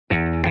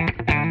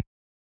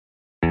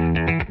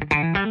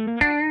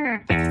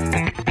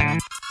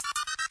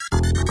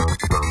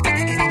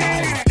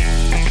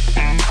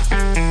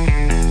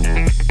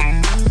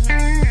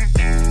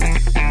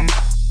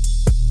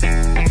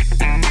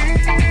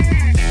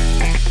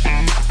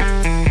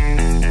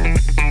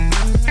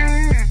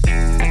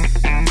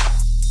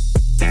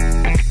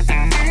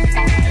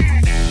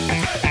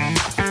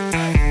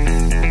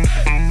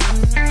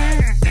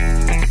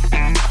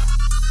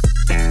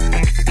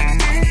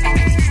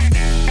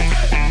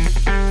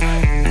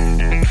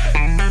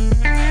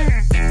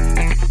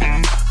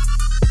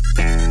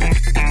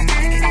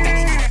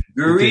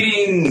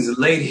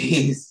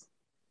ladies.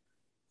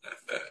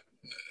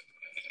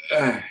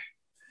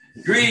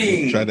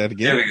 Greetings. Try that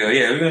again. There we go.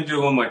 Yeah, we're going to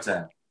do it one more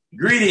time.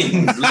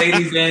 Greetings,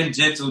 ladies and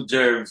gentle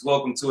germs.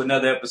 Welcome to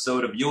another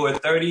episode of Your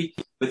 30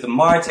 with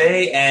Marte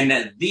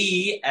and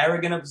the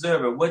Arrogant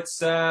Observer. What's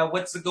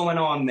going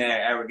on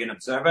there, Arrogant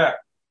Observer?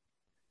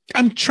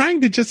 I'm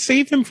trying to just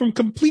save him from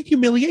complete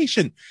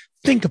humiliation.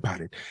 Think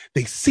about it.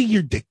 They see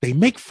your dick. They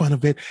make fun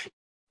of it.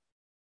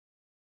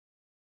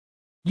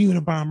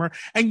 Unabomber.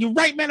 And you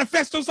write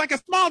manifestos like a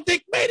small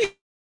dick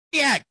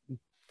maniac.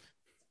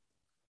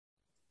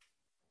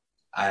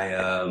 I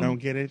don't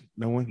get it.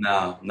 No one.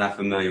 No, not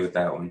familiar with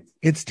that one.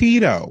 It's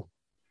Tito,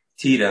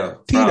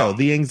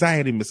 the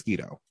anxiety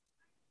mosquito.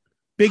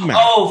 Big Mouth.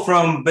 Oh,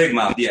 from Big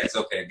Mouth. Yes.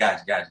 Okay.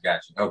 Gotcha.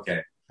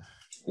 Okay.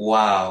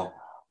 Wow.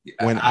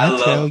 When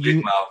I tell you,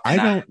 Big Mouth,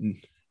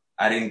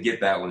 I didn't get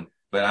that one,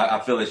 but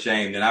I feel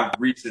ashamed. And I've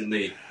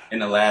recently, in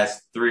the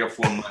last 3 or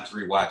 4 months,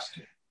 rewatched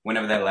it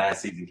whenever that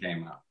last season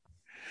came out.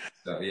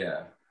 So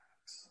yeah.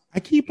 I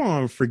keep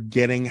on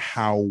forgetting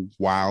how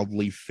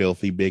wildly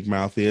filthy Big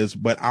Mouth is,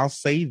 but I'll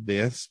say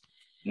this: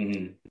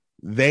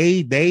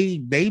 they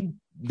make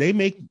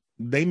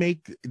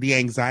the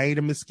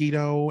anxiety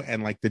mosquito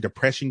and like the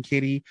depression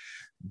kitty.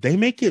 They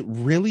make it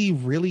really,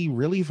 really,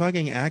 really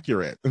fucking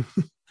accurate.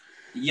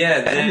 Yeah,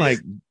 and like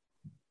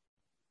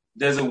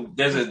there's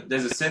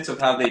a sense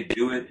of how they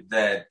do it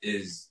that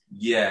is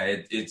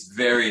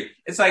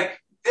it's like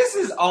this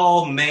is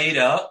all made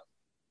up,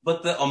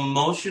 but the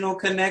emotional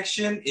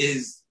connection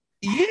is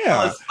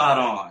spot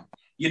on.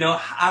 You know,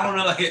 I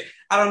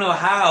don't know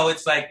how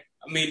it's like.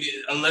 I mean,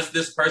 unless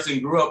this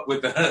person grew up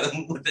with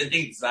an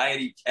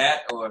anxiety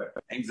cat or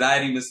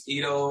anxiety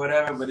mosquito or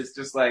whatever, but it's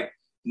just like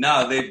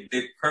no, they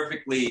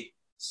perfectly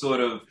sort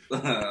of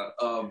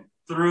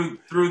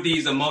through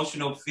these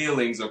emotional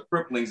feelings or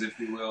cripplings, if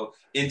you will,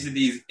 into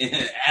these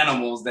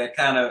animals that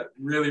kind of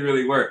really,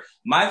 really work.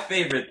 My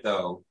favorite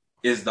though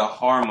is the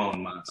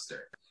hormone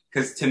monster.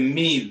 Because to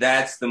me,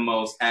 that's the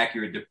most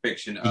accurate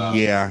depiction of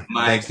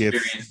my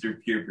experience through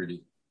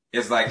puberty.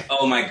 It's like,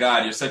 oh my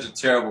God, you're such a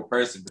terrible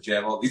person, but you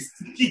have all these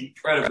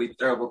incredibly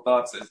terrible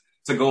thoughts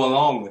to go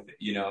along with it,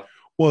 you know?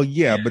 Well,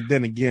 yeah, but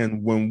then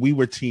again, when we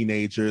were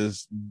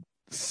teenagers,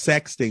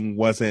 sexting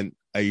wasn't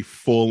a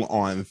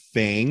full-on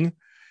thing.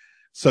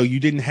 So you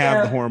didn't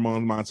have the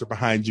hormone monster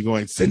behind you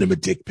going, send him a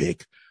dick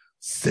pic.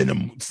 Send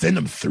him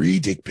 3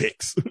 dick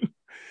pics.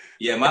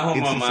 Yeah, my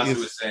hormone monster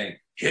was saying,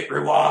 hit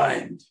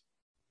rewind.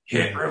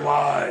 Hit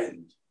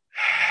rewind.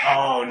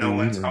 Oh, no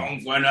one's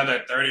home for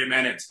another 30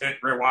 minutes. Hit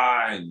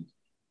rewind.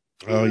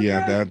 Oh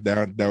yeah,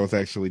 that was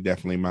actually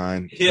definitely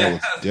mine. Yeah.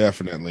 That was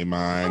definitely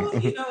mine. Well,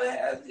 you know,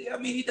 I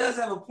mean, he does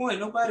have a point.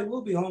 Nobody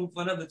will be home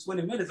for another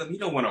 20 minutes. I mean, you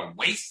don't want to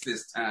waste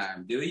this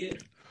time, do you?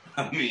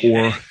 I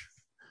mean,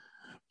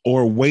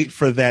 or wait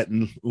for that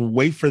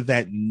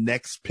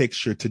next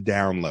picture to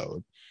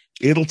download.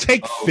 It'll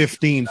take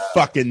 15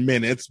 fucking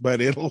minutes, but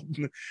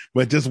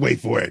just wait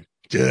for it.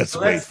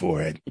 Wait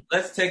for it.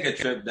 Let's take a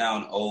trip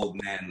down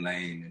old man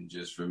lane and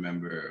just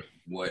remember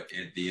what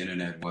the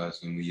internet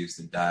was when we used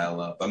to dial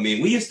up. I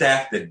mean, we used to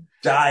have to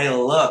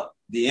dial up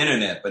the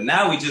internet, but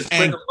now we just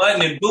click a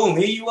button and boom,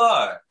 here you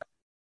are.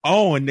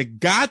 Oh, and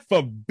God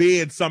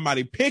forbid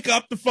somebody pick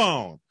up the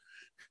phone.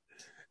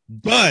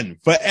 Done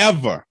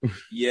forever.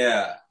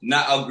 Yeah.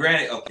 Now,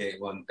 granted, okay.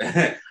 Well,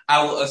 I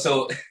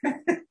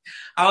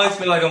always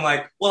feel like I'm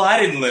like, well,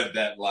 I didn't live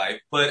that life,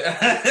 but.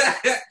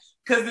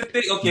 Because the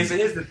thing, okay, so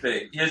here's the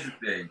thing.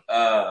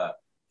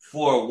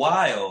 For a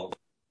while,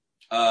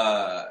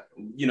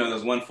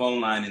 there's one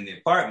phone line in the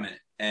apartment,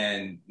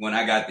 and when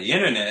I got the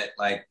internet,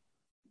 like,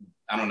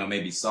 I don't know,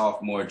 maybe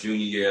sophomore, junior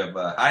year of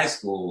high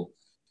school,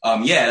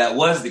 that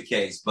was the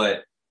case.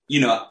 But you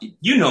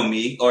know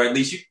me, or at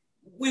least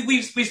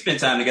we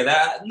spent time together.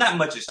 Not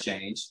much has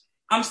changed.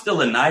 I'm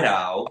still a night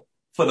owl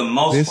for the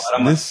most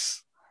part.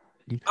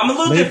 I'm a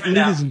little different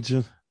now.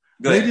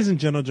 Ladies and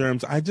gentle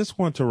germs, I just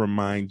want to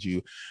remind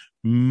you,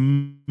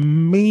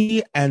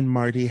 me and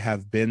Marty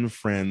have been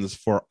friends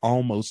for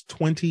almost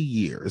 20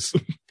 years.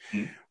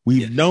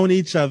 We've known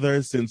each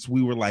other since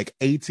we were like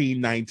 18,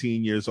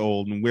 19 years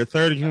old, and we're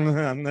 30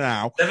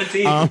 now.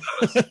 17.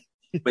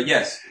 But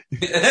yes.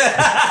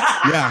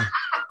 Yeah.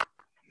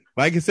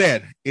 Like I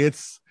said,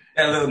 it's...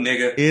 That little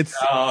nigga. That's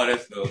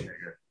little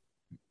nigga.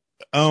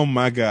 Oh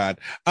my God.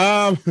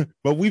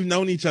 But we've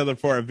known each other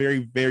for a very,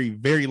 very,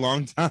 very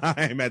long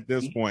time at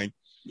this point.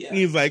 Yeah.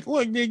 He's like,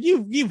 look,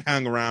 you've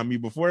hung around me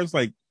before. It's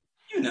like,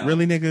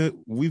 really, nigga,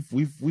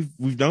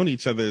 we've known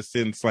each other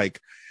since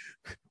like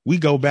we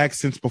go back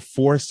since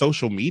before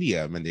social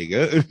media, my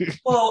nigga.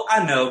 Well,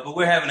 I know, but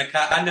we're having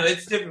I know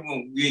it's different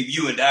when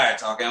you and I are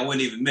talking. I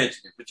wouldn't even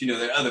mention it, but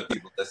there are other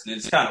people listening.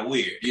 It's kind of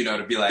weird,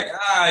 to be like,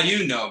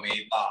 you know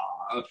me,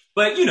 blah.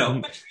 But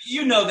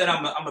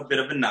that I'm a bit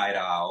of a night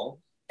owl,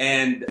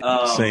 and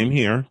same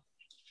here.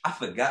 I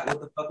forgot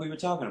what the fuck we were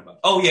talking about.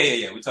 Oh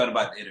yeah. We're talking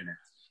about the internet.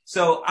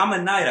 So I'm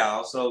a night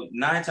owl. So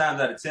 9 times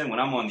out of 10, when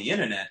I'm on the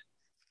internet,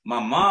 my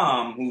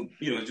mom, who,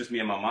 it was just me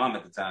and my mom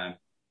at the time,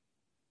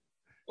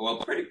 well,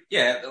 pretty,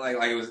 yeah, like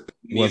it was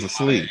me was and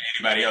asleep.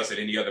 Anybody else at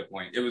any other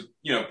point. It was,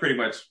 pretty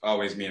much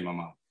always me and my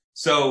mom.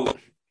 So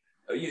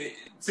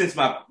since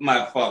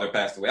my father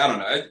passed away, I don't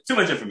know, too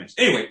much information.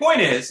 Anyway,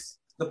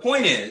 the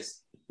point is,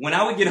 when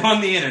I would get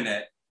on the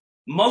internet,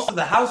 most of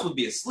the house would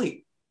be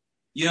asleep.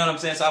 You know what I'm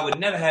saying? So I would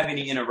never have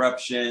any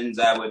interruptions.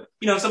 I would,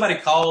 if somebody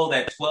called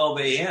at 12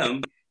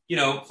 a.m.,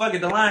 fuck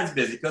it, the line's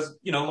busy because,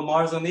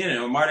 Lamar's on the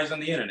internet or Marty's on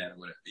the internet or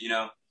whatever,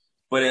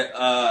 But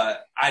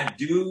I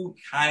do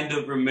kind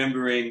of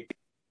remembering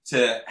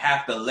to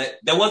have to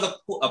there was a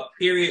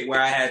period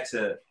where I had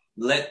to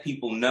let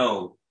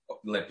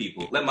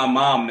my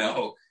mom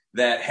know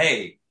that,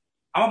 hey,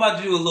 I'm about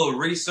to do a little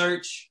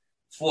research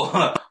for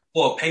a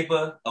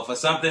paper or for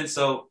something.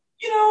 So,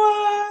 you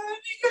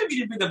could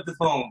pick up the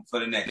phone for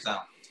the next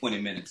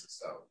 20 minutes or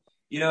so.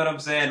 You know what I'm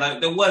saying?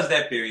 Like there was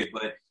that period,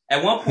 but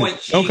at one point,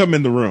 don't come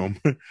in the room.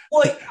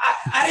 Well,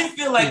 I didn't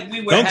feel like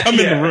we were. Don't come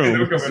in the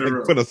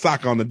room. Put a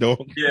sock on the door.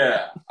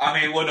 Yeah, I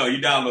mean, well, no,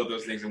 you download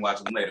those things and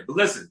watch them later. But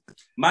listen,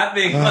 my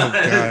thing was,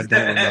 here's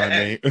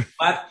the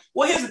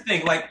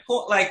thing. Like,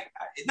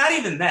 not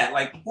even that.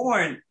 Like,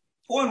 porn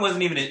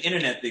wasn't even an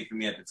internet thing for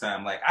me at the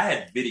time. Like, I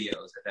had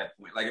videos at that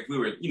point. Like, if we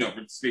were,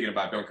 speaking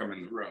about don't come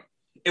in the room,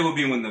 it would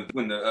be when the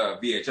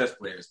VHS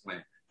player is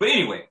playing. But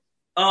anyway.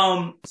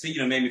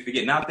 Made me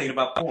forget. Now I'm thinking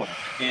about porn.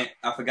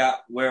 I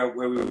forgot where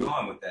we were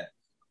going with that.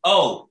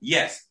 Oh,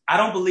 yes. I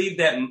don't believe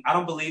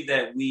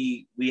that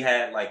we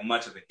had like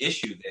much of an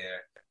issue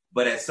there.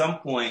 But at some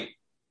point,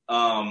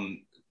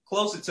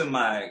 closer to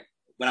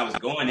when I was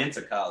going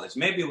into college,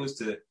 maybe it was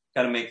to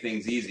kind of make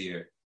things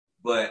easier.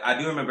 But I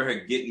do remember her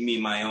getting me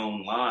my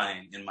own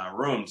line in my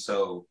room,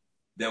 so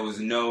there was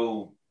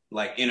no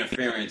like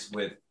interference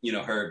with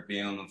her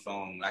being on the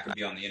phone. I could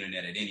be on the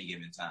internet at any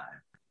given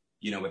time.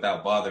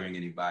 Without bothering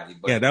anybody.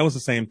 But, yeah, that was the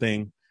same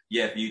thing.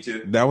 Yeah, for you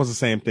too? That was the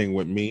same thing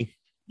with me.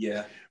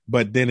 Yeah.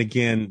 But then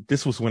again,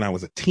 this was when I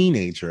was a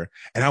teenager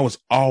and I was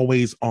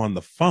always on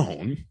the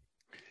phone.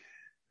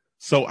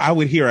 So I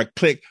would hear a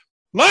click,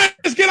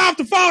 let's get off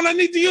the phone. I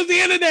need to use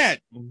the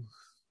internet.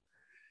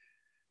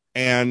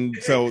 And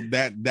so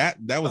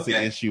that was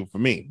the issue for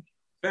me.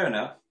 Fair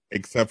enough.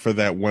 Except for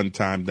that one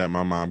time that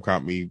my mom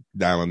caught me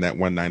dialing that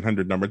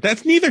 1-900 number.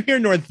 That's neither here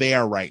nor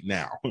there right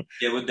now.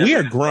 Yeah, we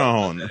are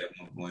grown. At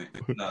one point.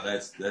 No,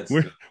 that's has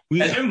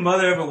your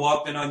mother ever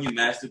walked in on you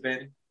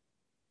masturbating?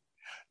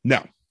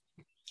 No.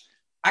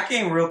 I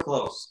came real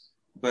close,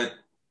 but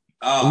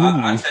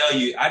I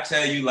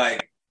tell you,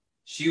 like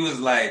she was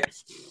like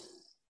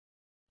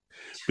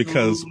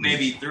because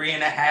maybe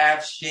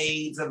 3.5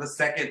 shades of a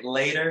second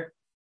later,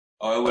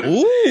 or it would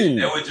have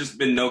there would just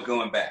been no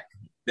going back.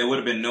 There would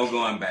have been no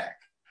going back,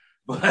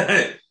 but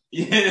like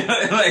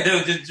there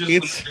was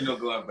just no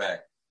going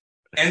back.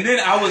 And then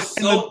I was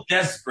so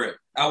desperate.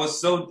 I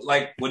was so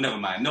like, well, never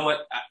mind. You know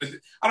what? I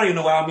don't even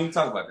know why I'm even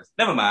talking about this.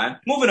 Never mind.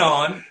 Moving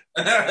on.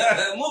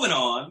 Moving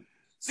on.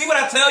 See what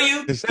I tell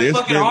you? That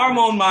fucking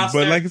hormone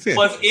monster like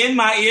was in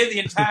my ear the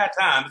entire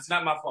time. It's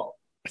not my fault.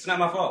 It's not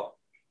my fault.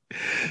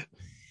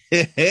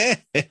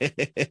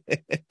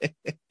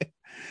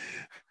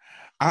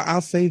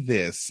 I'll say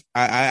this.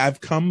 I've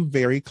come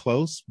very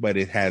close, but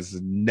it has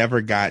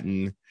never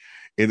gotten,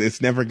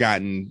 it's never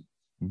gotten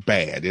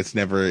bad. It's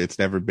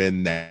never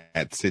been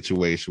that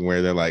situation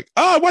where they're like,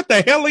 oh, what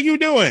the hell are you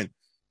doing?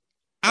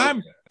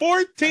 I'm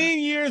 14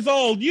 years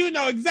old. You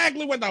know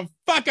exactly what the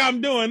fuck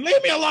I'm doing.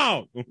 Leave me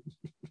alone.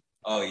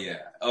 Oh yeah.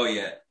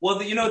 Well,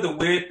 the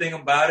weird thing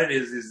about it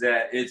is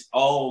that it's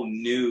all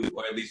new,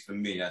 or at least for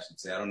me, I should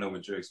say. I don't know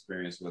what your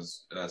experience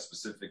was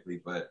specifically,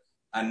 but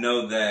I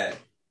know that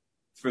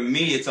for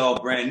me, it's all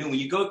brand new. When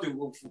you go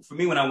through, for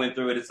me, when I went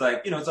through it, it's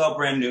like, it's all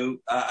brand new.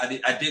 I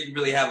didn't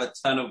really have a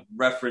ton of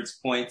reference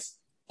points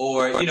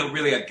or,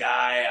 really a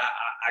guy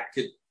I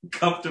could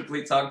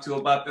comfortably talk to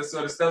about this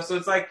sort of stuff. So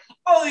it's like,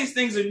 all these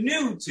things are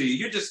new to you.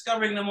 You're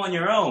discovering them on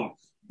your own.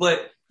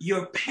 But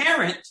your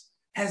parent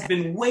has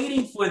been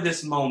waiting for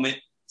this moment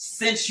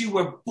since you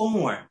were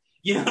born.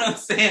 You know what I'm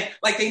saying?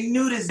 Like they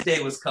knew this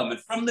day was coming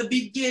from the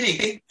beginning.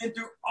 They've been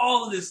through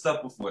all of this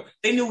stuff before.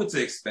 They knew what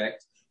to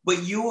expect.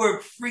 But you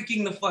were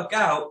freaking the fuck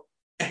out.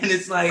 And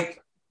it's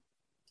like,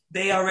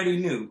 they already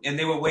knew. And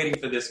they were waiting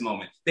for this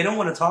moment. They don't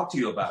want to talk to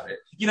you about it.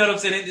 You know what I'm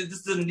saying?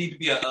 This doesn't need to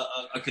be a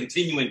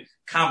continuing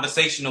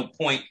conversational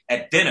point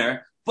at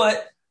dinner.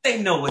 But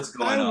they know what's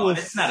going on.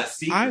 It's not a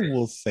secret. I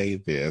will say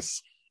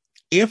this.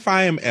 If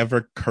I am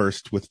ever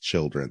cursed with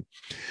children,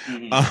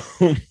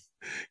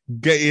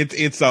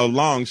 it's a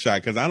long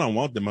shot because I don't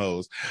want them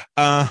hoes.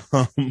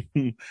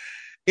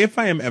 If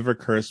I am ever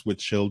cursed with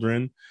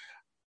children,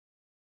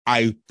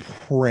 I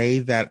pray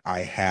that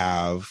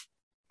I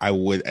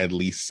would at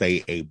least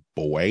say a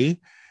boy,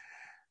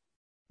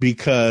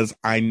 because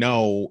I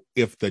know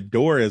if the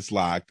door is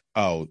locked,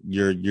 oh,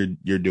 you're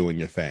doing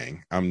your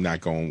thing. I'm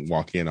not going to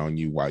walk in on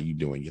you while you're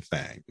doing your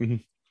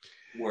thing.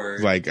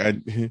 Word. Like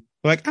I'm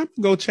gonna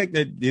go check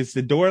that. Is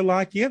the door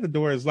locked? Yeah, the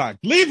door is locked.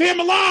 Leave him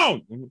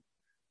alone.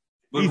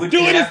 But he's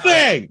doing his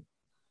thing.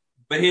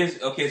 But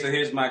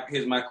here's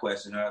my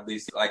question, or at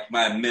least like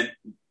let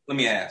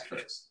me ask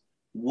first.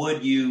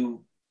 Would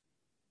you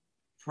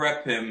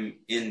prep him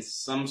in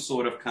some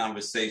sort of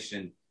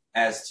conversation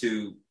as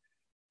to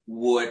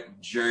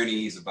what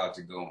journey he's about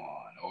to go on?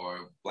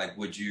 Or like,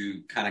 would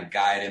you kind of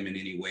guide him in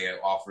any way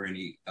or offer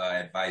any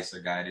advice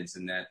or guidance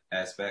in that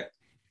aspect?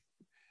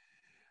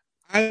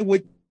 I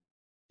would,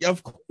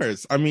 of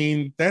course. I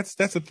mean, that's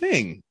a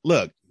thing.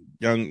 Look,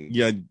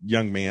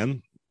 young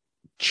man,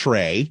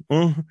 Trey.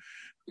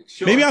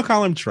 Sure. Maybe I'll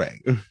call him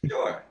Trey.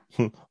 Sure.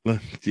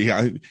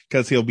 Yeah,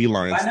 because he'll be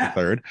Lawrence the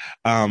Third.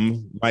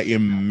 My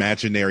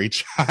imaginary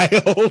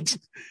child.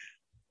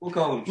 We'll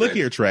call him Trey. Look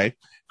here, Trey.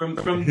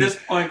 From this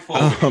point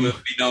forward, he will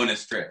be known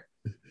as Trey.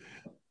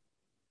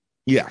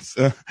 Yes.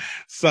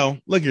 So,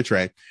 look here,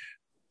 Trey.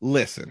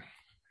 Listen,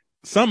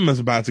 something is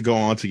about to go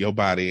on to your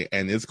body,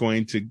 and it's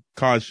going to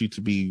cause you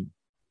to be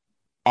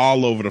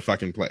all over the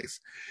fucking place.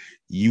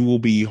 You will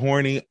be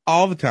horny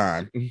all the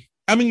time.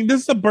 I mean,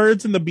 this is the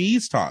birds and the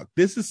bees talk.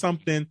 This is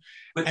something,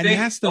 but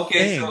that's the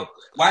thing. So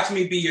watch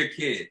me be your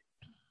kid.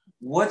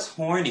 What's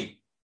horny?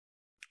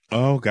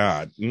 Oh,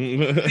 God.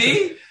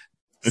 See?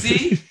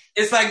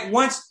 It's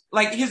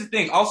like here's the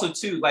thing. Also,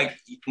 too, like,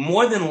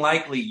 more than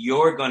likely,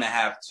 you're going to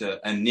have to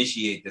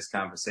initiate this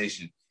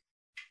conversation.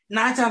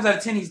 9 times out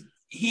of 10,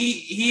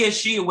 he or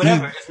she or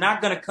whatever is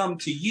not going to come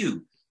to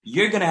you.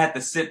 You're going to have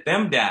to sit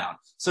them down.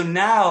 So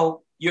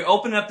now you're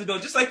opening up the door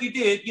just like you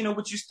did, you know,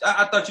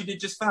 I thought you did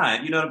just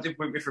fine. You know, if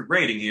we're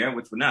grading here,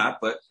 which we're not,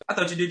 but I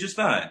thought you did just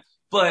fine.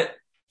 But,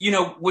 you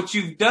know, what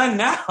you've done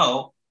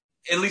now,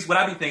 at least what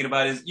I be thinking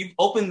about is you've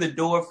opened the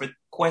door for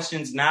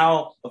questions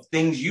now of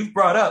things you've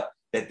brought up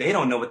that they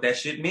don't know what that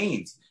shit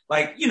means.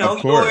 Like, you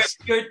know,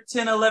 your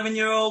 10,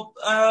 11-year-old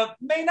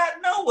may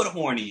not know what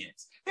horny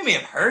is. They may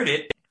have heard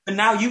it, but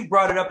now you've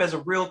brought it up as a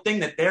real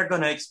thing that they're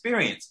going to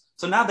experience.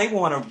 So now they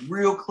want a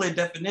real clear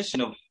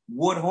definition of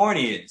what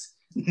horny is.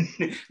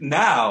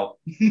 Now,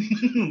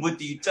 what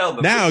do you tell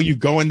them? Now you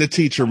go into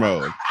teacher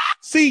mode.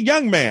 See,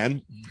 young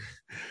man.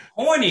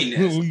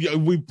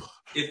 Horniness. We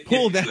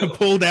pull down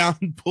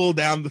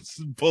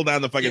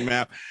the fucking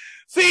map.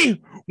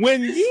 See,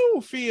 when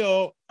you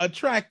feel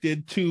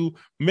attracted to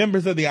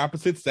members of the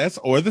opposite sex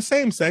or the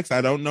same sex,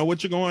 I don't know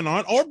what you're going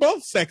on, or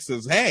both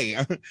sexes.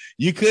 Hey,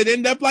 you could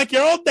end up like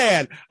your old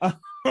dad.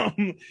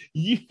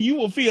 You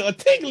will feel a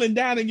tingling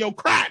down in your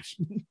crotch.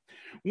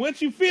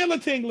 Once you feel a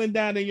tingling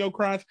down in your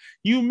crotch,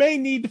 you may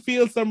need to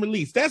feel some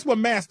release. That's what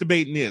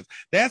masturbating is.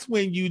 That's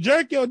when you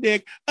jerk your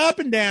dick up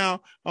and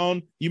down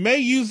on, you may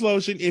use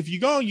lotion. If you're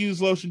going to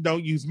use lotion,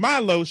 don't use my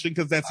lotion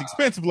because that's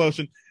expensive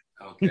lotion.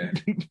 Okay.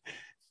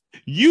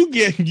 You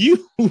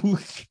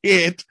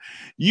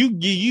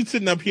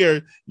sitting up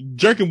here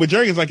jerking with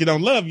jerkins like you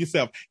don't love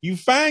yourself. You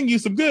find you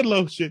some good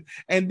lotion,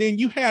 and then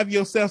you have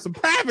yourself some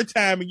private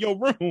time in your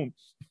room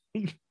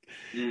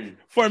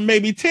for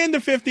maybe 10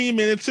 to 15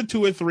 minutes to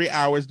 2 or 3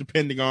 hours,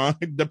 depending on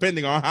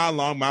how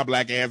long my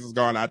black ass has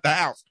gone out the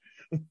house.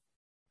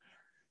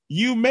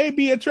 You may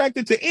be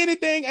attracted to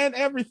anything and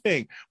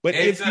everything, but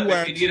if you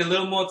need a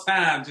little more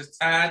time, just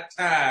tie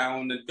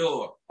on the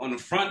door, on the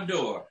front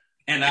door,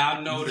 and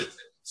I'll notice it.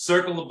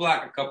 Circle the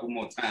block a couple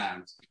more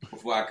times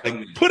before I come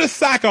in. Put a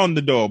sock on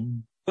the door.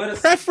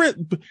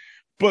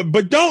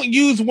 But don't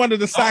use one of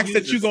the socks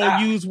that you're going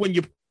to use when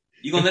you're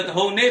going to let the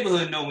whole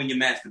neighborhood know when you're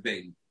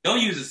masturbating. Don't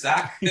use a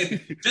sock.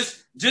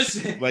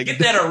 just like, get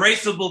that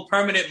erasable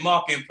permanent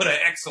marker and put an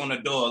X on the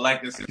door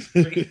like this.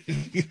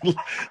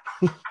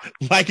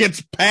 Like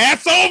it's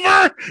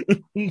Passover.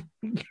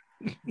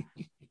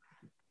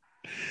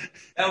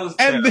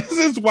 And this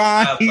is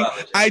why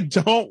I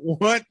don't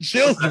want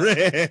children.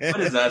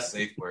 What is our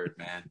safe word,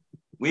 man?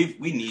 We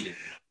need it.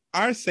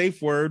 Our safe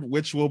word,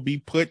 which will be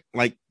put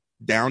like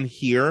down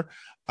here.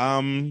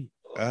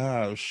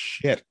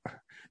 Shit.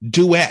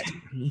 Duet.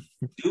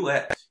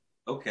 Duet.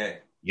 Okay.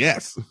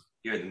 Yes.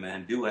 You're the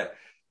man. Duet.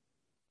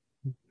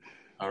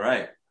 All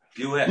right.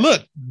 Duet.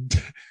 Look,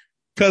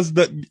 because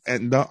the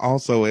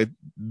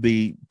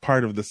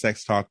part of the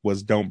sex talk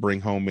was don't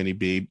bring home any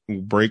Don't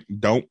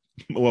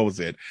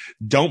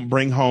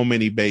bring home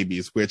any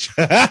babies, which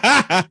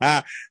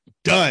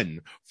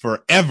done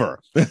forever.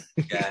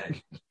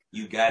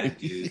 You got it,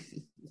 dude.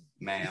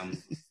 Ma'am,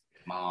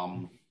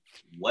 mom,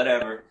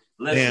 whatever.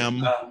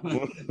 Listen,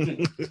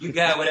 you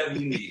got whatever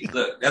you need.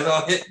 Look, that's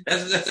all.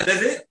 That's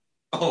it.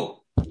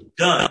 Oh,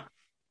 done.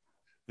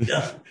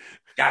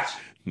 Gotcha.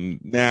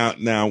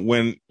 Now,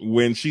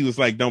 when she was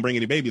like, "Don't bring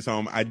any babies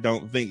home," I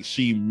don't think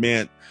she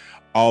meant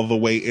all the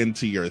way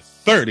into your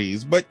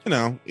 30s, but you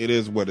know, it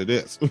is what it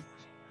is.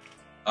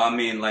 I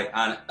mean, like,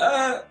 I'm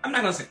not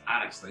gonna say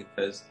honestly,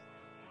 because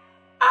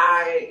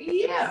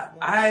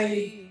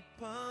I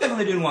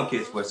definitely didn't want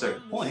kids for a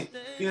certain point,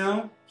 you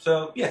know.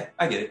 So yeah,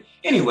 I get it.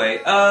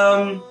 Anyway,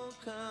 I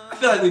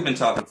feel like we've been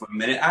talking for a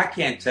minute. I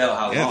can't tell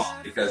how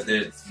long because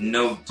there's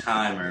no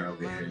timer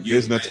over here.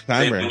 There's no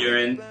timer. When you're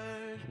in.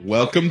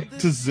 Welcome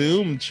to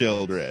Zoom,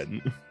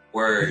 children.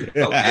 Word.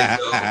 Okay,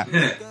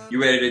 so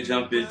you ready to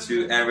jump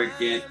into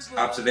arrogant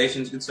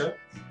observations, good sir?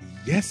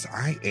 Yes,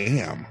 I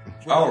am.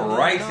 All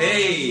right,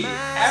 hey,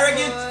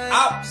 arrogant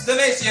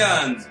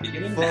observations.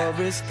 Beginning now.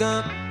 Forrest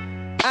Gump,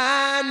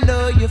 I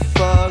know you're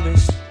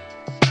Forrest.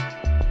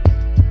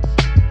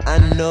 I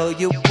know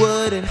you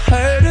wouldn't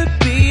hurt a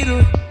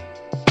beetle,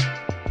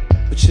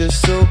 but you're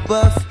so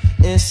buff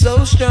and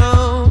so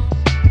strong.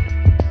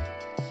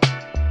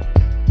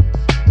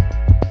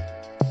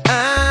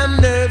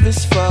 I'm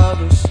nervous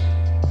Forrest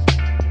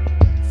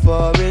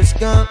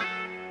Gump.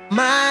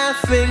 My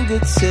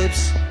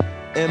fingertips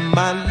and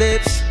my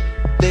lips,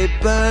 they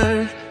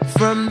burn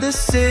from the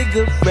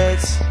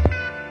cigarettes.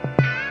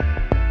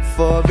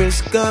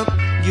 Forrest Gump,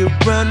 you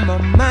run my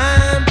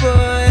mind,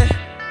 boy.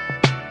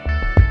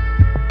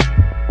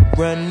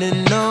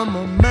 Running on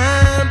my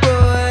mind,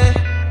 boy.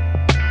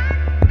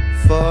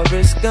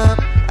 Forrest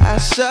Gump, I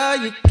saw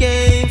your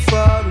game,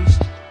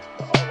 Forrest.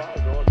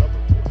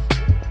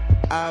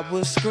 I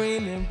was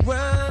screaming,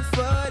 run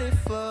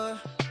 44,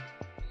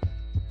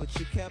 but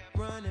you kept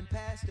running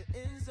past the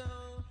end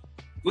zone.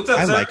 What's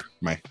up, sir?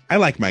 I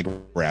like my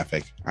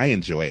graphic. I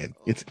enjoy it.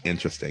 It's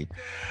interesting.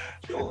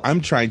 Sure. I'm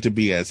trying to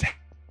be as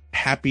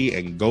happy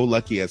and go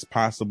lucky as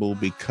possible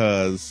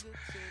because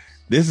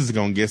this is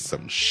going to get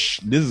some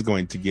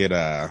shitty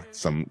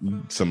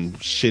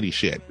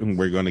shit.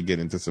 We're going to get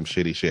into some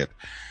shitty shit.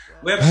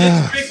 We have shit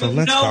to drink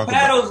with no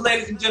paddles,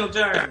 ladies and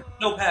gentlemen.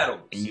 No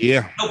paddles.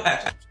 Yeah. No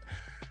paddles.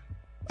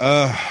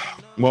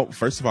 Well,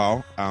 first of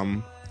all,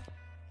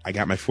 I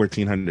got my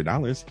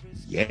 $1,400.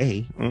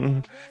 Yay.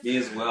 Me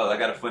as well. I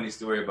got a funny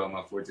story about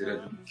my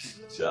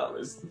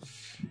 $1,400.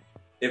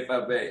 If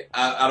I may.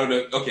 I don't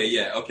know. Okay,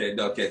 yeah. Okay,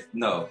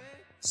 no.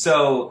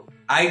 So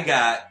I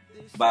got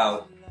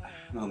about,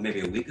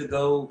 maybe a week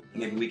ago,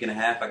 maybe a week and a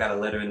half, I got a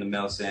letter in the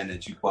mail saying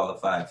that you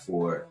qualified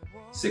for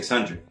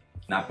 $600.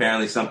 Now,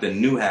 apparently something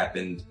new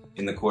happened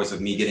in the course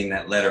of me getting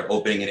that letter,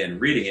 opening it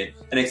and reading it,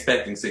 and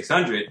expecting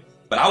 $600.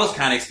 But I was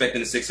kind of expecting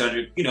the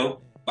 $600,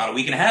 about a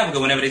week and a half ago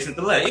whenever they sent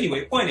the letter.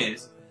 Anyway, point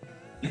is,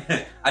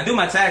 I do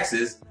my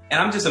taxes, and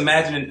I'm just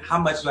imagining how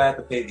much do I have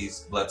to pay these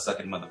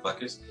blood-sucking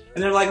motherfuckers.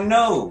 And they're like,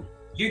 no,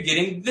 you're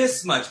getting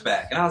this much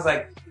back. And I was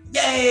like,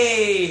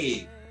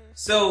 yay!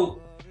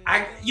 So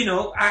I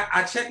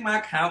check my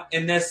account,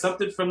 and there's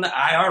something from the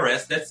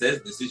IRS that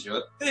says this is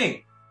your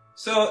thing.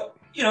 So,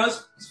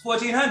 it's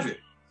 $1,400.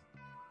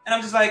 And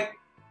I'm just like,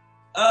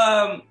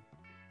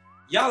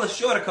 y'all are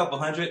short a couple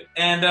hundred,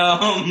 and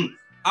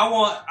I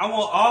want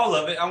all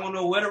of it. I want to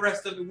know where the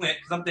rest of it went,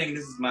 because I'm thinking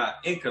this is my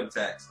income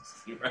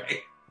taxes,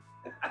 right?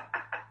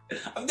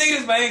 I'm thinking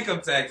it's my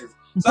income taxes.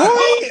 So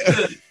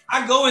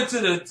I go into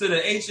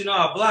the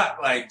H&R Block,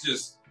 like,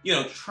 just,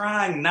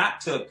 trying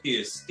not to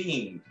appear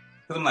steamed.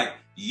 Because I'm like,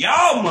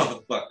 y'all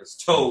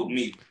motherfuckers told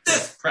me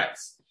this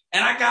price.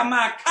 And I got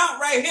my account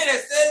right here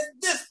that says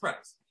this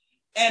price.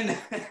 And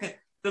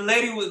the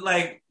lady was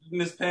like,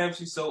 Miss Pam,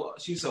 she's so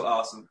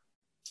awesome.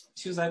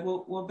 She was like,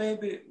 well,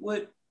 baby,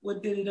 what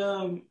did it,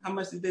 how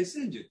much did they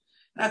send you?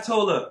 And I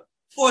told her,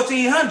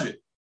 $1,400.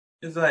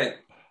 It's like,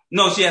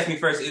 no, she asked me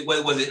first,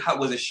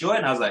 was it short?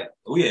 And I was like,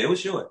 oh yeah, it was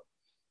short.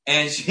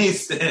 And she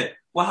said,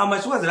 well, how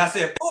much was it? I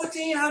said,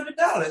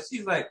 $1,400.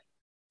 She's like,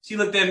 she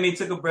looked at me,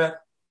 took a breath.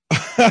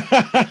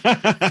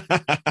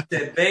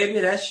 Said, baby,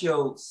 that's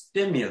your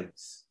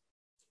stimulus.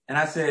 And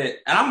I said,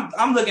 and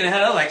I'm looking at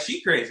her like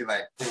she crazy,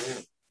 like,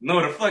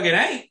 no, the fuck it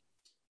ain't.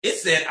 It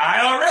said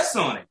IRS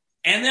on it.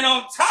 And then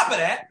on top of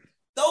that,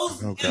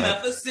 those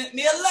MFers sent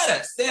me a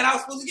letter saying I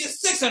was supposed to get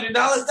 $600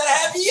 that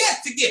I have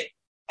yet to get.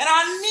 And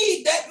I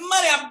need that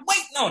money. I'm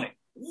waiting on it.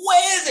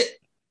 Where is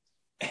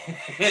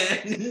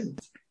it?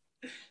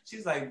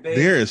 She's like,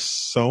 baby. There is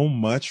so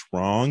much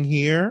wrong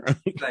here.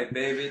 She's like,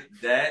 baby,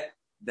 that's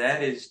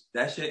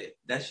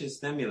your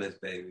stimulus,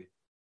 baby.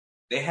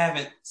 They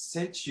haven't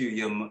sent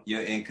you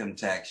your income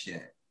tax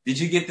yet. Did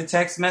you get the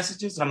text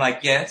messages? I'm like,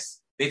 yes.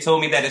 They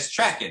told me that it's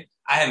tracking.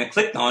 I haven't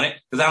clicked on it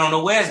because I don't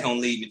know where it's going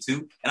to lead me to,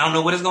 and I don't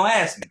know what it's going to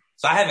ask me.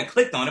 So I haven't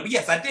clicked on it, but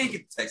yes, I did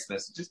get the text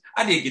messages.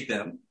 I did get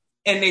them,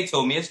 and they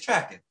told me it's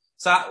tracking.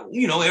 So,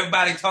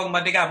 everybody talking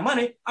about they got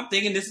money. I'm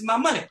thinking this is my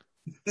money.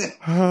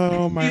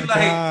 Oh, my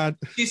God.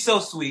 She's so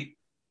sweet.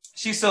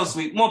 She's so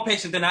sweet. More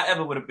patient than I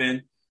ever would have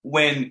been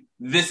when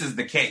this is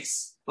the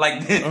case.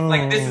 Like this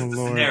is the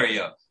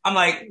scenario. I'm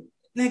like,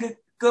 nigga,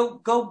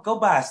 go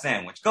buy a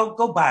sandwich.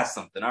 Go buy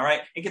something, all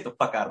right? And get the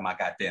fuck out of my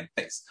goddamn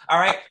face, all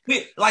right?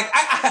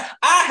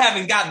 I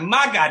haven't gotten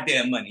my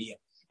goddamn money yet.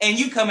 And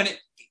you coming in,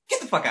 get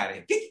the fuck out of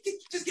here.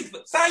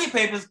 Sign your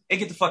papers and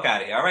get the fuck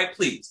out of here, all right?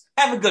 Please.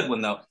 Have a good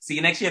one, though. See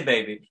you next year,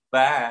 baby.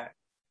 Bye.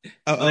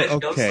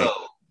 Okay.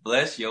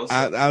 Bless your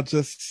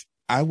soul.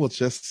 I will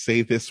just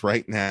say this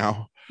right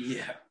now.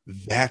 Yeah.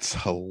 That's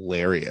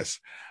hilarious.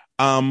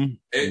 It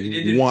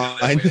didn't feel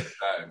that way at the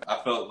time.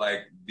 I felt like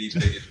the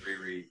biggest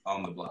Riri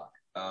on the block.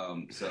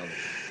 So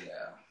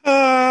yeah.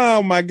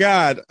 Oh my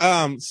God.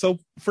 So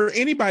for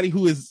anybody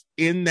who is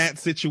in that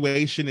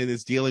situation and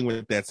is dealing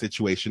with that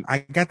situation, I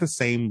got the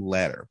same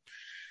letter.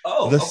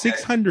 Oh, the okay.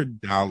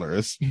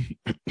 $600.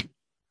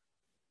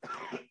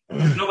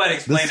 Nobody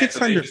explained it, so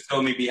they just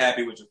told me be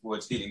happy with your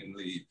 14 and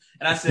leave.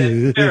 And I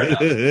said,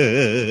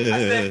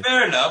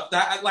 fair enough.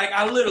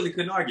 I literally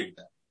couldn't argue with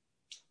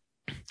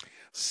that.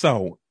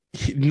 So,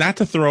 not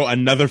to throw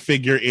another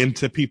figure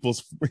into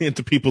people's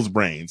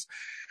brains,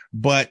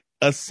 but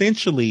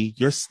essentially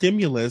your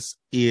stimulus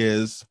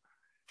is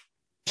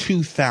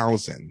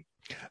 $2,000.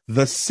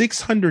 The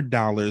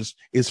 $600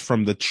 is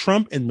from the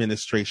Trump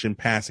administration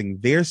passing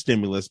their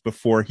stimulus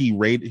before he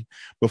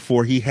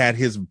had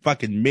his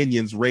fucking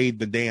minions raid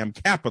the damn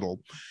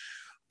Capitol.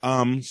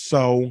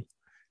 So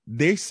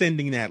they're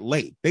sending that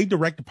late. They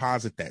direct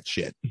deposit that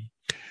shit.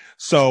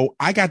 So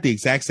I got the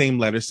exact same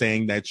letter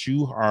saying that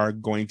you are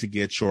going to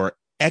get your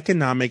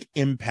economic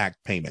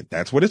impact payment.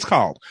 That's what it's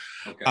called.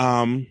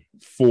 Okay.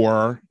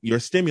 For your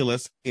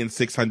stimulus in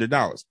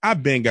 $600.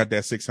 I've been got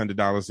that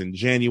 $600 in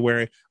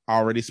January.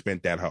 Already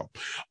spent that hoe.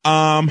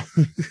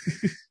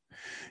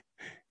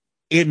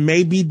 It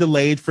may be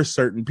delayed for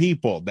certain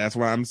people. That's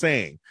what I'm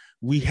saying.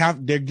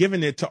 They're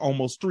giving it to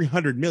almost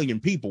 300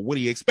 million people. What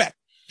do you expect?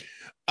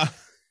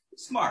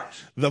 Smart.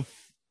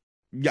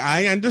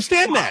 I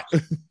understand Smart.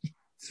 That.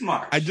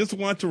 Smart. I just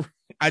want to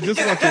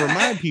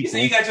remind people. You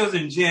say you got yours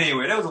in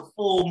January. That was a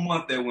full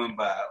month that went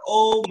by.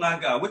 Oh my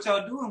God. What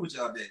y'all doing with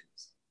y'all days?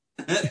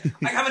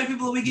 Like, how many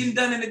people are we getting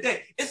done in a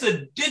day? It's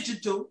a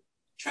digital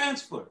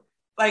transfer.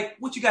 Like,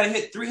 what, you got to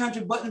hit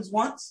 300 buttons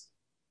once?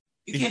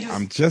 You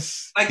can't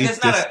just...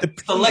 it's not a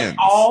select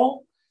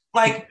all.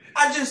 Like,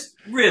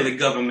 really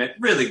government.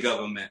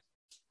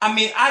 I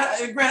mean,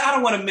 I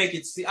don't want to make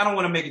it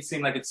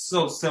seem like it's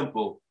so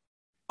simple,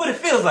 but it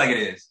feels like it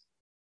is.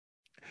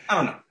 I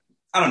don't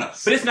know.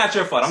 But it's not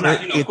your fault.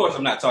 Of course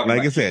I'm not talking like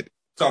about I said,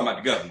 talking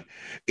about the government.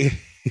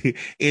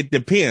 It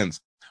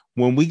depends.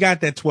 When we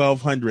got that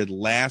 1,200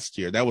 last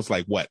year, that was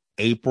like what,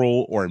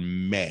 April or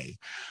May?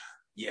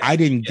 Yeah, I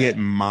didn't get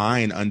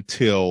mine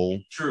until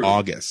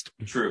August.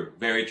 True.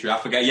 Very true. I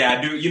forgot. Yeah,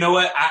 I do. You know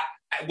what?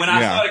 When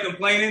I started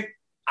complaining,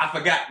 I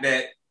forgot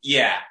that,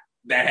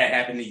 that had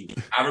happened to you.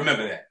 I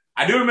remember that.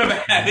 I do remember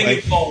having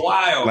it for a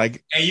while, and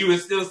you were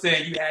still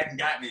saying you hadn't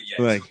gotten it yet.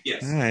 Like,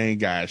 yes. I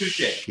ain't got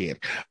shit.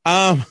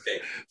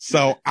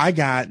 So I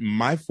got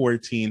my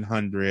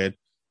 1,400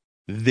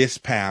 this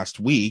past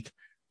week.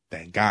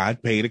 Thank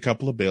God, paid a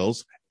couple of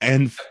bills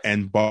and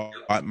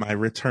bought my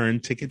return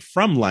ticket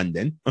from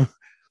London.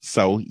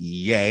 So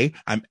yay.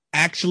 I'm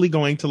actually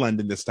going to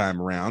London this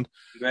time around.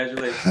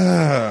 Congratulations.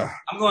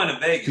 I'm going to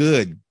Vegas.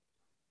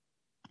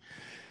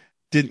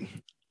 Good.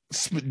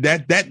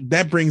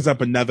 That brings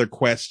up another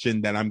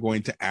question that I'm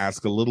going to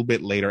ask a little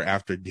bit later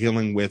after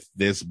dealing with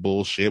this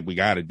bullshit we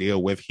got to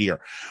deal with here.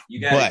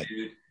 But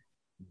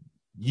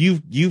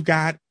you've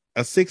got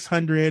a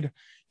 600,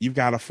 you've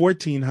got a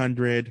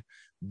 1,400.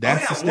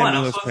 That's the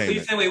stimulus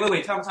payment. So you say,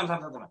 wait, time.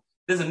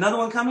 There's another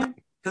one coming?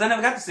 Because I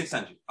never got the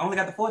 600. I only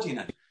got the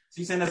 1,400.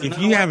 So you saying there's if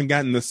you one? Haven't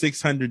gotten the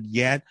 600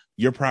 yet,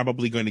 you're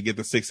probably going to get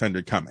the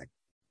 600 coming.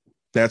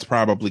 That's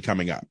probably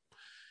coming up.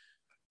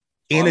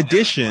 In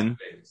addition,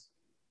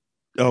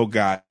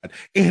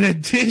 in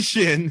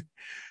addition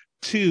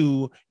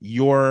to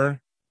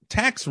your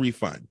tax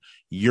refund,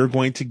 you're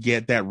going to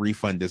get that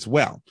refund as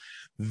well.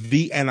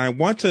 And I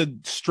want to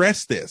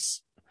stress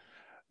this.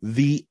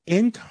 The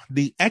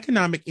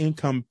economic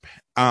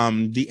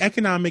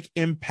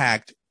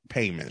impact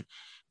payment,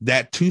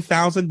 that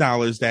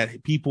 $2,000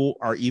 that people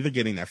are either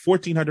getting that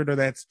 1,400 or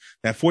that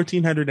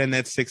 1,400 and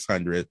that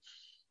 600,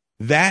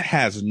 that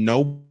has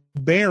no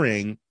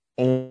bearing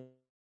on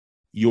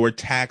your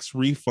tax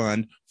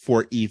refund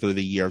for either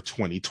the year of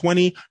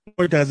 2020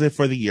 or does it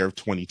for the year of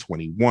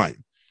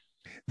 2021.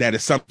 That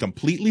is something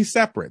completely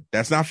separate.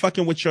 That's not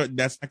going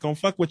to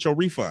fuck with your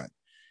refund.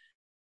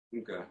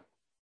 Okay.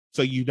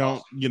 So you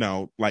don't,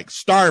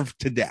 starve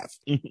to death.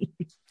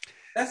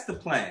 That's the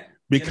plan.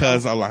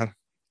 Because a lot.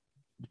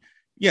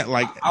 Yeah,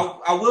 like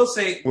I will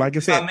say, like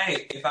I said,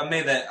 if I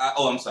may that.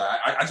 I'm sorry.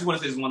 I just want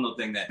to say this one little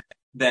thing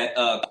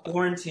that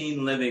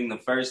quarantine living the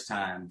first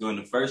time during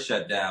the first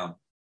shutdown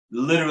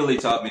literally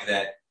taught me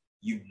that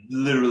you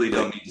literally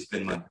don't need to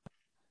spend money.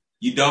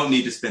 You don't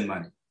need to spend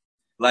money.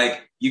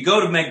 Like, you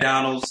go to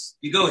McDonald's,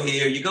 you go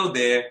here, you go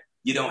there.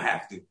 You don't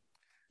have to.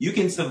 You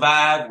can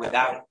survive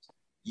without it.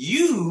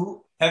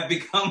 You have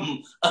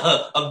become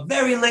a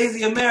very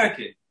lazy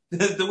American,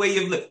 the way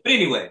you've lived. But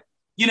anyway,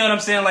 you know what I'm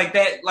saying? Like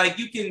that, like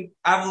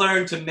I've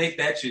learned to make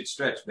that shit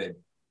stretch, baby.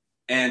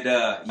 And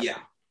yeah.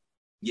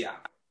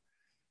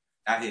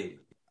 I hear you.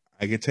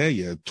 I can tell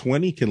you,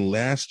 20 can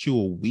last you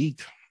a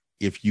week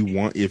if you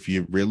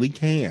really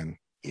can.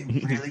 It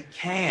really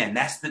can.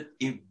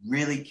 It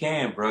really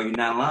can, bro. You're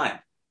not lying.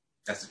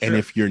 That's the truth. And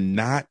if you're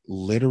not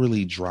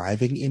literally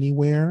driving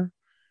anywhere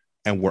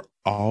and we're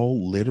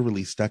all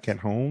literally stuck at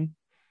home,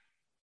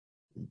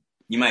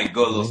 you might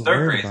go a little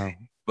stir crazy,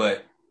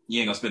 but you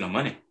ain't gonna spend no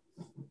money.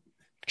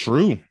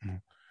 True.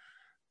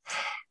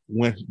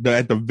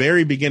 At the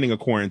very beginning of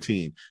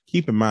quarantine,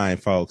 keep in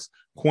mind, folks,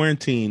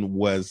 quarantine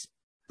was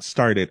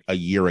started a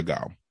year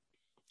ago.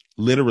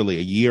 Literally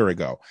a year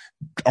ago.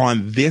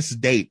 On this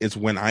date is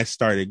when I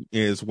started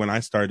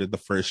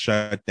the first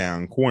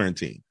shutdown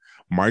quarantine.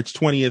 March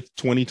 20th,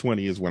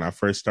 2020 is when I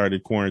first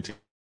started quarantine.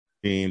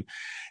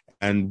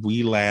 And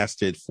we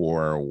lasted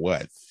for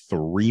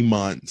 3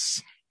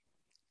 months,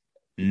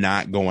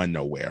 not going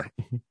nowhere.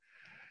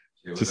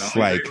 Just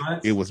like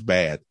it was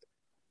bad.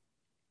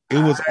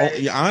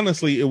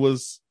 Honestly, it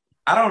was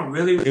I don't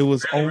really. It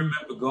was really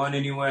remember going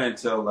anywhere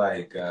until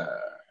like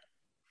not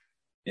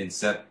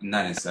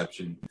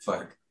Inception.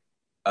 Fuck.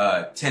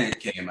 Tenet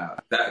came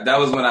out. That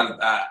was when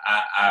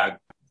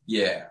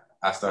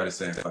I started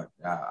saying fuck.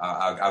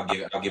 I'll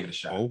give it a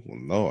shot. Oh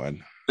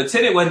Lord! But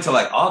Tenet went until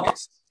like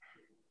August,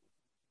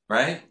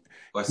 right?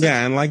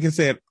 Yeah, and like I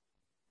said,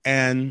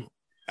 and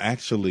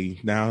actually,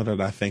 now that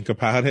I think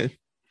about it,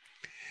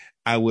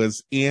 I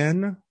was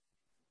in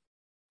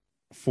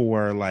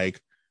for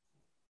like,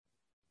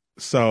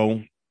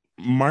 so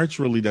March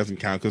really doesn't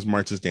count because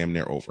March is damn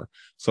near over.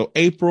 So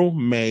April,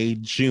 May,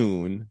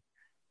 June.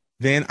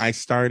 Then I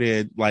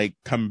started like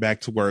coming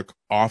back to work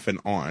off and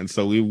on.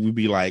 So we would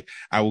be like,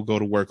 I will go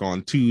to work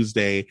on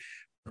Tuesday,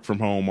 work from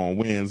home on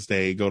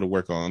Wednesday, go to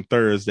work on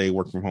Thursday,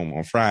 work from home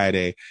on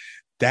Friday.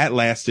 That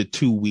lasted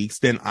 2 weeks.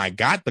 Then I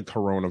got the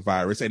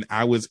coronavirus and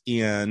I was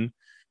in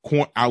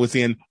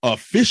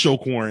official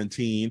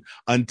quarantine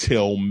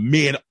until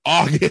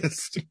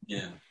mid-August.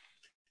 Yeah.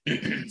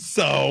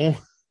 So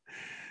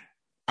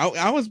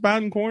I was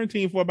about in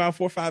quarantine for about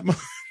 4 or 5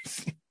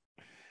 months.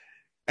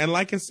 And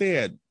like I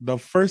said, the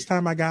first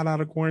time I got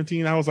out of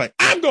quarantine, I was like,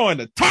 I'm going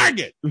to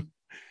Target.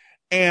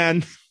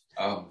 And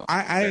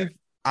I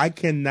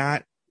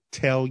cannot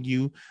tell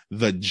you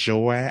the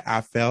joy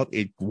I felt.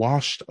 It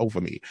washed over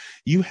me.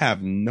 You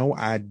have no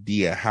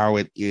idea how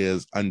it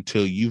is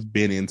until you've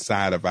been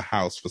inside of a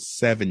house for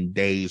 7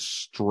 days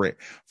straight,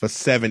 for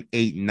 7,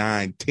 8,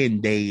 9,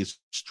 10 days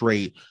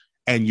straight,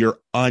 and you're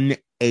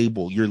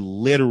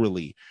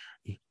literally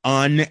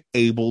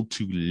unable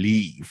to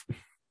leave.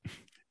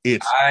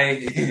 It's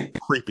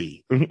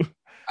creepy. You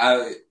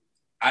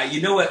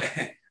know what?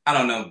 I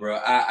don't know, bro.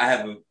 I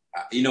have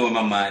you know what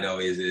my mind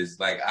always is.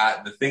 Like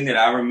the thing that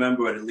I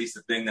remember, or at least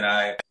the thing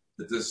the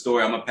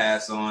story I'm gonna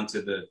pass on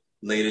to the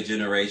later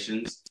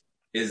generations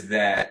is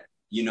that,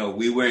 you know,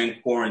 we were in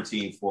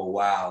quarantine for a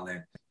while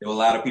and there were a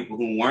lot of people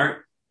who weren't,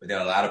 but there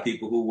were a lot of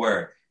people who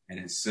were. And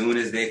as soon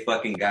as they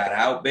fucking got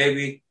out,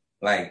 baby,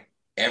 like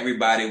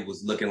everybody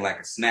was looking like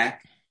a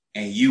snack.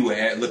 And you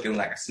were looking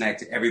like a snack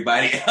to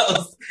everybody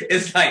else.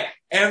 It's like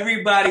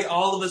everybody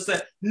all of a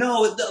sudden.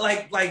 No,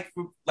 like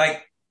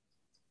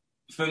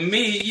for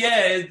me,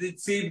 yeah, it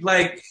seemed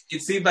like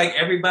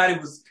everybody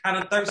was kind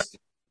of thirsty,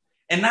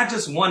 and not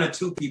just one or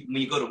two people.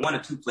 When you go to one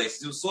or two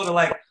places, it was sort of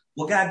like,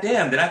 well,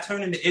 goddamn, did I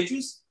turn into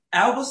Idris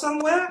Elba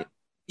somewhere?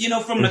 You know,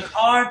 from the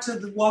car to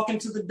the walking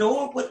to the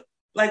door.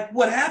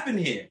 What happened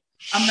here?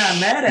 I'm not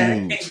mad at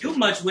it. Can't do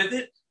much with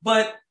it,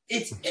 but.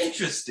 It's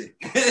interesting.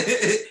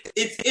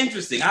 It's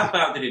interesting. I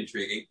found it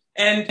intriguing.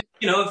 And,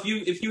 you know,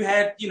 if you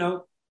had, you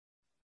know,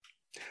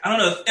 I don't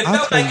know. It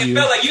felt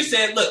like you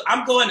said, look,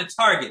 I'm going to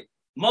Target.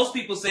 Most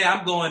people say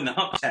I'm going to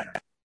Hump Town.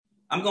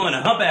 I'm going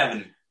to Hump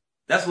Avenue.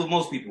 That's what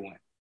most people want.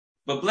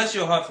 But bless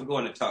your heart for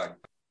going to Target.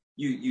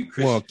 You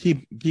Christian. Well,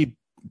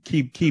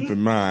 keep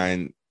in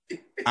mind,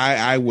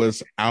 I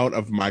was out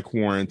of my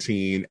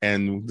quarantine,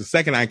 and the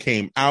second I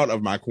came out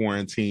of my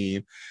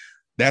quarantine,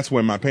 that's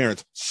when my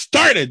parents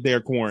started their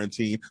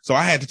quarantine. So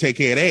I had to take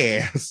care of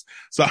their ass.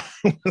 So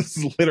I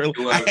was literally,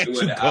 I had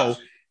to go.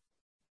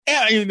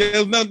 Yeah,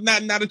 there was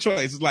not a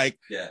choice. It's like,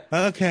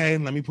 okay,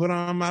 let me put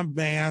on my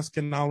mask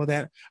and all of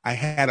that. I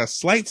had a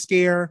slight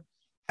scare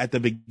at the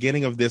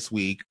beginning of this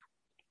week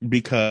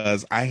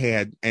because I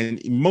had,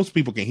 and most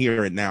people can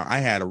hear it now, I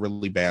had a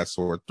really bad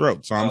sore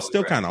throat. So I'm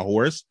still kind of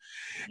hoarse.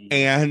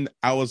 And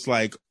I was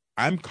like,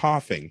 I'm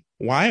coughing.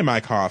 Why am I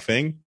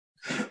coughing?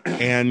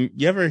 And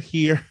you ever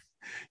hear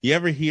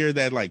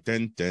that like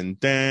dun dun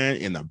dun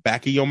in the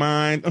back of your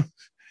mind?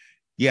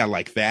 Yeah,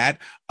 like that.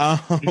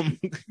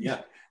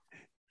 Yeah,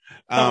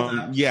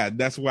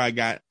 that's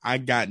why I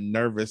got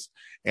nervous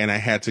and I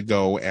had to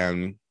go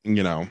and,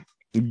 you know,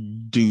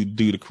 do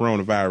the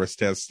coronavirus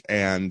test,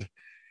 and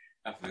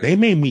they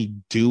made me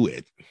do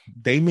it.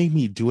 They made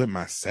me do it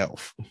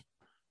myself.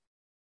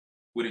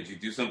 What, did you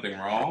do something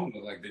wrong?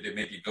 Like, did they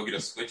make you go get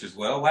a switch as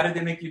well? Why did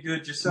they make you do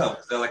it yourself?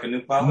 Is that like a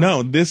new policy?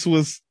 No, this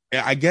was,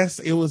 I guess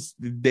it was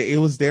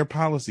their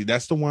policy.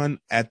 That's the one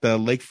at the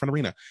Lakefront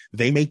Arena.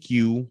 They make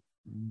you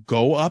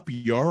go up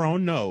your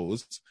own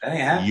nose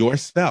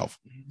yourself.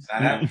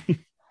 I mean,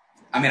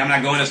 I'm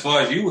not going as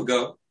far as you would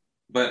go,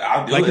 but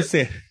I'll do it. Like I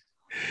said,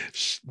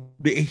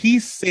 he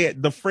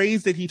said, the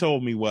phrase that he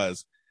told me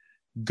was,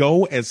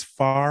 go as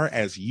far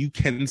as you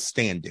can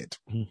stand it.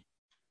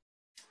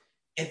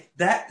 If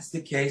that's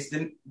the case,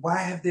 then why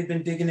have they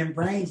been digging in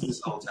brains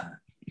this whole time?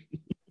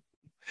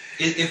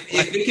 If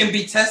it can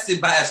be tested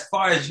by as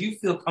far as you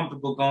feel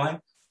comfortable going,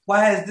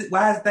 why is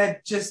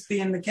that just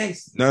being the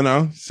case?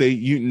 No. Say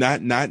you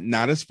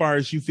not as far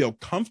as you feel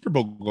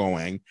comfortable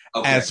going,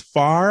 as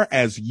far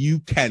as you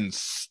can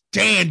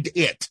stand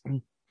it.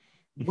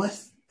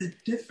 What's the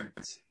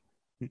difference?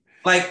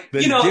 Like,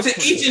 to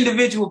each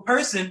individual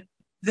person,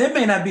 there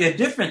may not be a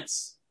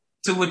difference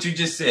to what you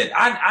just said.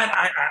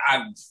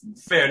 I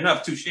fair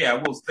enough, touche. I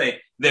will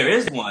say there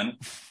is one,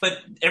 but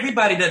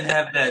everybody doesn't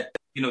have that,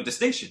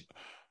 distinction.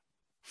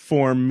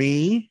 For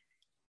me,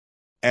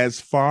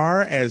 as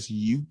far as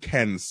you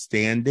can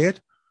stand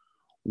it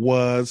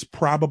was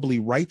probably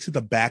right to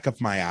the back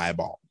of my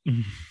eyeball.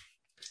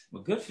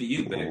 Well, good for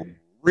you, baby.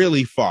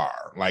 Really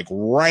far, like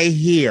right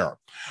here.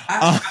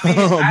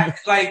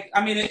 I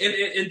mean,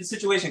 in the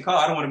situation call,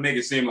 I don't want to make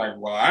it seem like,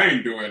 well, I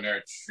ain't doing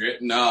that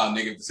shit. Nah,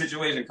 nigga, if the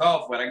situation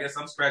called for it, I guess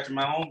I'm scratching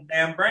my own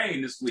damn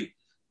brain this week.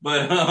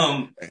 But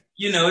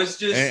it's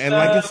just and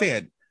like I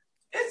said,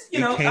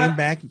 it came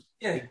back.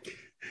 Yeah.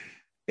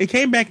 It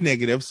came back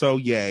negative, so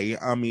yay.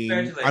 I mean,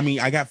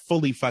 I got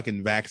fully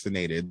fucking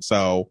vaccinated,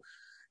 so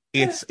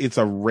it's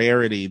a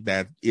rarity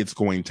that it's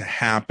going to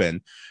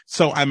happen.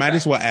 So I might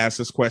as well ask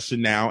this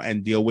question now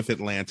and deal with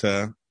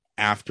Atlanta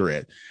after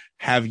it.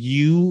 Have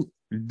you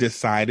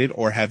decided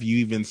or have you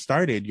even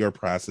started your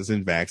process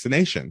in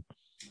vaccination?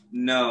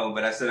 No,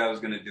 but I said I was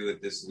going to do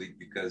it this week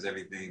because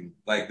everything,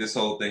 like this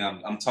whole thing,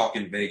 I'm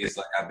talking Vegas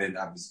like I've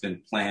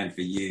been planned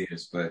for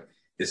years, but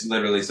it's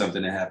literally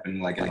something that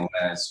happened like in the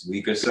last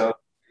week or so.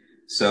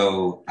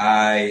 So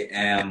I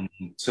am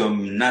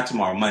not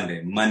tomorrow,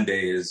 Monday.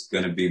 Monday is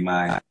going to be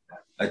my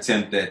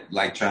attempt at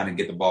like trying to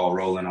get the ball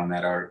rolling on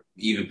that, or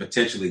even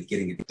potentially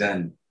getting it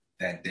done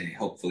that day.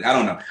 Hopefully, I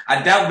don't know.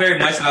 I doubt very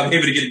much that I'll be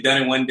able to get it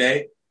done in one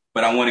day,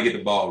 but I want to get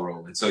the ball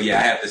rolling. So yeah,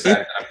 I have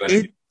decided I'm going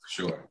to do it for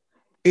sure.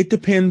 It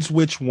depends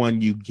which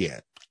one you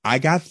get. I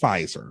got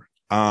Pfizer.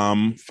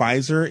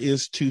 Pfizer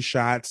is 2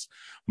 shots.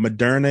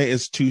 Moderna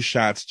is 2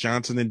 shots.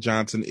 Johnson &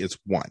 Johnson is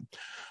 1.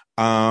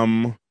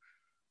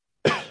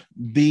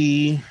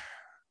 The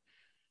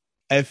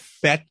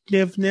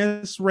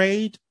effectiveness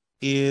rate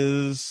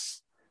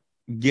gets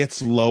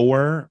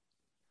lower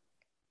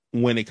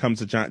when it comes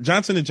to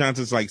Johnson &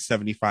 Johnson is like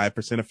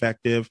 75%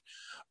 effective.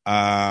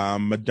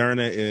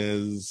 Moderna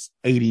is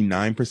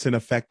 89%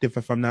 effective,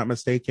 if I'm not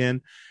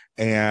mistaken.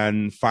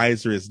 And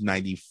Pfizer is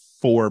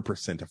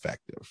 94%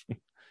 effective.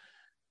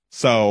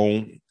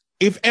 So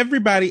if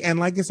everybody, and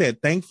like I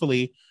said,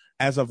 thankfully,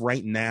 as of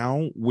right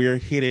now, we're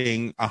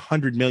hitting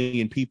 100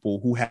 million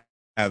people who have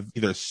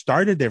either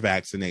started their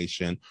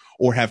vaccination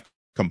or have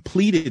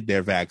completed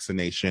their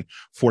vaccination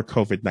for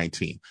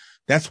COVID-19.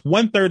 That's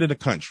 1/3 of the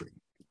country,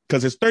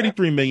 because there's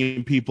 33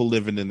 million people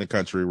living in the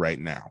country right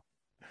now.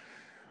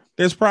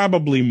 There's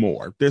probably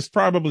more. There's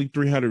probably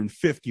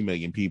 350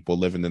 million people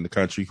living in the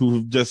country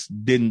who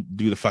just didn't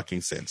do the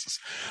fucking census.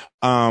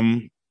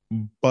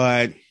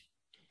 But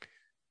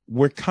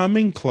we're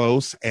coming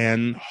close,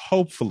 and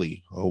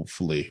hopefully,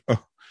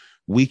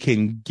 we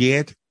can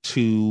get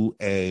to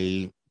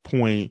a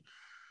point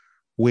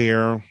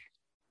where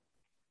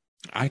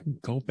I can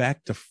go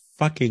back to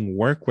fucking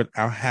work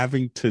without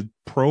having to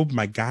probe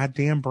my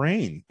goddamn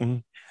brain.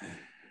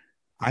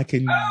 I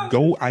can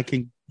go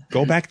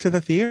back to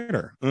the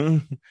theater.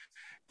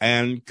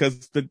 And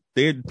because the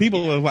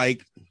people are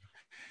like,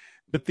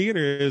 the theater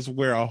is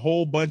where a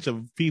whole bunch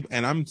of people,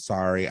 and I'm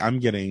sorry, I'm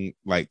getting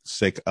like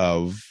sick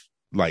of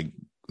like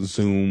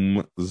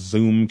Zoom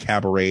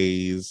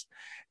cabarets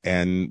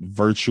and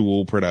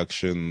virtual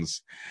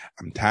productions.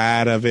 I'm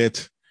tired of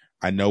it.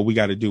 I know we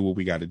got to do what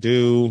we got to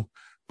do,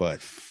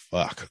 but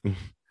fuck,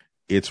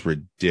 it's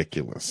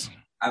ridiculous.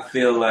 I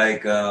feel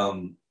like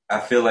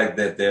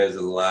that there's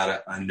a lot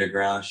of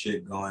underground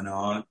shit going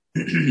on.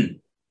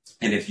 And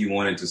if you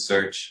wanted to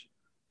search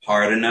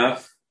hard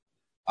enough,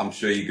 I'm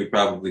sure you could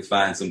probably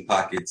find some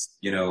pockets,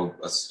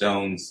 a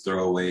stone's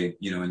throw away,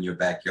 in your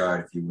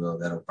backyard, if you will,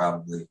 that'll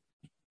probably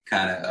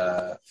kind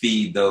of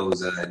feed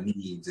those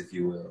needs, if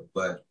you will.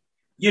 But,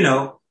 you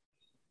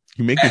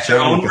make me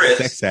sound like a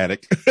sex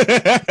addict.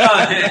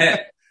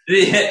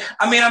 Yeah.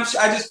 I mean, I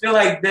just feel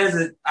like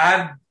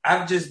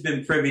I've just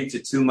been privy to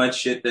too much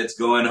shit that's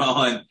going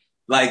on,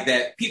 like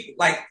that. People,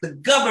 like the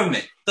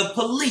government, the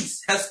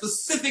police has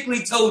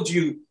specifically told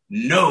you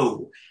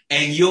no,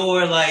 and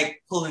you're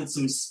like pulling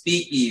some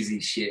speakeasy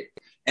shit,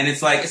 and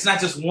it's like it's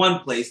not just one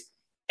place.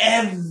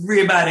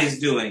 Everybody's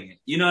doing it.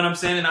 You know what I'm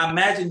saying? And I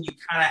imagine you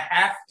kind of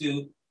have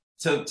to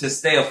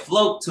stay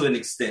afloat to an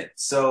extent.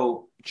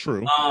 So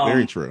true,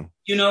 very true.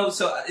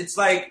 So it's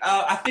like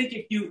I think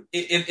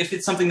if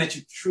it's something that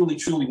you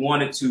truly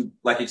wanted to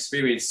like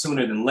experience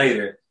sooner than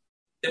later,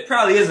 there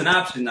probably is an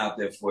option out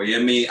there for you.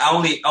 I mean,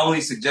 I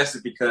only suggest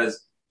it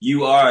because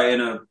you are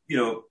in a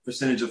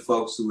percentage of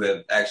folks who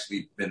have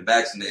actually been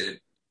vaccinated,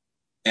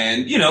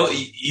 and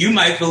you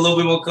might feel a little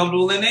bit more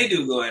comfortable than they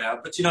do going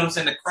out. But you know what I'm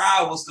saying? The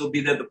crowd will still be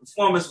there, the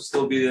performance will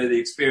still be there, the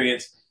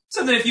experience.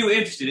 Something if you were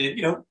interested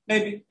in,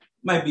 maybe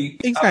might be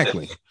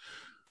exactly.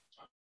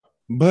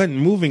 But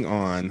moving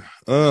on,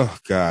 oh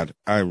God,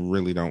 I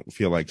really don't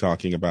feel like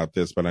talking about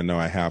this, but I know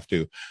I have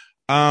to.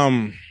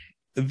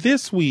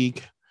 This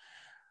week,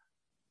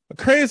 a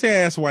crazy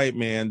ass white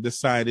man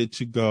decided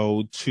to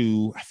go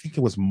to, I think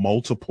it was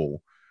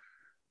multiple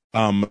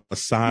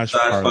massage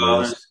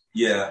parlors.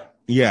 Yeah.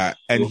 Yeah.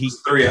 And he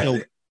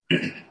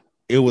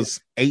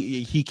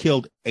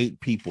killed 8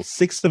 people,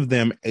 6 of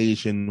them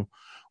Asian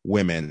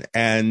women.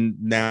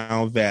 And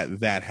now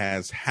that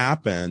has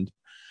happened,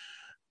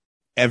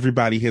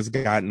 everybody has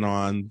gotten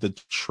on the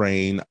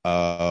train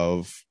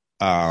of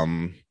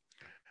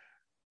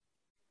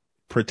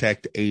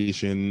protect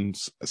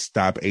Asians,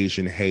 stop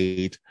Asian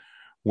hate.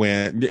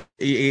 When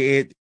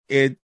it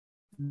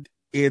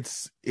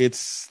it's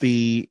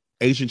the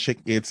Asian chick.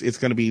 It's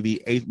going to be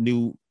the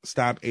new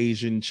Stop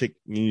Asian Chick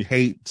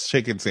Hate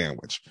chicken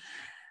sandwich.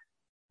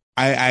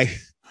 I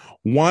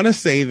want to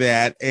say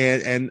that,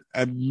 and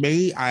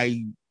may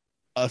I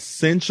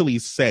essentially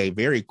say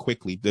very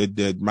quickly,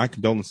 my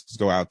condolences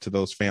go out to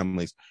those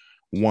families.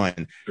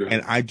 One,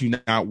 and I do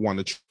not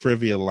want to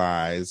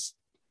trivialize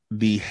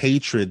the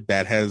hatred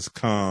that has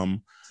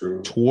come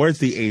towards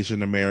the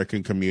Asian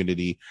American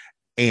community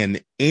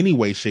in any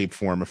way, shape,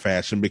 form, or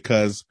fashion,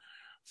 because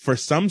for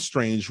some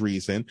strange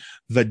reason,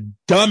 the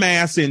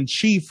dumbass in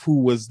chief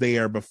who was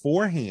there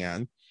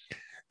beforehand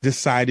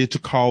decided to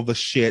call the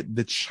shit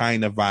the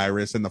China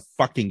virus and the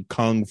fucking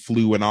Kung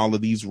flu and all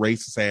of these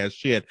racist ass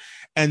shit.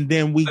 And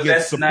then we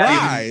get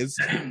surprised.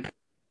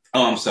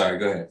 Oh, I'm sorry.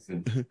 Go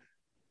ahead.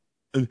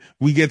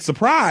 We get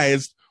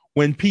surprised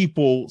when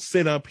people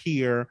sit up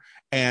here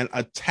and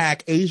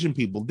attack Asian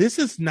people. This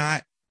is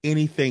not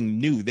anything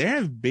new. There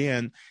have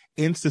been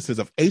instances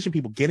of Asian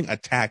people getting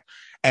attacked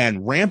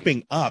and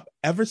ramping up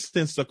ever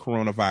since the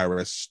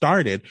coronavirus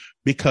started,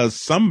 because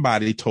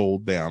somebody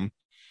told them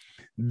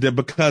that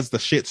because the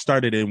shit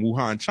started in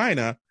Wuhan,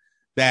 China,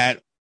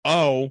 that,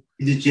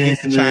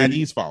 it's the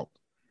Chinese fault.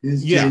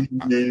 Yeah.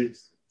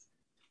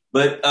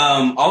 But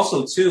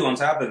also, too, on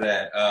top of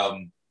that,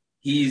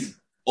 he's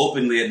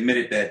openly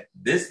admitted that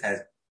this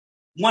has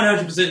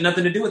 100%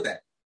 nothing to do with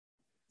that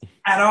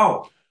at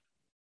all.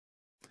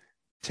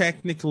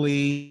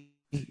 Technically,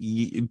 no,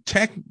 it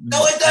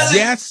doesn't.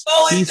 Yes,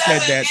 he said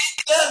that.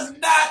 It does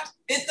not.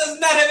 It does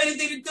not have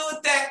anything to do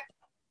with that.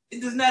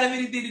 It does not have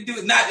anything to do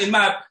with. Not in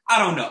my. I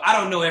don't know. I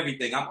don't know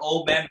everything. I'm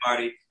old man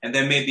Marty, and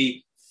there may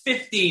be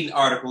 15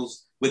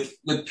 articles with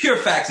pure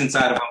facts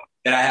inside of them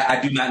that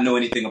I do not know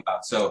anything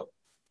about. So,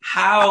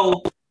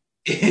 how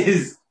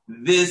is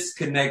this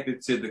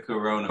connected to the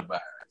coronavirus?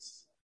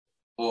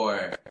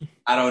 Or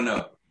I don't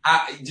know.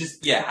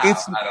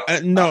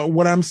 No,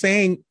 what I'm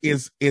saying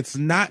is it's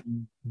not.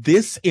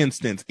 This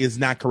instance is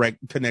not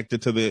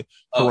connected to the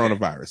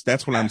coronavirus.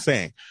 That's what I'm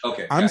saying.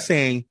 Okay. I'm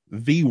saying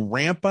the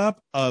ramp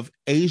up of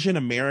Asian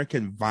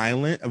American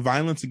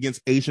violence against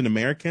Asian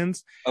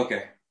Americans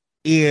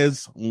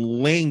is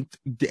linked,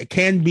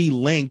 can be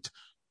linked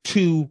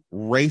to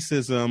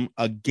racism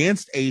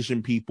against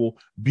Asian people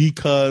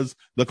because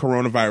the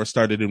coronavirus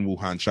started in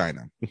Wuhan,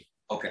 China.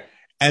 Okay.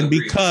 And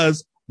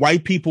because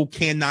white people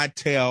cannot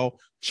tell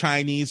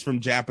Chinese from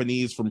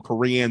Japanese, from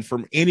Korean,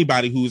 from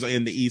anybody who's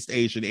in the East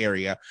Asian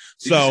area.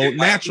 So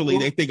naturally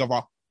they think of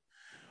all,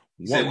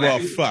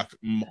 fuck,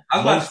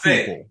 most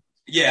people.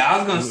 Yeah, I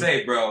was going to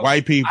say, bro.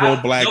 White people,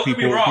 black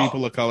people,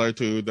 people of color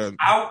too.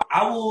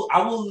 I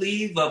will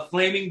leave a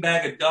flaming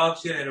bag of dog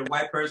shit at a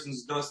white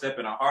person's doorstep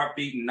in a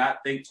heartbeat and not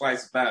think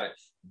twice about it.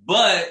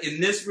 But in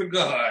this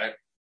regard,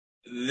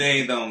 they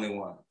ain't the only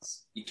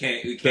ones. You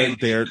can't.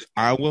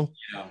 I will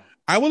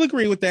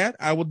agree with that.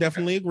 I will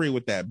definitely agree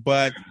with that.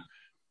 But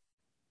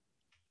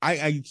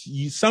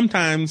you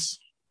sometimes,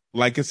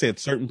 like I said,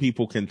 certain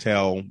people can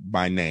tell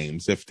by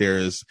names. If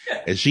there's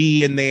a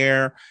G in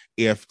there,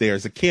 if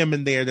there's a Kim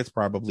in there, that's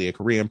probably a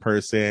Korean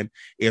person.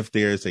 If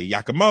there's a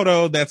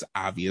Yakamoto, that's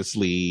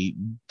obviously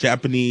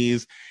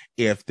Japanese.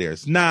 If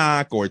there's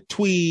Nak or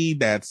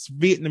Tweed, that's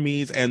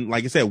Vietnamese. And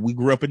like I said, we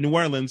grew up in New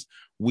Orleans.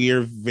 We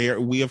are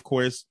very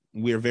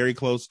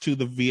close to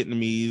the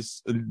Vietnamese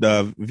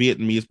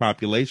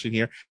population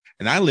here.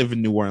 And I live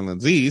in New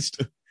Orleans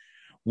East,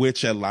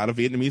 which a lot of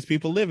Vietnamese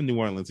people live in New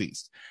Orleans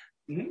East.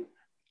 Mm-hmm.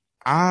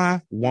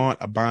 I want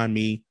a banh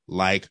mi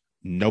like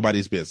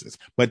nobody's business,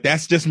 but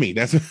that's just me.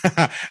 That's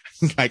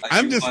like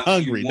I'm just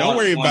hungry. Don't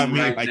worry about me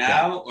right like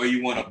now, that. Or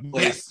you want a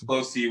place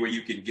close to you where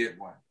you can get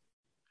one?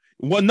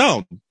 Well,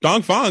 no,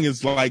 Dong Fong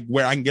is like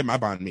where I can get my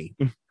banh mi.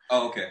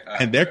 Oh, okay.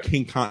 And their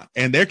king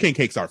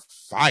cakes are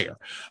fire.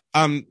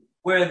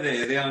 Where are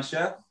they? Are they on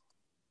Chef?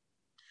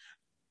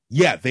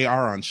 Yeah, they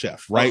are on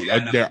Chef, right?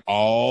 They're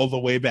all the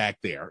way back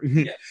there.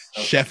 Yes.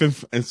 Okay. Chef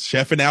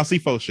and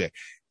Alcy Fauché.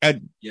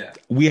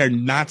 We are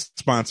not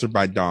sponsored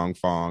by Dong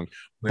Fong,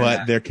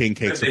 but their king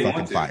cakes are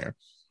fucking fire.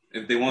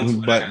 If they want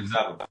to,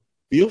 but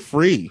feel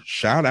free.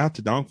 Shout out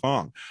to Dong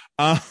Fong.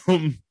 But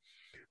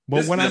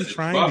what I'm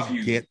trying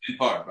to get in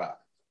part about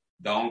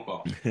Dong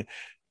Fong,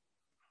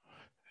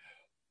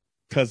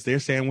 because their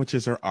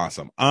sandwiches are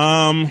awesome.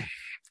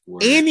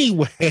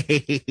 Anyway.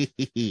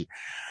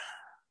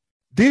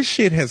 This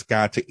shit has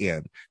got to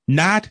end.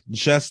 Not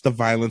just the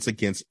violence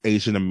against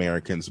Asian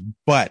Americans,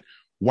 but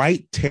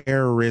white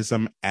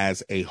terrorism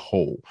as a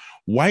whole.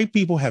 White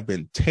people have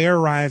been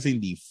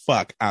terrorizing the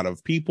fuck out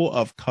of people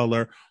of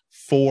color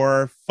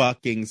for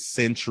fucking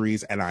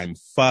centuries, and I'm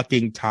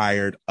fucking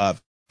tired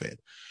of it.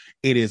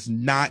 It is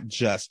not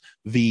just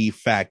the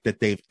fact that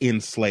they've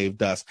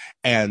enslaved us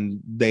and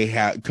they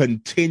have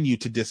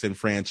continued to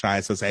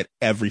disenfranchise us at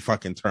every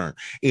fucking turn.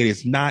 It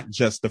is not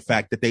just the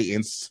fact that they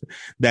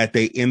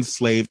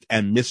enslaved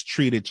and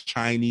mistreated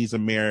Chinese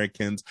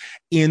Americans,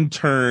 in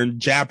turn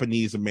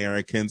Japanese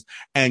Americans,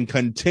 and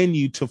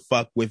continue to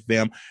fuck with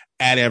them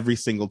at every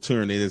single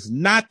turn. It is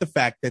not the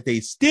fact that they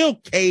still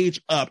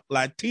cage up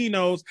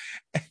Latinos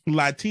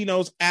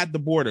at the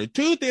border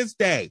to this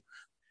day.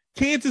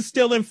 Kids is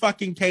still in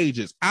fucking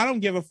cages. I don't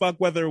give a fuck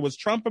whether it was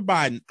Trump or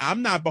Biden.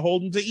 I'm not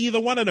beholden to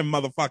either one of them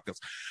motherfuckers.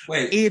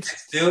 Wait, it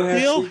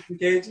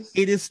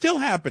is still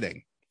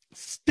happening.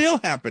 Still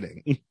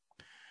happening.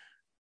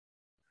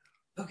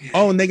 Okay.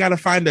 Oh, and they got to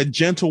find a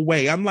gentle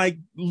way. I'm like,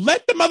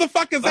 let the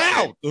motherfuckers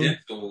out.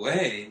 Gentle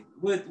way?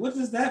 What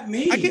does that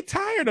mean? I get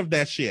tired of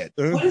that shit.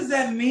 What does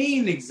that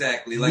mean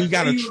exactly? Like, we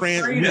got to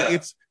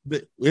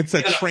it's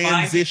a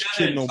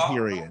transitional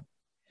period.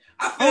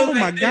 Oh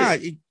my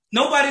God.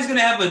 Nobody's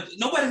gonna have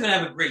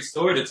a great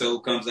story to tell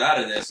who comes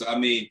out of that. So I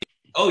mean,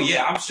 oh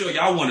yeah, I'm sure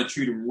y'all want to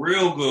treat them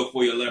real good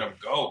before you let them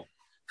go.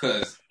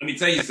 Cause let me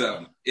tell you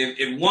something.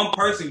 If one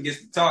person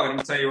gets to talking, I'm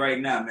gonna tell you right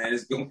now, man,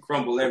 it's gonna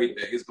crumble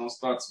everything. It's gonna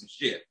start some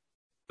shit.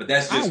 But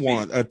that's just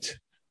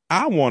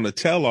I want to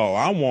tell all.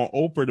 I want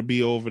Oprah to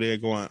be over there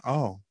going,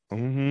 oh,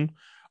 oh,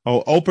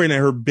 Oprah and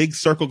her big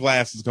circle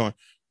glasses going,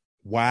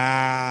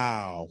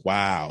 wow,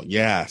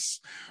 yes.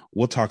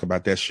 We'll talk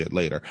about that shit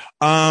later.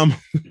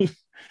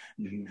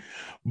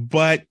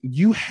 But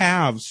you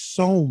have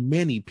so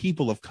many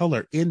people of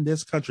color in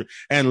this country.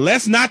 And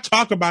let's not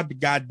talk about the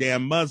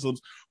goddamn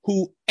Muslims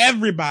who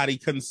everybody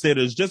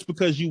considers, just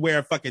because you wear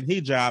a fucking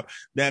hijab,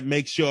 that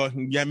makes your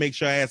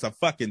ass a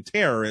fucking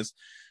terrorist.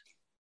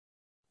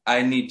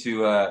 I need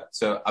to,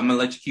 so I'm going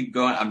to let you keep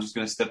going. I'm just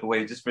going to step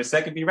away just for a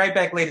second. Be right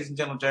back, ladies and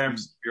gentlemen.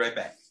 Germs. Be right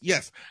back.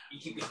 Yes.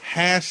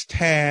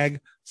 Hashtag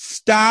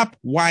Stop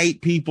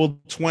White People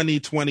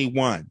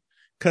 2021.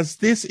 Because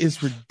this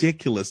is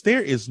ridiculous.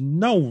 There is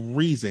no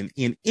reason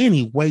in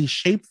any way,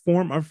 shape,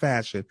 form, or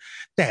fashion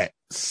that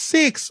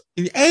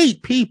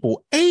 8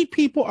 people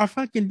are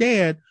fucking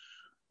dead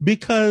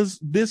because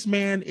this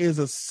man is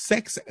a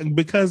sex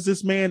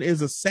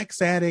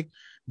addict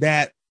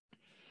that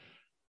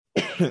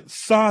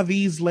saw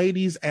these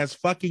ladies as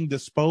fucking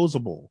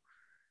disposable.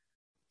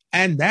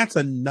 And that's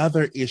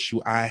another issue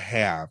I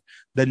have.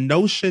 The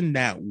notion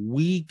that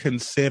we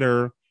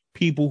consider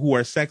people who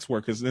are sex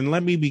workers. And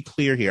let me be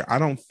clear here. I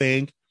don't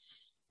think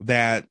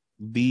that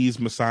these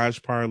massage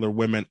parlor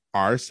women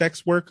are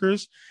sex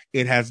workers.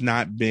 It has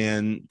not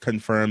been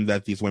confirmed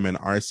that these women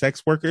are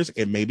sex workers.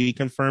 It may be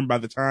confirmed by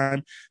the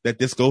time that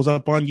this goes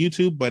up on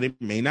YouTube, but it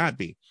may not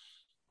be.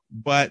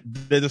 But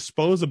the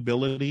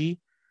disposability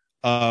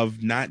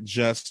of not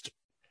just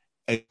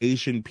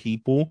Asian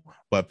people,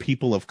 but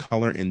people of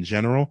color in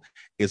general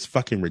is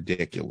fucking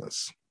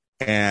ridiculous.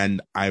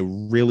 And I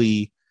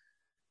really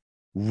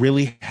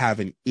have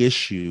an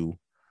issue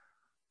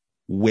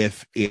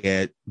with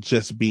it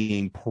just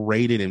being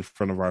paraded in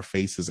front of our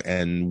faces,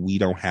 and we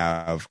don't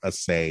have a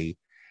say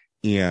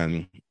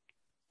in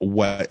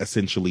what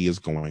essentially is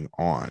going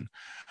on.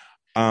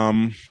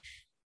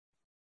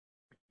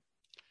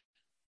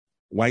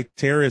 White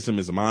terrorism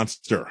is a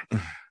monster,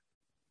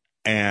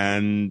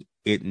 and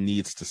it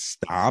needs to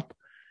stop.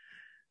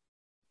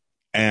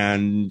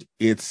 And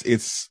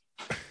it's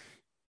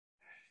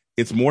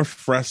more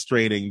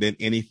frustrating than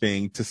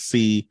anything to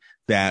see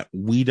that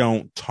we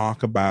don't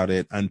talk about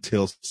it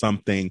until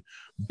something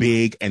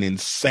big and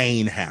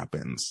insane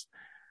happens.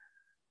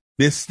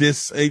 It's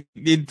just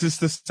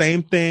the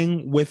same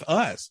thing with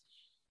us.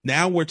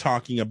 Now we're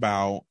talking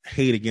about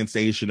hate against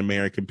Asian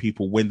American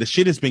people when the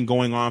shit has been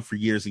going on for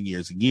years and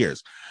years and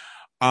years.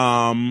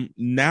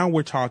 Now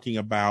we're talking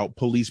about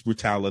police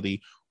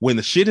brutality when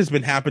the shit has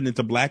been happening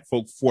to Black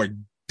folk for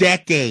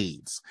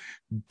decades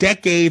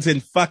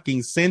and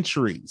fucking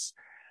centuries.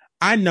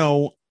 I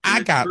know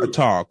I got to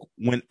talk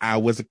when I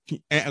was a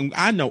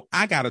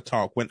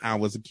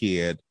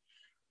kid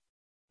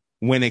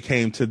when it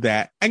came to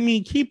that. I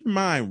mean, keep in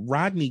mind,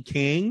 Rodney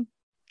King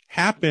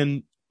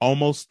happened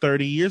almost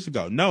 30 years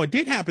ago. No, it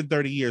did happen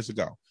 30 years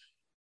ago.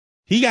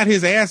 He got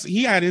his ass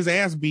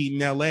beat in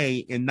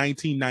LA in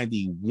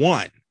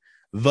 1991.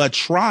 The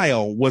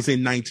trial was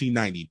in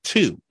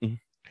 1992.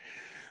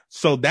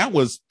 So that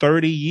was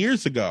 30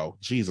 years ago.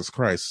 Jesus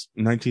Christ.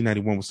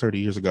 1991 was 30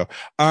 years ago.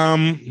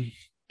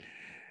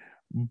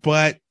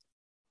 But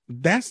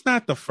that's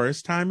not the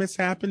first time it's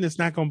happened. It's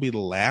not going to be the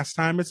last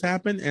time it's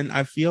happened. And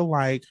I feel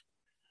like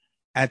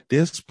at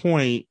this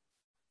point,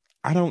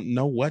 I don't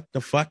know what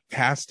the fuck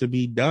has to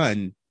be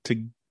done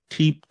to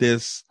keep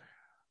this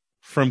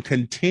from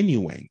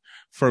continuing,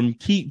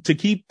 to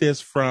keep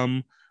this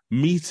from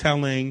me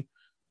telling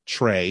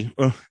Trey,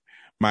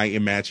 my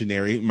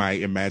imaginary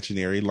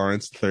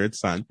Lawrence III's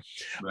son,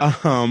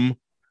 right.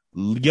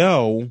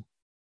 Yo,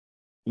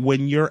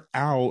 when you're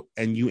out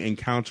and you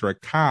encounter a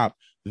cop,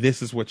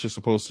 this is what you're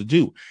supposed to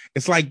do.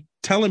 It's like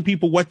telling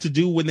people what to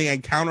do when they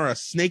encounter a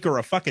snake or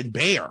a fucking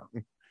bear.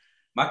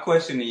 My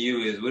question to you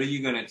is, what are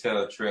you going to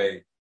tell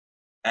Trey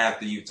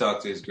after you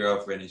talk to his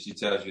girlfriend and she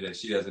tells you that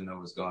she doesn't know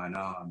what's going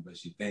on, but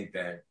she think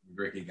that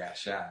Ricky got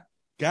shot.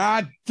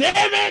 God damn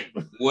it!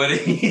 What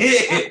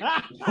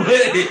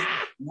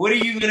are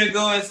you gonna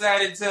go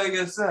inside and tell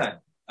your son?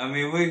 I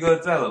mean, we're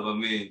gonna tell him. I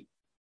mean,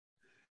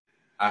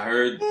 I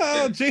heard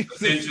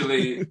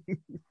essentially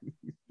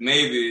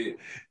maybe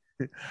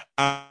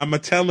I'm gonna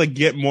tell her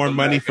get more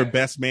money for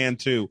Best Man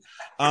too.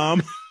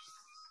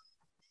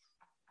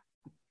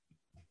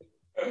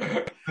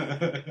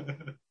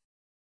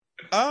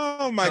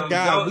 Oh my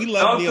God, we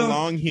love me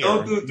along here.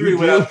 Don't do 3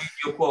 without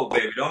your quote,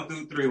 baby. Don't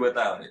do 3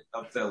 without it.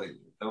 I'm telling you,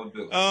 don't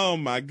do it. Oh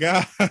my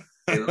God,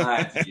 they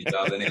lying to you,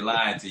 darling. They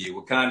lying to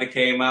you. Wakanda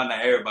came out, now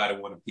everybody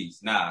want a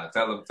piece. Nah,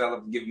 tell them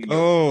to give you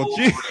your full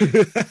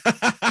rate.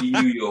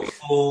 Give you your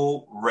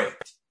full rate.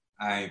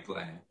 I ain't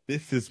playing.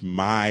 This is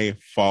my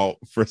fault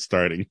for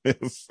starting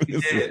this.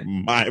 This is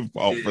my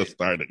fault for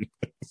starting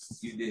this.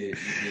 You did.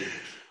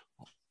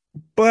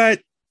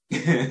 But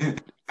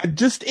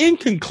just in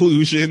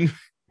conclusion,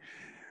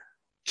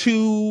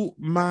 to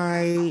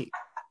my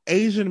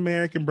Asian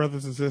American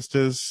brothers and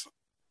sisters,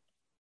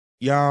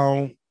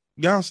 y'all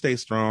stay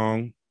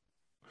strong.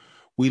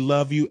 We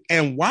love you.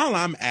 And while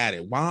I'm at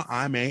it, while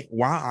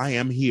I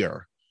am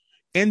here,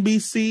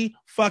 NBC,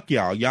 fuck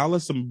y'all. Y'all are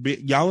some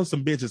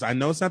bitches. I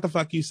know it's not the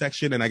fuck you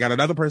section, and I got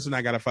another person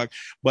I gotta fuck,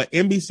 but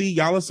NBC,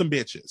 y'all are some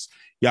bitches.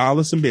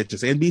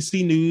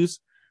 NBC News,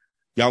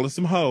 y'all are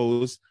some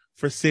hoes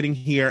for sitting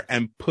here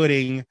and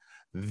putting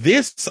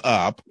this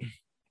up.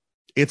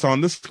 It's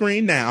on the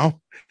screen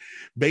now,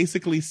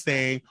 basically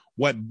saying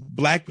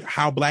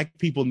how black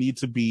people need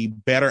to be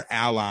better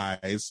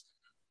allies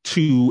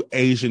to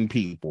Asian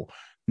people.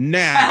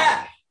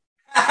 Now,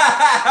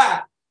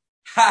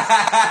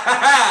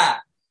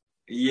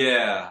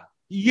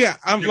 yeah,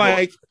 I'm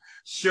like,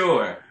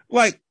 sure.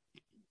 Like,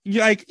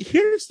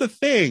 here's the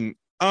thing.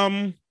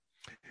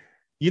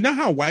 You know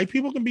how white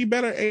people can be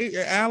better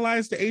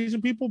allies to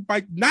Asian people?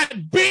 By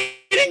not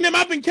beating them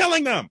up and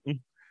killing them.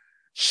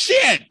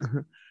 Shit.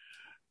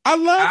 I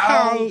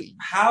love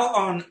how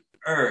on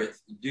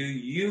earth do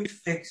you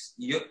fix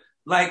your,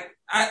 like,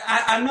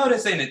 I know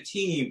this ain't a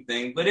team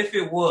thing, but if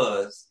it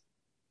was,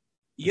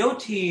 your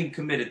team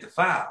committed the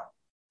foul.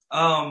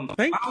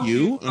 Thank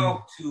you.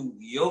 Talk to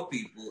your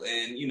people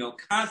and,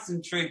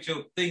 concentrate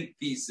your think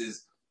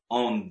pieces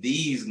on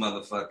these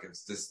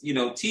motherfuckers. Just,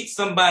 teach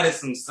somebody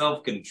some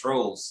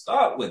self-control.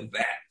 Start with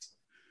that.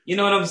 You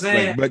know what I'm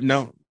saying? But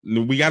no,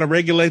 we got to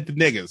regulate the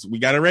niggas.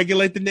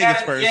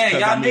 First. Yeah,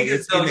 y'all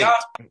niggas, though.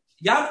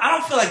 Y'all, I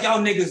don't feel like y'all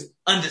niggas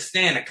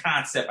understand the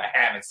concept of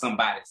having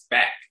somebody's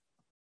back.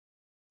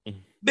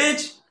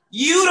 Bitch,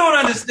 you don't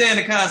understand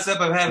the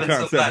concept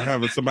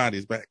of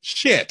somebody's back.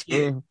 Shit.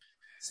 Yeah.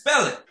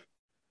 Spell it.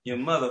 Your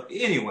mother.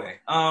 Anyway.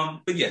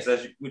 But yes,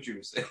 that's what you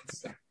were saying.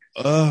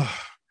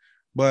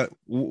 But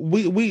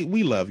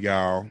we love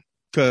y'all.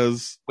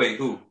 Cause wait,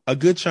 who? A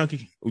good chunk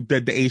of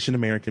the Asian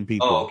American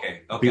people. Oh,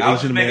 okay. The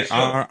Asian American.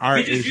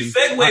 You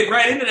segued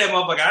right into that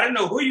motherfucker. I didn't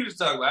know who you was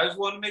talking about. I just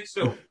wanted to make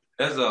sure.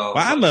 That's all.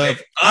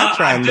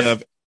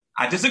 Well,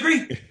 I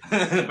disagree,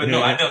 but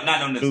no, I don't.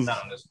 Not on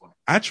this point.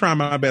 I try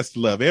my best to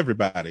love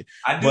everybody.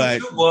 I do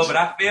too, boy, but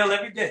I fail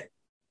every day.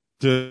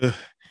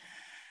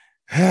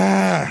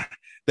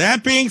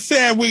 That being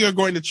said, we are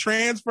going to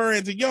transfer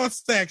into your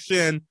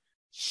section.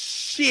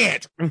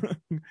 Shit.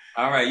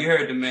 All right, you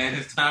heard the man.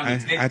 It's time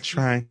to take.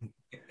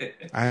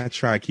 I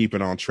try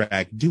keeping on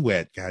track.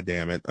 Duet,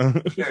 goddammit.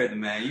 You heard the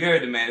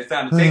man. It's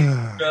time to take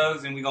the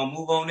drugs and we're going to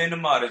move on into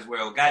Martyrs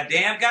World.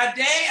 Goddamn.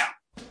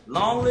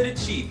 Long live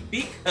the chief,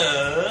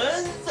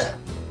 because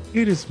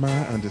it is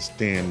my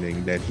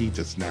understanding that he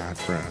does not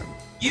run.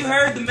 You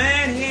heard the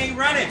man. He ain't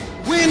running.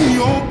 When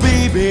your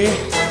baby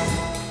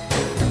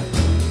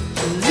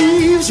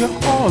leaves you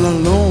all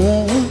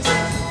alone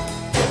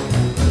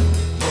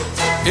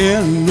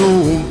and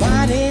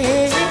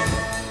nobody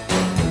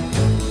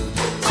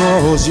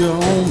calls you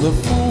on the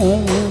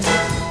phone,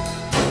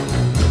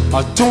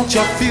 or don't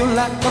you feel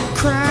like a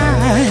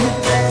crying?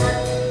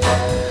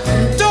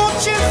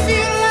 Don't you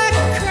feel like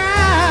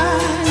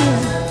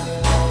crying?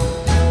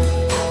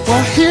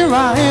 Well, here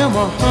I am,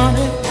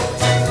 honey.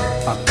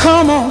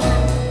 Come on,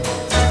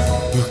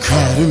 you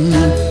cry to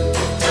me.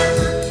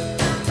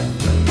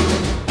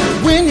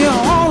 When you're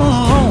all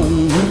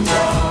alone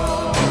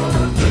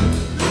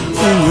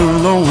in your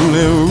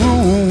lonely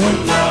room,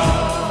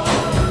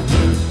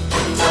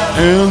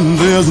 and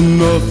there's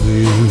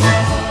nothing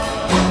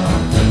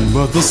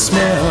but the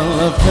smell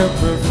of her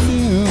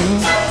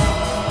perfume,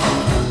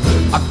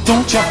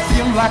 don't you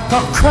feel like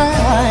a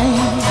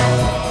crying?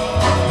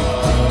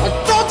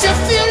 Don't you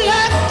feel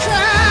like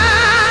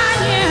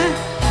crying?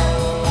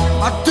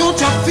 Don't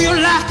you feel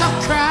like a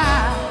cry?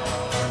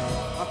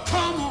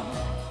 Come on,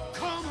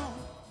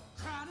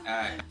 cry. All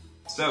right,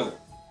 so,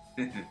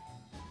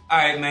 all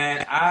right,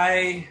 man.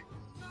 I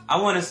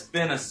want to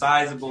spend a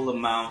sizable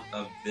amount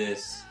of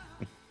this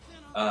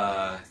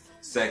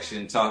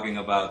section talking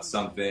about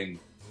something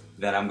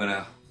that I'm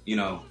gonna,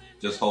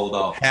 just hold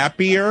off.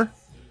 Happier?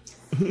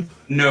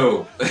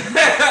 No.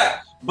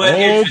 but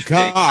oh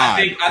God,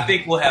 I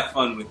think we'll have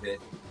fun with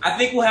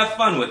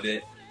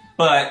it.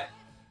 But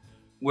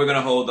we're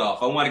gonna hold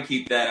off. I want to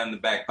keep that in the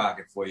back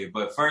pocket for you.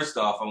 But first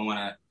off, I want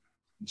to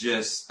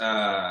just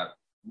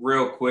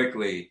real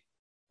quickly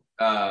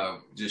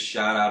just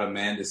shout out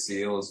Amanda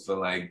Seales for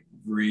like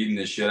reading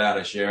the shit out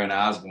of Sharon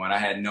Osbourne. I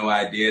had no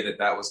idea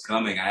that was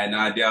coming. I had no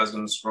idea I was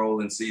going to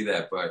scroll and see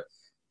that, but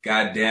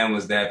goddamn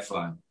was that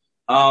fun.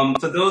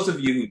 For those of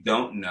you who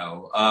don't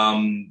know,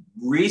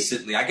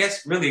 recently, I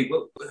guess really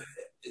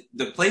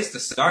the place to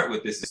start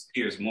with this is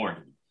Piers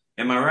Morgan.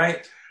 Am I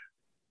right?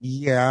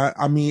 Yeah,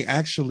 I mean,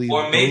 actually,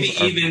 or maybe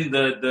even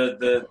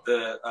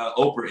the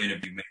Oprah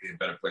interview may be a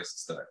better place to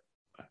start.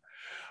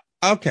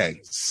 Okay,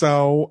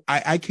 so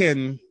I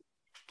can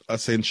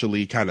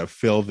essentially kind of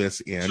fill this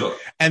in, sure.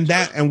 and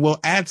we'll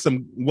add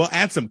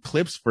some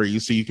clips for you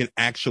so you can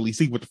actually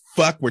see what the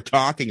fuck we're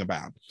talking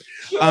about.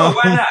 Sure,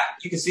 why not?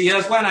 You can see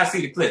us. Why not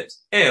see the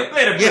clips? Hell,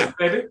 play the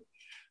clips,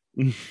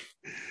 baby.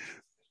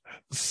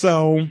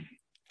 So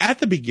at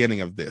the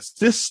beginning of this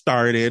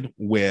started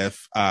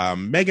with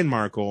Meghan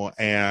Markle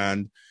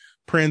and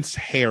Prince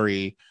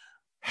Harry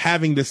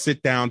having the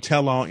sit down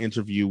tell all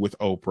interview with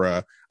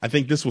Oprah. I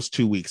think this was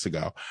 2 weeks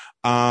ago.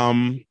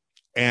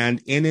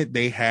 And in it,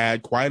 they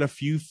had quite a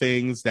few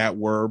things that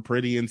were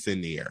pretty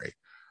incendiary.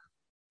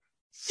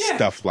 Yeah.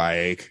 Stuff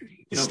like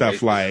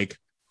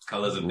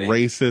colors of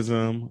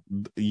racism.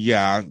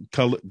 Yeah.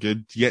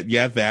 Good.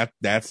 Yeah.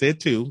 That's it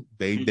too.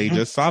 They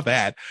just saw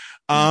that.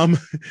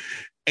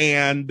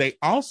 And they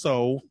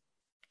also,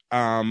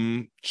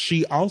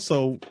 she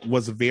also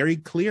was very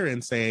clear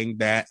in saying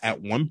that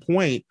at one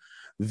point,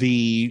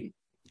 the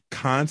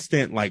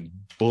constant like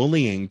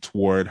bullying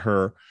toward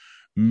her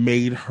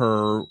made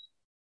her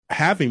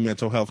having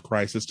mental health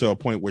crisis to a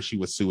point where she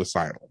was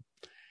suicidal.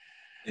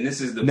 And this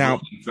is the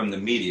bullying from the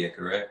media,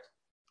 correct?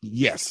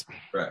 Yes.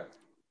 Right.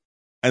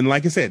 And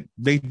like I said,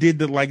 they did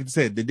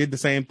the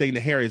same thing to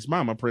Harry's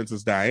mama,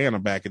 Princess Diana,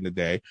 back in the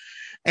day.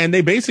 And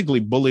they basically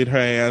bullied her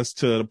ass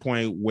to the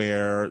point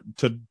where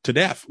to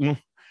death.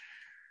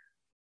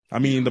 I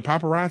mean, the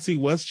paparazzi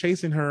was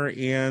chasing her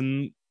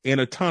in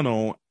a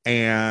tunnel,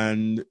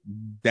 and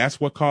that's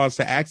what caused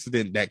the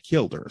accident that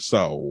killed her.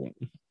 So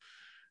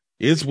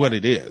it's what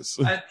it is.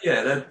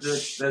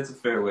 That's a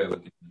fair way of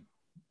looking at it.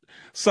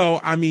 So,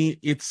 I mean,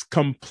 it's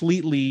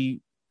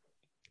completely,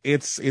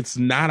 it's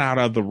not out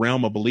of the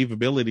realm of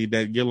believability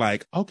that you're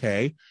like,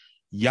 okay,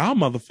 y'all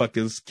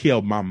motherfuckers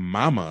killed my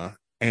mama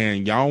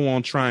and y'all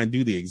want to try and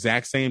do the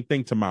exact same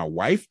thing to my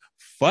wife?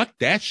 Fuck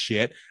that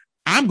shit.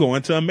 I'm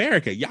going to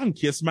America. Y'all can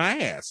kiss my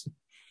ass.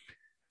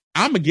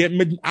 I'm gonna get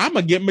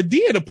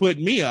Madea to put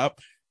me up.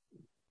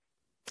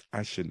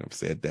 I shouldn't have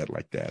said that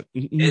like that.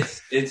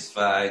 It's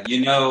fine.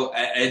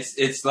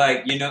 It's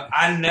like,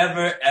 I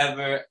never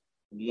ever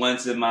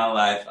once in my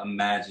life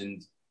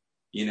imagined,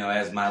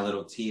 as my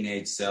little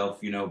teenage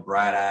self,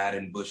 bright-eyed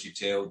and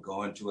bushy-tailed,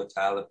 going to a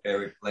Tyler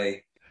Perry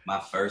play, my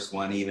first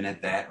one even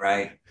at that,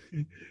 right?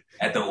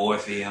 At the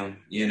Orpheum,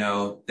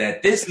 that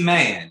this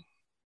man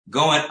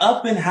going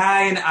up and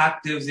high in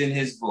octaves in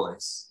his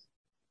voice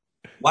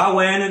while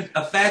wearing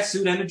a fat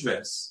suit and a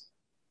dress,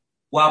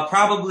 while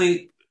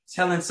probably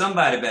telling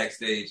somebody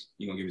backstage,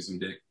 "You gonna give me some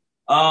dick?"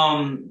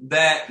 I'm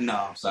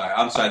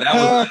sorry. That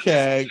was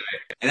okay,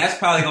 and that's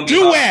probably gonna be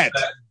do it.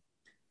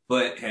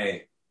 But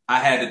hey, I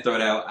had to throw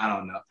that out. I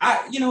don't know.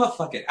 You know what?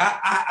 Fuck it.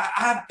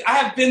 I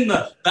have been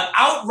the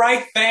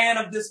outright fan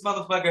of this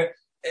motherfucker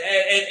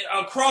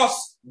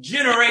across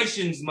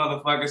generations,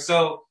 motherfucker.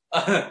 So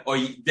or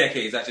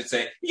decades, I should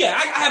say. Yeah,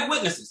 I have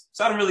witnesses,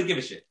 so I don't really give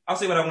a shit. I'll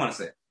say what I want to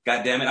say.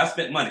 God damn it, I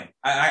spent money.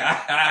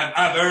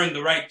 I've earned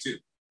the right to.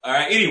 All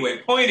right. Anyway,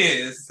 point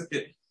is,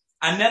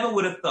 I never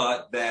would have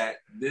thought that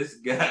this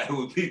guy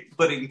would be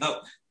putting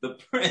up the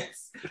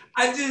Prince.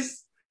 I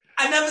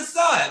never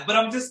saw it,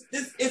 but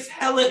it's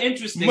hella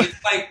interesting.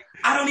 It's like,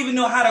 I don't even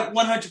know how to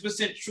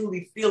 100%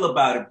 truly feel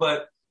about it,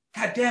 but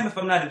God damn if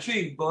I'm not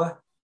intrigued, boy.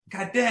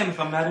 God damn if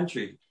I'm not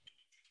intrigued.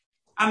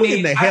 I mean,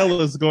 who the hell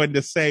is going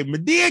to say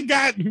Madea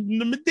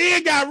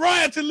got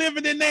royalty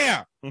living in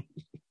there?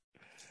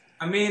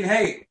 I mean,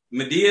 hey,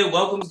 Madea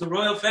welcomes the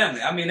royal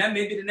family. I mean, that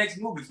may be the next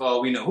movie for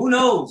all we know. Who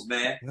knows,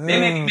 man? They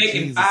may be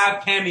making Jesus.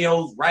 5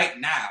 cameos right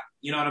now.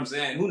 You know what I'm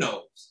saying? Who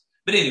knows?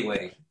 But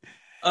anyway,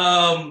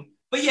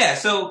 but yeah,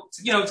 so,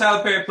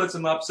 Tyler Perry puts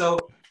him up. So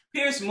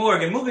Piers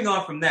Morgan, moving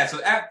on from that.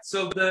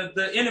 So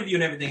the interview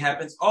and everything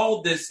happens.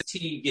 All this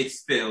tea gets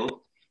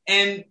spilled.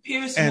 And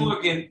Piers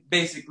Morgan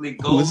basically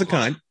goes. Who is a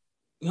cunt?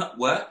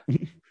 What?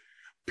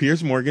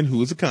 Piers Morgan,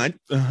 who is a cunt.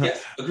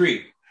 Yes,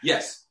 agreed.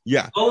 Yes.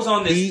 Yeah. Goes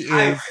on this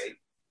tirade.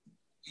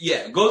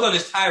 Goes on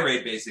this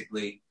tirade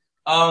basically.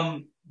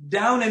 Down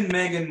in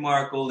Meghan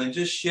Markle and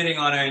just shitting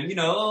on her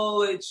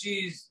and,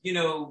 she's,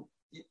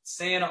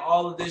 saying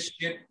all of this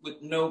shit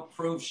with no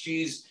proof.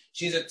 She's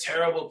a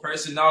terrible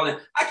person and all that.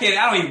 I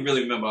don't even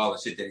really remember all the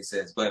shit that he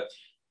says, but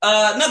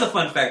another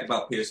fun fact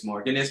about Piers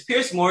Morgan is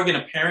Piers Morgan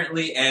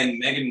apparently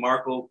and Meghan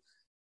Markle,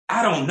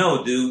 I don't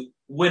know, dude,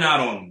 went out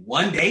on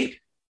one date.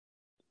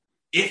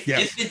 If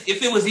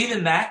it was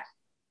even that.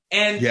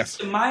 And yes.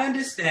 to my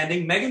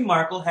understanding, Meghan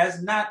Markle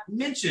has not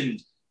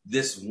mentioned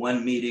this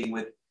one meeting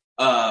with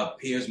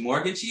Piers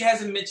Morgan. She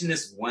hasn't mentioned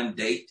this one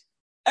date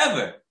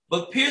ever.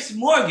 But Piers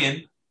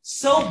Morgan,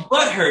 so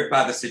butthurt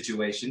by the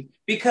situation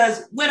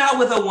because went out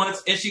with her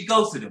once and she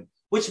ghosted him,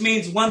 which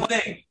means one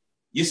thing: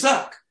 you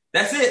suck.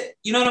 That's it.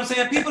 You know what I'm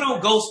saying? People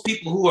don't ghost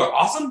people who are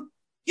awesome.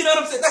 You know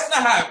what I'm saying? That's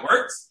not how it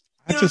works.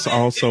 I just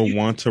also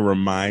want to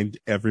remind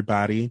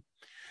everybody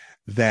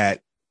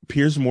that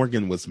Piers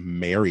Morgan was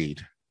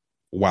married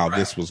while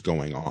this was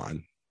going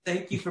on.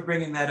 Thank you for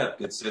bringing that up,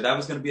 good sir. That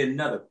was going to be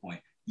another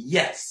point.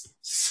 Yes.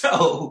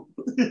 So,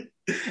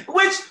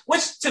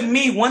 which to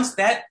me, once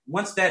that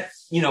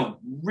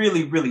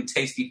really, really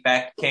tasty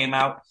fact came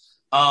out,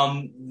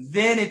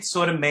 then it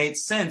sort of made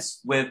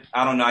sense with,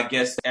 I don't know, I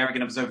guess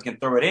Arrogant Observer can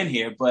throw it in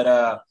here,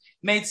 but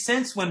made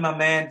sense when my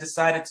man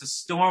decided to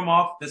storm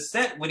off the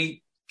set when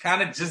he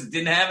kind of just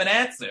didn't have an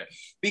answer.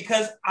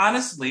 Because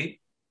honestly,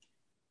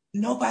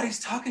 nobody's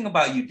talking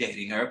about you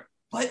dating her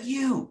but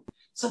you.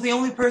 So the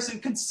only person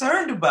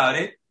concerned about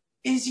it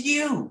is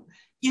you.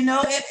 You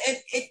know,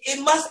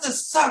 it must have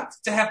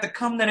sucked to have to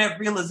come to that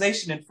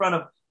realization in front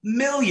of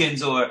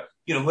millions or,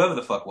 whoever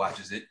the fuck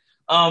watches it.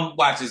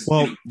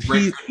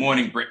 Good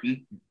Morning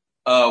Britain.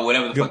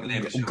 Whatever the fuck the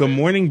name of the show. Good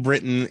Morning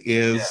Britain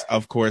is,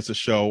 of course, a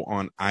show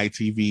on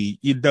ITV.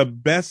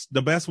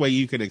 The best way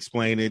you could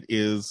explain it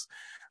is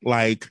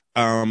like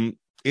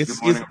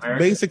it's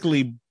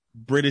basically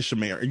British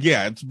America.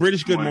 Yeah, it's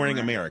British Good Morning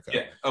America.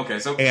 Yeah. Okay.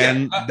 So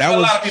that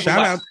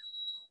was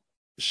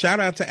shout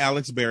out to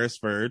Alex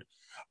Beresford,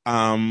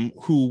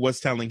 who was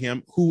telling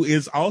him, who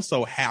is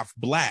also half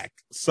black.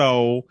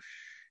 So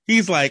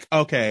he's like,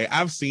 okay,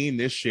 I've seen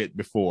this shit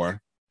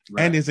before.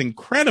 Right. And is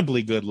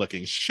incredibly good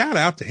looking. Shout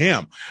out to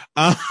him.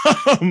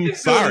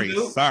 Sorry.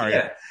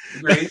 Yeah,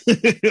 great.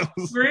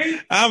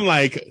 Great. I'm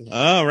like,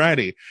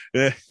 alrighty.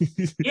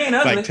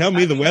 Like, tell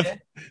me the weather.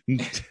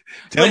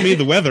 Tell me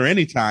the weather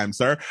anytime,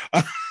 sir.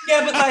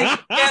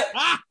 Yeah, but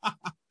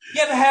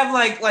you ever have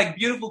like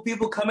beautiful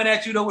people coming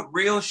at you with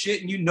real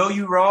shit and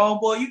you wrong,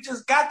 boy? You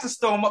just got to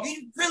storm up.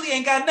 You really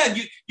ain't got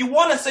nothing. You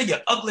want to say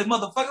you're ugly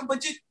motherfucker,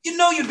 but you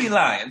know you'd be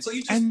lying, so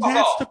you just fuck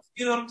off.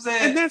 You know what I'm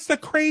saying? And that's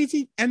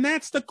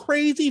the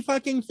crazy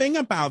fucking thing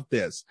about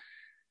this.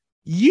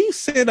 You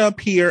sit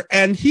up here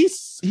and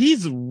he's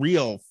a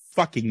real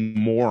fucking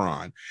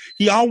moron.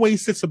 He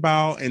always sits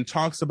about and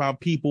talks about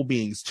people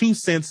being too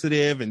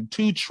sensitive and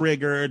too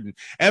triggered, and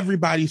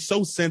everybody's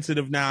so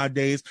sensitive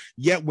nowadays.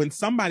 Yet when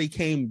somebody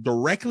came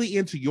directly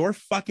into your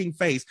fucking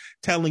face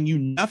telling you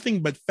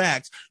nothing but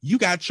facts, you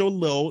got your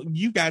little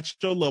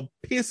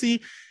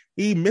pissy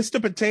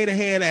Mr. Potato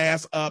Head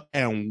ass up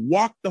and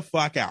walked the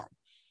fuck out.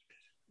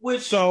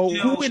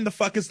 Who in the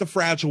fuck is the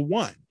fragile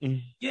one?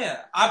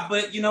 Yeah,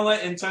 but you know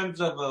what? In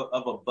terms of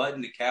a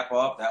button to cap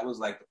off, that was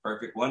like the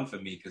perfect one for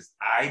me because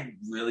I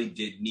really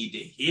didn't need to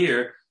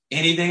hear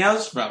anything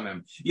else from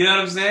him. You know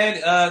what I'm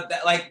saying?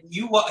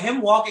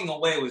 Him walking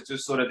away was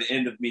just sort of the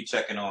end of me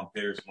checking on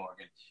Piers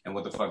Morgan and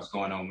what the fuck's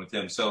going on with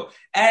him. So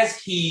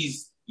as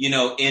he's in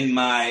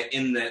that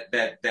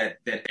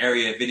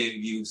area, if any of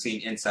you have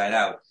seen Inside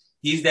Out,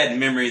 he's that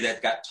memory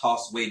that got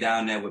tossed way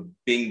down there with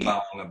Bing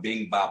Bong or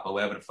Bing Bop or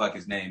whatever the fuck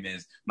his name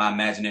is, my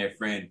imaginary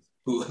friend.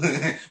 Who,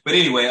 but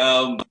anyway,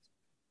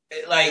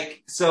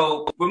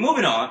 so we're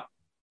moving on,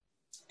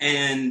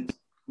 and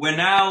we're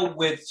now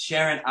with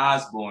Sharon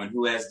Osbourne,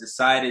 who has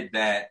decided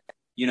that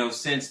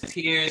since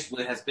Piers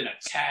has been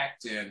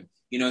attacked and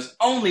is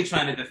only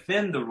trying to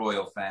defend the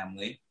royal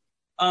family,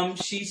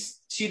 she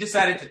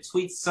decided to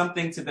tweet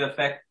something to the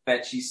effect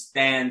that she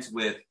stands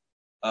with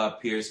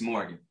Piers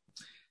Morgan.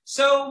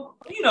 So,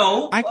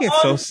 I get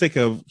so sick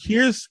of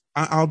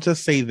I'll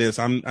just say this.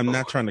 I'm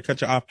not trying to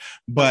cut you off,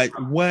 but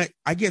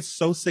I get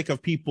so sick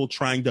of people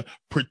trying to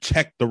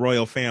protect the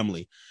royal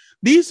family.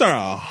 These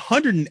are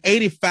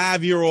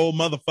 185-year-old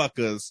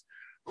motherfuckers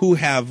who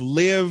have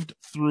lived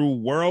through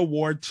World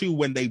War II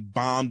when they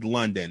bombed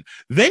London.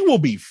 They will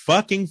be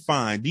fucking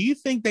fine. Do you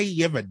think they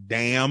give a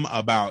damn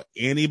about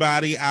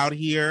anybody out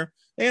here?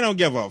 They don't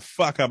give a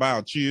fuck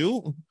about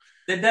you.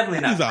 They're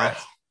definitely not.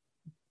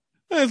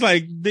 It's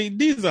like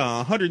these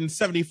are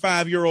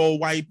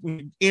 175-year-old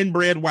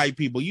inbred white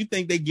people. You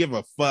think they give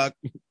a fuck?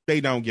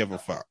 They don't give a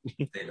fuck.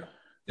 They don't.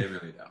 They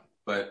really don't.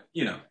 But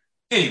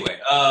anyway.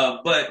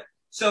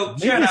 So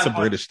maybe it's a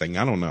British thing.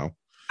 I don't know.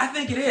 I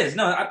think it is.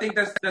 No, I think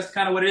that's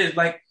kind of what it is.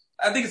 Like,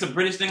 I think it's a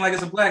British thing, like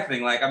it's a black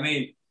thing. Like, I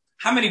mean,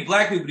 how many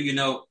black people do you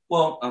know?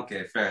 Well,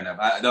 okay, fair enough.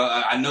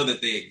 I know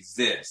that they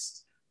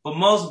exist, but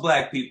most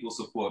black people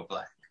support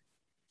black.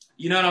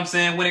 You know what I'm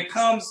saying? When it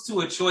comes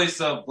to a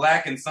choice of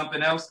black and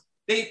something else,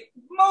 they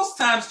most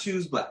times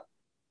choose black.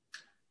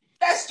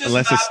 That's just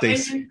unless it's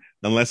Stacey Dash.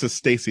 Unless it's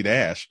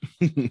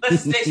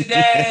Stacey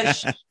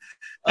Dash,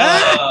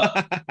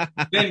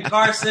 Ben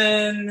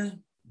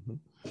Carson,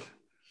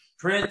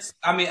 Prince.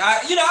 I mean,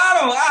 I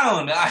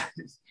don't know.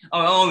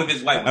 Only if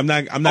it's white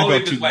women. I'm not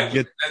going to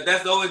get.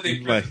 That's the only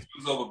thing Prince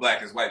chooses over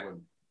black is white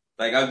women.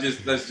 Like,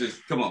 let's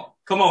just come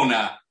on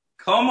now,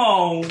 come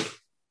on.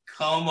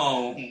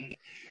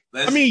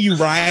 I mean, you're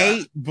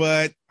right,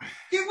 but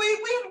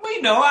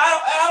we know.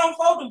 I don't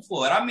fault him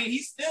for it. I mean,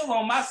 he's still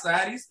on my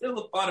side. He's still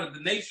a part of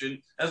the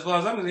nation. As far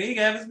as I'm concerned, he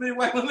can have as many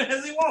white women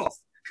as he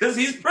wants because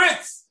he's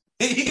Prince.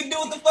 He can do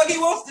what the fuck he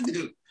wants to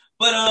do.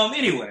 But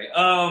anyway,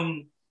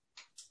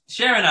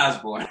 Sharon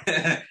Osbourne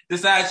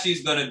decides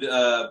she's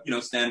gonna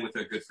stand with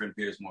her good friend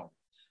Piers Morgan,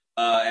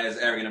 as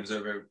Arrogant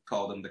Observer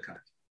called him, the cunt.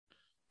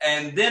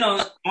 And then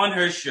on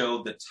her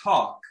show, The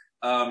Talk,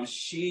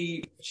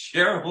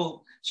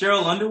 Cheryl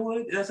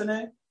Underwood, that's her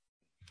name?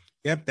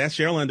 Yep, that's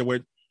Cheryl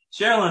Underwood.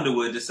 Cheryl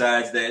Underwood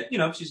decides that,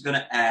 she's going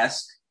to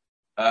ask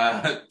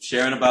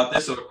Sharon about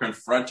this, or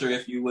confront her,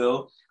 if you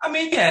will. I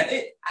mean, yeah,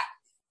 it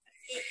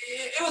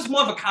was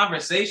more of a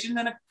conversation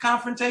than a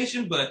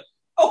confrontation, but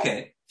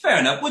okay, fair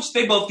enough, which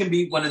they both can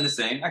be one and the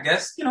same, I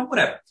guess,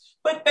 whatever.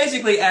 But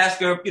basically ask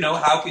her,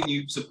 how can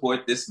you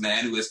support this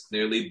man who has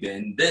clearly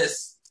been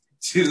this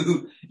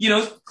to,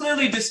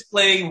 clearly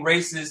displaying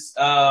racist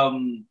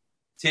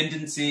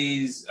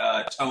tendencies,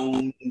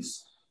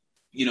 tones,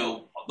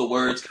 the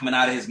words coming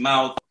out of his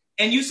mouth,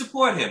 and you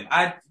support him.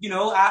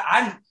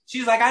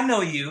 She's like, I know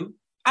you.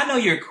 I know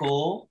you're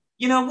cool.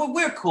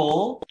 We're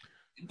cool.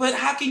 But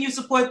how can you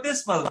support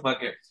this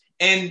motherfucker?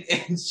 And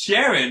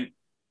Sharon,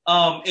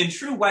 in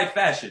true white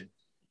fashion.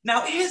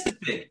 Now, here's the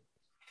thing.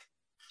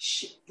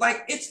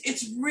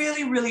 It's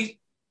really, really...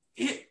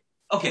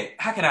 Okay,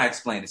 how can I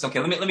explain this? Okay,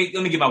 let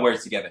me get my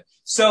words together.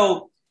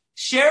 So,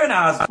 Sharon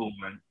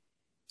Osbourne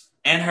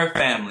and her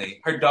family,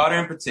 her daughter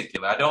in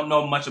particular, I don't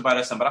know much about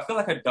her son, but I feel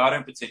like her daughter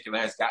in particular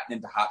has gotten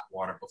into hot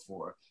water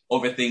before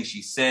over things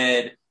she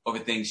said, over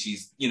things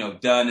she's,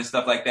 done and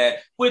stuff like that,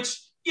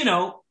 which,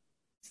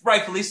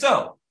 rightfully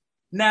so.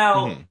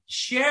 Now,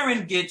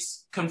 Sharon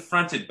gets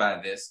confronted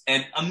by this,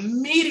 and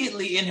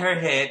immediately in her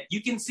head,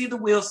 you can see the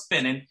wheel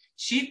spinning.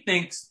 She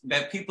thinks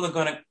that people are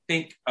going to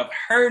think of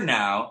her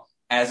now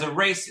as a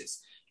racist.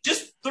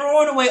 Just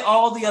throwing away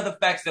all the other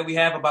facts that we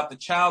have about the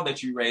child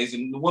that you raised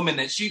and the woman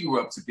that she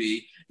grew up to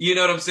be, you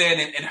know what I'm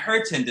saying, and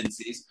her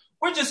tendencies.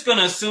 We're just going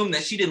to assume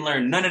that she didn't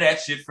learn none of that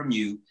shit from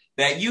you,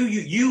 that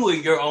you were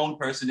your own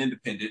person,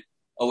 independent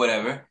or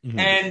whatever. Mm-hmm.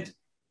 And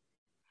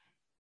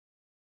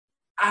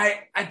I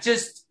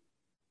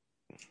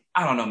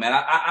don't know, man.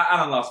 I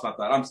done lost my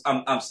thought.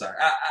 I'm sorry.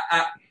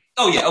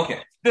 Oh yeah, okay.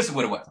 This is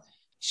what it was.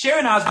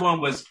 Sharon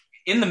Osbourne was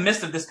in the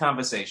midst of this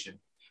conversation.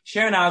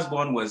 Sharon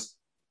Osbourne was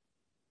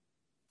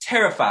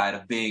terrified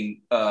of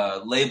being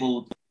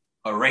labeled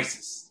a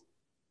racist.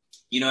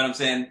 You know what I'm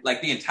saying?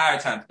 Like the entire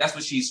time. That's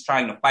what she's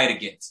trying to fight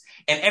against.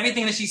 And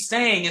everything that she's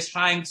saying is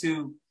trying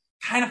to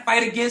kind of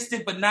fight against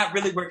it, but not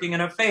really working in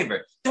her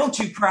favor. Don't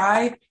you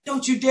cry.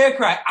 Don't you dare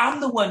cry.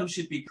 I'm the one who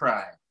should be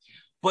crying.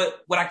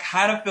 But what I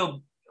kind of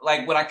feel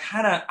like, I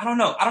don't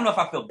know if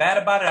I feel bad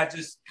about it. I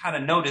just kind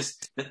of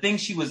noticed the thing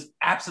she was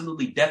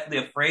absolutely deathly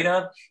afraid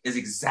of is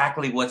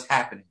exactly what's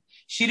happening.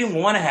 She didn't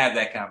want to have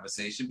that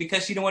conversation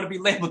because she didn't want to be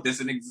labeled this.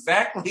 And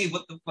exactly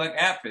what the fuck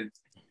happened,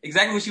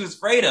 exactly what she was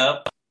afraid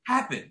of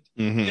happened.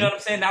 Mm-hmm. You know what I'm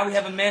saying? Now we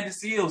have Amanda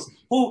Seales,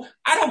 who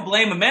I don't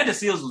blame. Amanda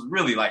Seales was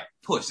really like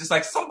pushed. It's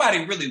like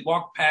somebody really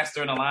walked past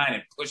her in the line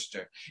and pushed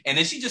her. And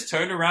then she just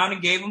turned around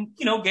and gave him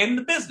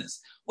the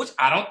business, which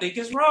I don't think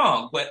is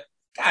wrong. But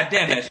God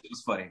damn, that shit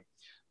was funny.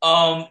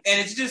 And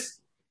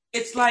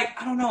it's like,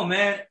 I don't know,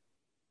 man.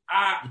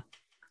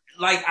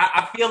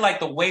 I feel like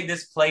the way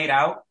this played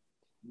out,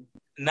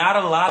 not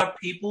a lot of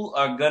people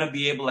are going to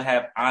be able to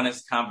have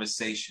honest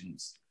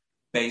conversations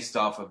based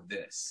off of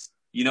this.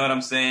 You know what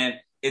I'm saying?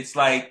 It's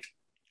like,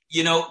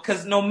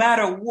 because no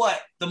matter what,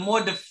 the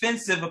more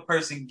defensive a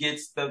person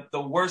gets, the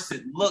worse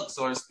it looks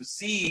or is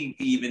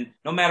perceived even,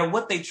 no matter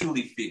what they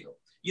truly feel.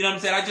 You know what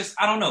I'm saying?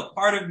 I don't know.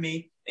 Part of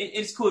me,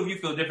 it's cool if you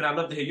feel different. I'd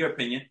love to hear your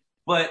opinion.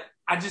 But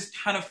I just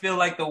kind of feel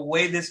like the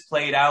way this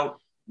played out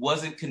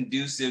wasn't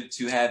conducive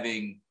to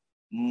having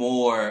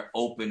more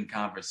open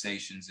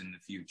conversations in the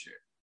future.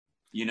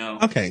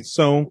 Okay,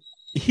 so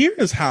here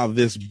is how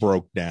this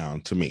broke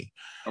down to me.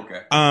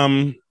 Okay.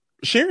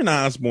 Sharon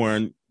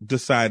Osbourne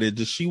decided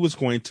that she was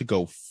going to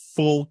go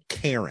full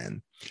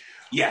Karen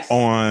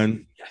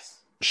on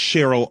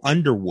Cheryl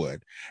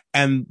Underwood.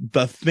 And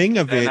the thing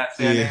of it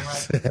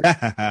is...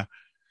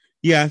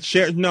 Yeah,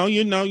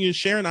 you're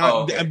Sharon.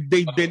 Oh,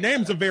 okay. Their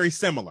names are very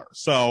similar.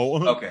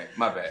 So okay,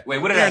 my bad.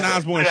 Wait, what did I say? Sharon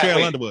Osbourne,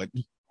 Cheryl Underwood.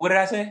 What did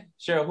I say?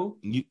 Cheryl who?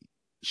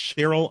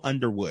 Cheryl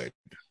Underwood.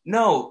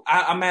 No,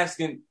 I'm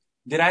asking.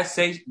 Did I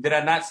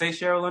not say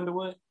Cheryl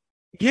Underwood?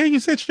 Yeah,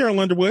 you said Cheryl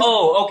Underwood.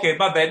 Oh, okay,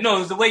 my bad. No, it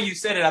was the way you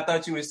said it. I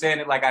thought you were saying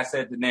it like I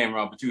said the name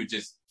wrong, but you were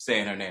just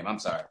saying her name. I'm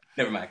sorry.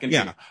 Never mind.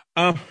 Continue.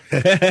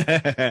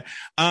 Yeah.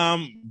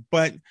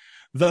 But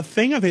the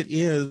thing of it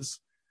is,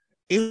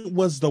 it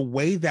was the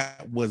way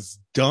that was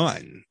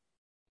done,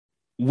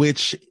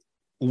 which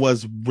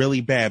was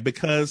really bad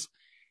because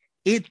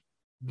it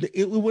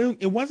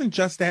wasn't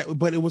just that,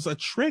 but it was a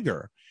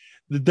trigger.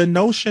 The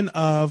notion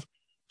of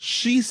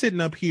she's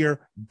sitting up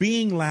here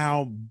being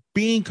loud,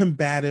 being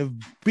combative,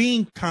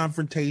 being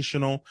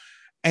confrontational.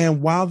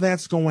 And while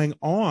that's going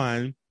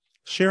on,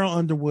 Cheryl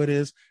Underwood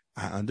is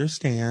I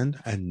understand,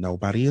 and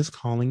nobody is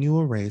calling you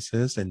a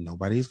racist, and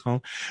nobody's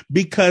calling,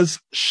 because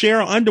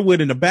Cheryl Underwood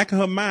in the back of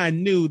her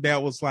mind knew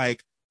that was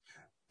like,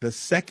 the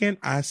second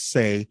I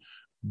say,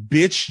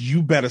 bitch,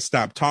 you better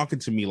stop talking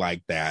to me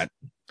like that,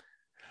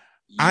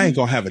 I ain't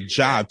gonna have a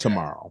job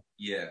tomorrow.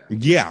 Yeah.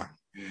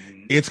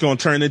 Mm-hmm. It's gonna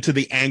turn into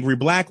the angry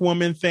black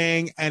woman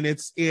thing, and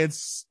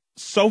it's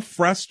so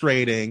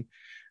frustrating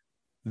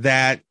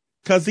that,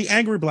 because the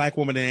angry black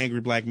woman and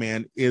angry black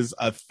man is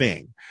a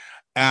thing.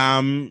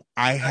 I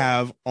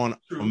have on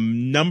a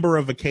number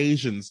of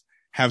occasions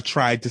have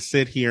tried to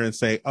sit here and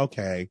say,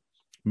 okay,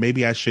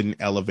 maybe I shouldn't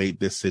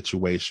elevate this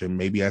situation.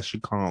 Maybe I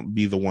should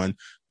be the one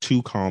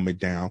to calm it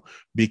down,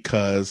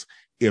 because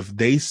if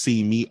they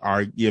see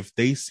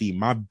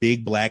my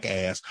big black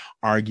ass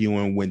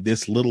arguing with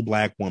this little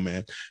black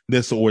woman,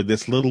 this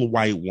little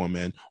white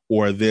woman,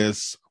 or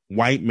this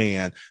white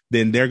man,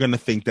 then they're going to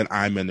think that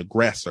I'm an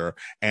aggressor,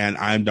 and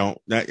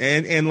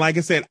and like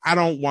I said, I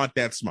don't want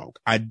that smoke.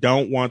 I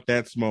don't want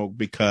that smoke,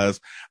 because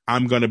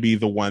I'm going to be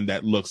the one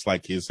that looks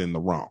like he's in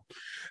the wrong.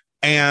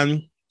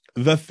 And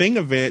the thing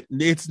of it,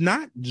 it's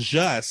not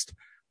just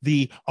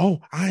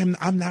I'm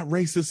not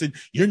racist and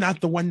you're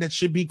not the one that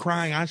should be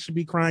crying, I should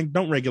be crying.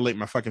 Don't regulate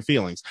my fucking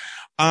feelings.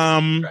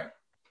 Right.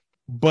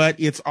 But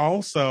it's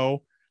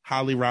also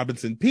Holly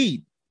Robinson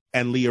Pete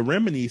and Leah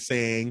Remini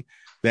saying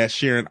that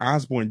Sharon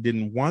Osbourne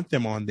didn't want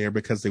them on there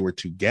because they were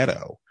too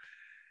ghetto.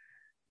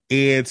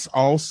 It's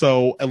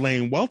also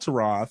Elaine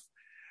Welteroth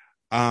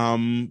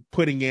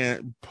putting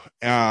in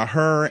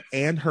her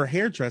and her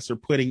hairdresser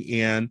putting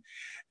in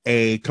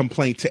a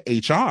complaint to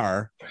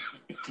HR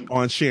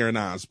on Sharon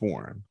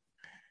Osbourne.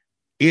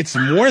 It's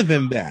more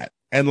than that.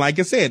 And like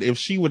I said, if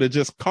she would have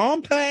just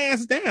calmed her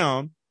ass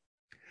down,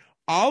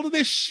 all of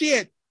this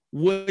shit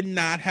would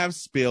not have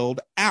spilled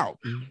out.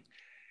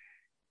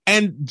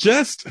 And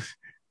just,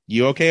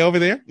 you okay over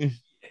there?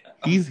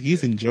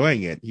 He's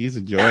enjoying it. He's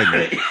enjoying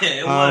it.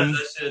 It was. I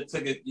should have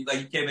took it.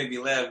 Like, you can't make me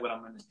laugh when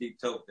I'm in the deep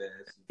toe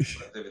fast.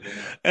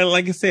 And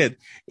like I said,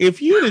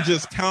 if you'd have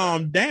just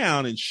calmed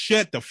down and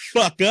shut the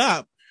fuck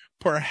up,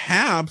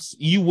 perhaps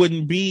you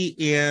wouldn't be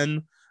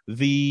in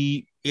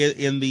the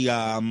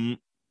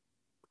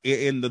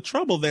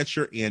trouble that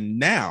you're in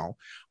now.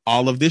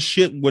 All of this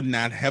shit would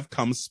not have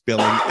come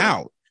spilling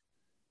out.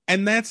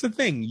 And that's the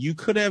thing. You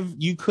could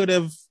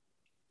have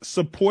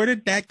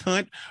supported that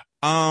cunt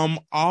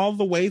all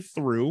the way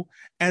through,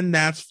 and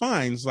that's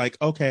fine. It's like,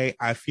 okay,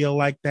 I feel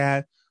like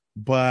that,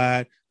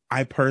 but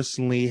I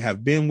personally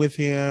have been with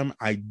him.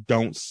 I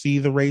don't see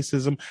the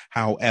racism.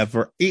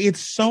 However,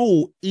 it's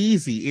so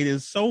easy. It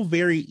is so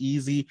very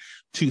easy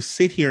to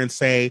sit here and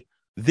say,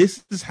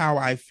 this is how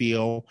I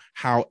feel.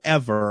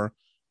 However,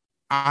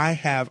 I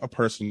have a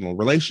personal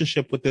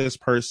relationship with this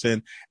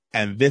person,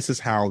 and this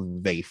is how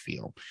they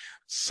feel.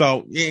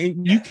 So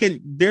you can,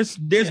 there's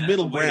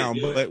middle ground,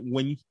 but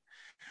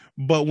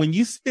when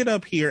you sit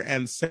up here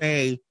and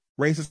say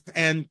racist,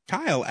 and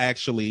Kyle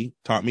actually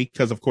taught me,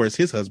 because of course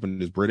his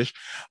husband is British.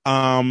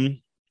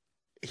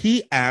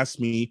 He asked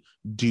me,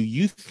 do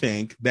you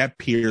think that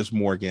Piers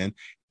Morgan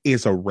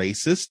is a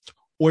racist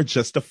or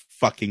just a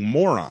fucking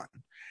moron?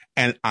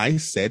 And I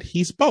said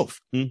he's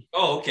both.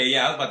 Oh, okay.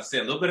 Yeah, I was about to say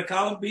a little bit of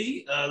column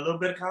B, a little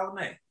bit of column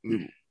A.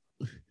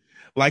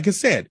 Like I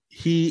said,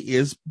 he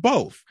is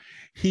both.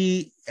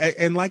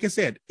 And like I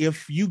said,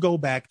 if you go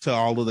back to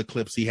all of the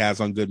clips he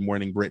has on Good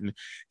Morning Britain,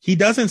 he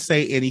doesn't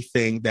say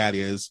anything that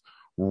is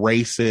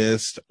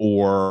racist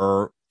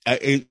or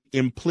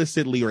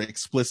implicitly or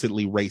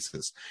explicitly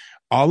racist.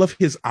 All of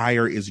his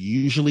ire is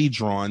usually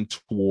drawn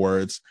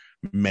towards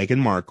Meghan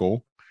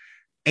Markle,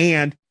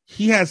 and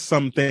he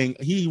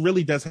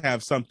really does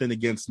have something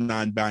against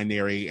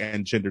non-binary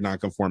and gender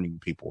non-conforming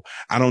people.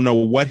 I don't know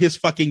what his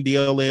fucking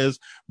deal is,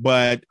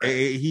 but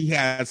he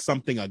has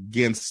something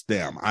against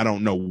them. I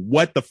don't know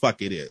what the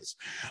fuck it is.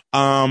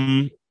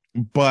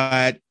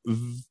 But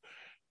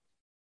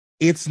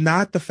it's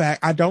not the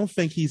fact. I don't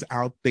think he's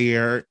out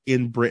there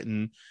in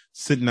Britain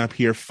sitting up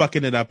here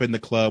fucking it up in the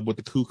club with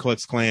the Ku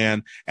Klux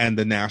Klan and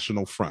the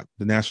National Front.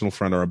 The National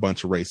Front are a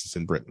bunch of racists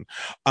in Britain.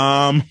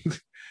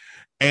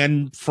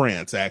 And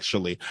France,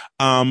 actually.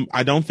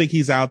 I don't think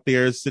he's out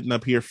there sitting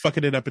up here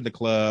fucking it up in the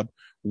club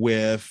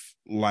with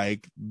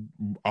like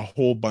a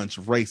whole bunch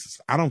of racists.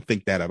 I don't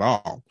think that at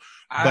all.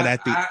 But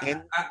at the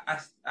end,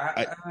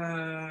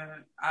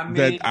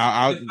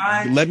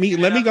 let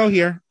me go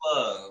here.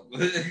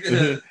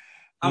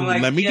 I'm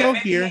like, let me go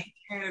here.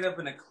 Tearing it up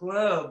in a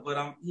club,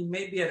 but he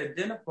may be at a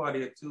dinner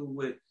party or two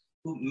with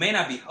who may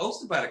not be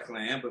hosted by the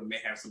Klan, but may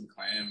have some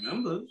Klan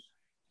members.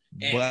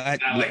 And but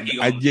it's not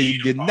like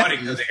you did not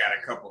because they got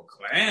a couple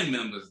Klan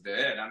members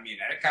there. I mean,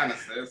 that kind of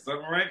says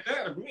something right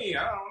there to me.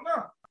 I don't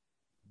know.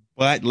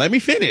 But let me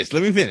finish.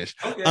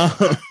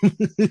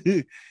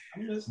 Okay.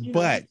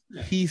 But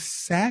he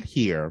sat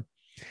here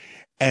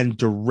and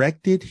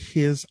directed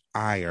his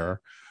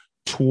ire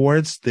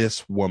towards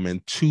this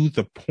woman to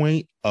the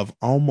point of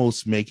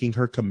almost making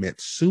her commit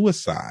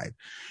suicide.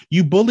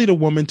 You bullied a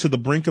woman to the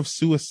brink of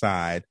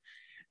suicide,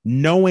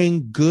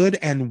 knowing good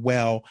and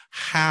well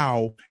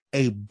how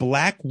a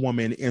black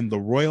woman in the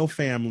royal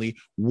family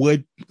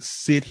would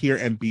sit here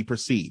and be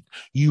perceived.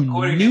 You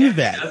knew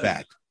that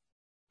fact.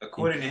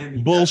 According to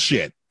him,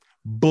 bullshit.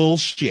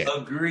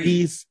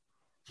 Agreed.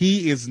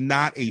 He is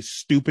not a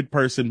stupid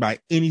person by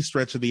any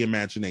stretch of the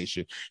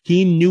imagination.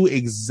 He knew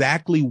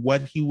exactly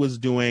what he was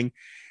doing.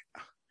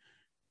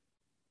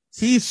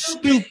 He's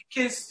stupid.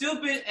 Can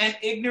stupid and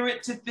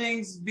ignorant to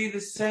things be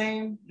the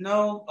same?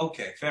 No?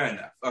 Okay, fair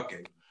enough.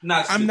 Okay.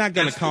 I'm not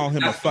going to call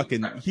him a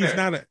fucking, he's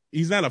not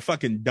a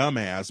fucking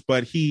dumbass,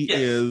 but he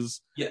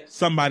is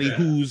somebody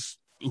who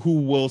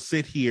will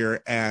sit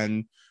here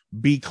and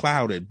be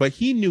clouded. But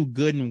he knew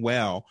good and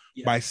well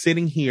by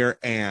sitting here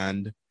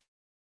and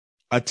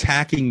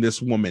attacking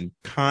this woman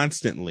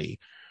constantly,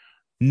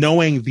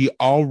 knowing the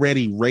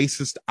already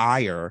racist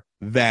ire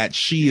that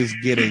she is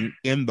getting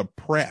in the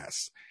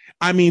press.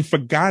 I mean, for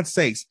God's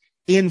sakes,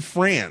 in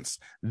France,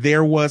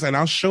 there was, and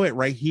I'll show it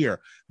right here,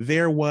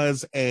 there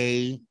was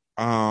a,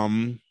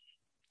 Charlie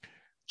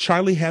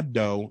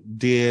Hebdo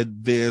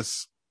did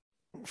this,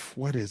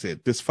 what is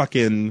it?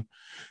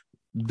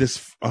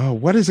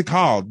 What is it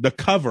called? The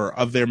cover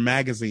of their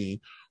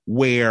magazine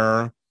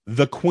where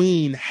the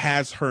Queen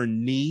has her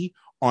knee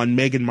on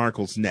Meghan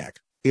Markle's neck.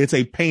 It's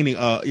a painting,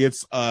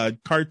 it's a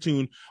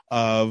cartoon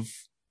of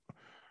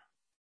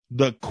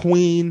the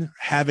Queen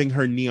having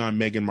her knee on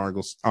Meghan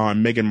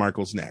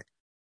Markle's neck.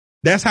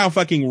 That's how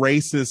fucking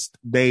racist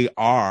they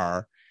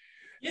are.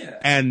 Yeah.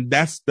 And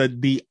that's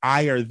the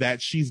ire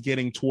that she's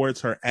getting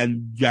towards her.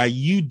 And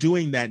you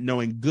doing that,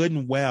 knowing good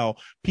and well,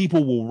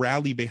 people will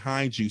rally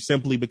behind you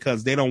simply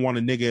because they don't want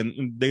a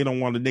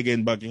nigga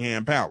in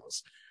Buckingham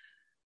Palace.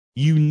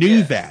 You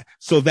knew that.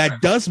 So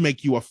that does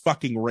make you a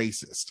fucking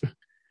racist.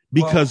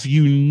 Because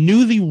you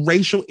knew the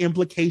racial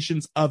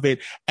implications of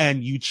it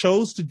and you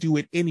chose to do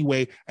it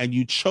anyway. And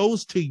you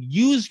chose to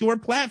use your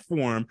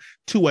platform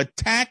to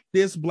attack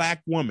this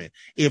black woman.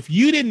 If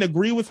you didn't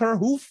agree with her,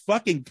 who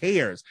fucking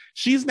cares?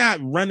 She's not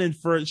running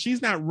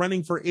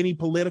for any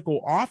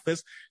political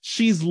office.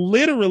 She's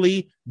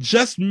literally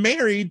just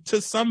married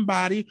to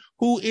somebody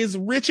who is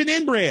rich and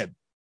inbred.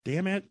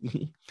 Damn it.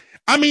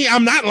 I mean,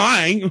 I'm not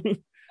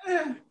lying.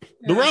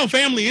 The royal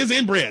family is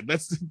inbred.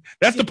 That's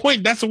the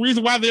point. That's the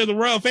reason why they're the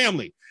royal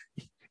family.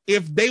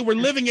 If they were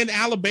living in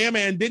Alabama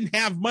and didn't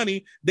have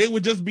money, they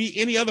would just be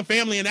any other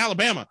family in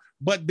Alabama.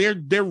 But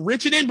they're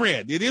rich and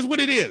inbred. It is what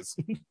it is.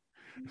 Yeah,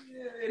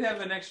 they'd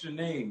have an extra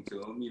name to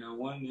them.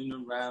 One in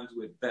them rhymes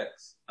with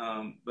Bex.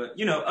 But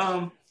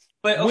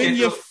okay, when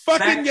you're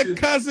fucking your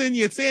cousin,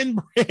 it's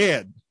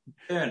inbred.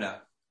 Fair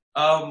enough.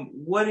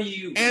 What do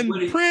you?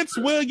 Prince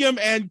William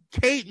and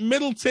Kate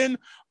Middleton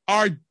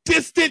are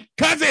distant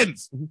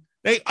cousins.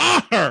 They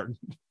are.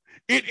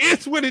 It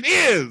is what it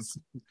is.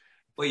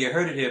 Well, you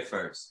heard it here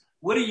first.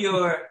 What are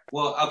your...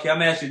 Well, okay, I'm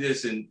going to ask you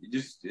this, and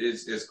just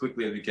as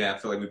quickly as we can. I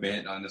feel like we've been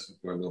hitting on this one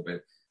for a little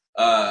bit.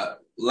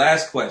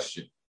 Last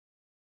question.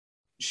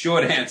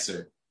 Short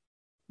answer.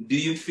 Do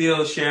you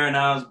feel Sharon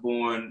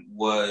Osbourne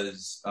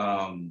was...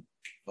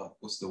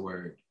 what's the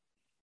word?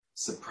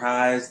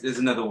 Surprised? There's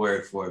another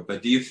word for it.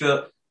 But do you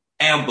feel...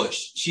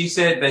 ambushed? She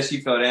said that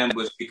she felt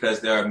ambushed because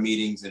there are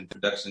meetings and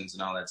productions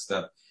and all that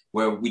stuff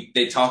where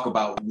they talk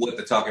about what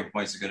the talking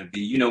points are going to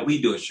be.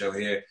 We do a show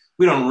here.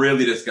 We don't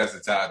really discuss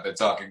the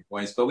talking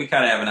points, but we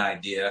kind of have an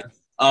idea.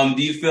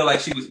 Do you feel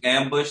like she was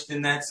ambushed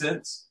in that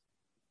sense?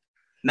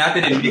 Not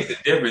that it makes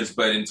a difference,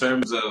 but in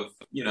terms of,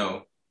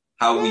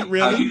 how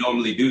you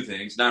normally do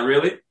things. Not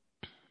really?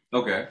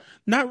 Okay.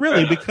 Not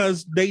really,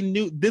 because they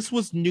knew this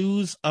was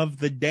news of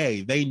the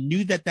day. They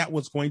knew that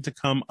was going to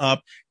come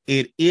up.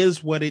 It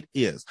is what it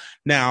is.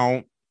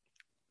 Now,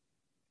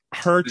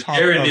 her talk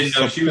Aaron of didn't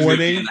know she was going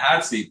to be in the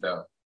hot seat,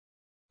 though.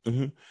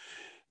 Mm-hmm.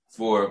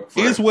 For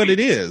is what it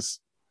is.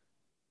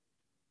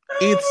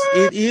 It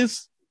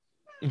is.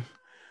 It's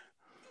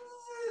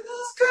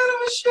kind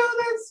of a show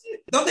that's...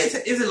 Don't they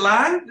say, is it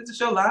live? Is the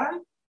show live?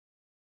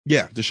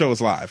 Yeah, the show is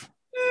live.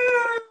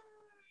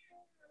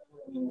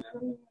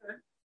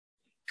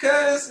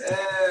 Because,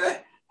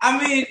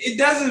 it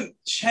doesn't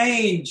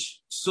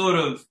change sort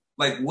of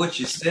like what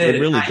you said. It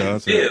really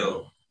does.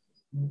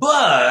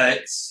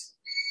 But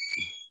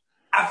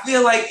I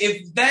feel like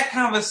if that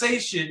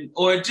conversation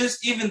or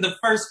just even the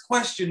first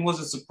question was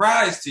a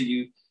surprise to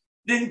you,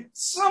 then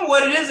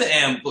somewhat it is an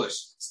ambush,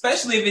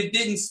 especially if it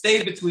didn't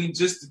stay between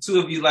just the two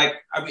of you.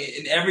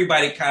 And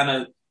everybody kind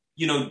of,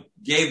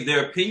 gave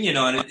their opinion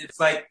on it. It's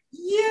like,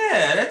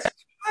 yeah, that's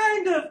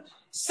kind of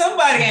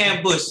somebody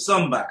ambushed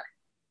somebody.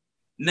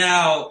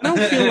 Now, I don't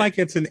feel like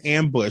it's an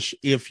ambush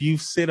if you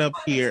sit up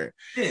here.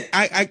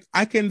 I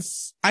can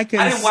I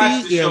didn't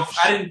watch the show.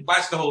 I didn't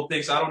watch the whole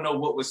thing, so I don't know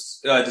what was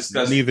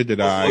discussed. Neither did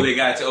I. Before they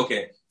got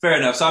to fair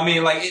enough. So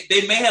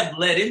they may have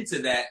led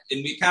into that,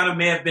 and we kind of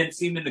may have been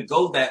seeming to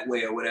go that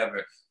way or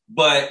whatever.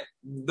 But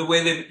the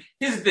way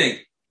here's the thing: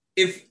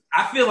 if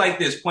I feel like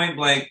this point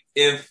blank,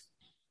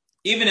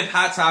 even if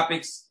Hot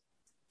Topics,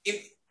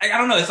 I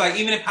don't know, it's like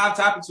even if Hot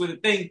Topics were the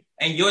thing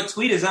and your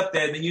tweet is up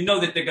there, then you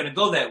know that they're going to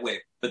go that way.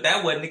 But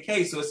that wasn't the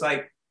case. So it's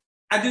like,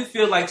 I do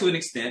feel like to an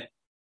extent,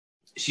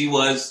 she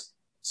was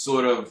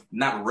sort of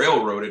not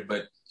railroaded,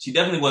 but she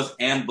definitely was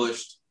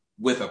ambushed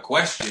with a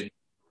question.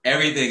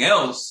 Everything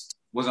else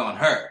was on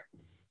her.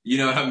 You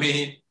know what I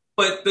mean?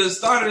 But the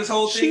start of this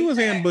whole thing, she was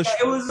ambushed.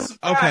 It was a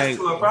surprise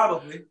to her,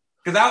 probably.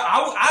 Because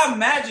I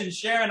imagine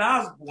Sharon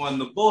Osbourne,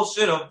 the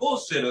bullshit of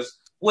bullshitters,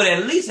 would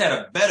at least had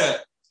a better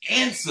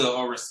answer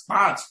or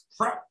response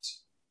prepped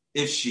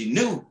if she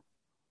knew.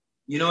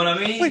 You know what I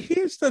mean? But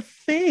here's the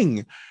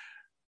thing.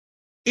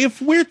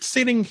 If we're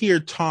sitting here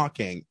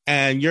talking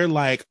and you're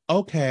like,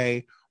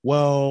 okay,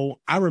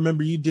 well, I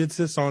remember you did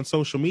this on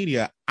social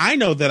media. I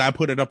know that I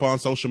put it up on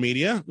social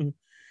media.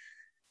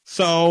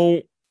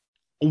 So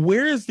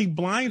where is the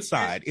blind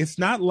side? It's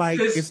not like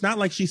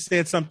she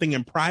said something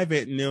in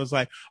private and it was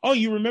like, oh,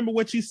 you remember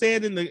what you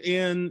said in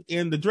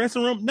the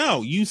dressing room?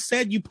 No, you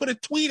said you put a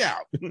tweet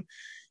out.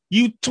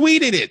 You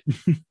tweeted it.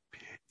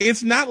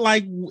 It's not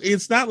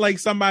like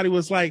somebody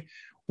was like,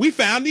 we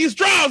found these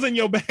drawers in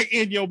your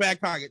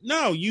back pocket.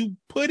 No, you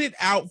put it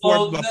out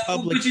for the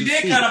public. But you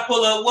did kind of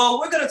pull up. Well,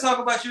 we're gonna talk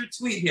about your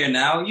tweet here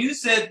now. You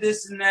said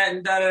this and that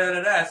and da da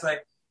da da. It's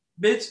like,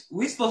 bitch,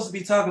 we supposed to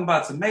be talking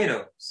about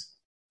tomatoes.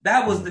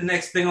 That was the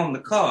next thing on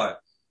the card.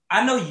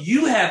 I know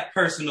you have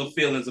personal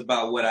feelings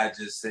about what I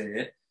just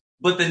said,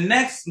 but the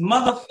next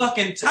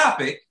motherfucking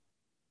topic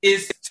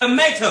is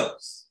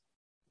tomatoes.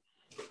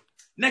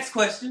 Next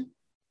question.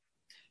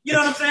 You know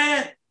what I'm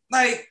saying?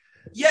 Like,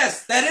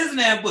 yes, that is an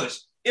ambush.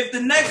 If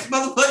the next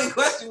motherfucking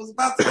question was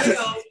about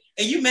tomatoes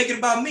and you make it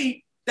about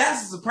me,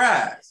 that's a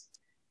surprise.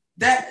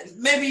 That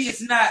maybe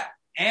it's not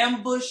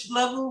ambush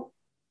level,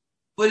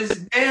 but it's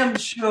damn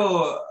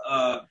sure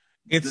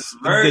it's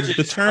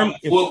the term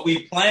what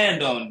we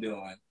planned on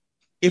doing.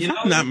 If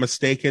I'm not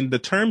mistaken, the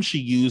term she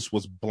used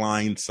was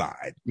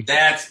blindside.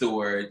 That's the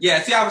word.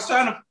 Yeah, see, I was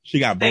trying to... She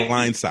got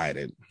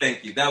blindsided.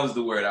 Thank you. That was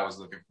the word I was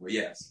looking for.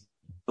 Yes.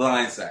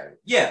 Blindsided.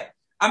 Yeah.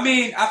 I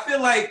mean, I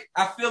feel like,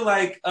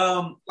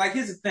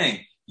 here's the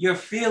thing. Your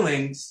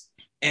feelings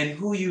and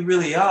who you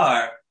really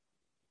are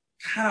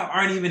kind of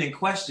aren't even in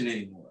question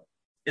anymore.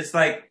 It's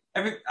like,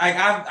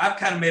 I've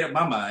kind of made up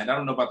my mind. I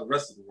don't know about the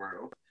rest of the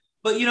world.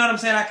 But you know what I'm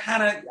saying? I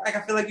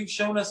feel like you've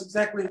shown us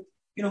exactly,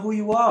 who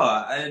you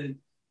are. And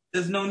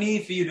there's no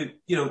need for you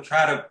to,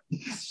 try to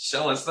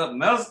show us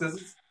something else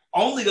because it's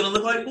only going to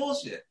look like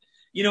bullshit.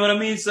 You know what I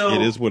mean? So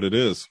it is what it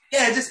is.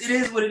 Yeah, it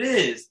is what it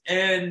is.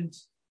 And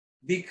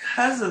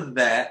because of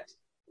that,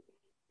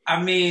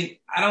 I mean,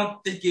 I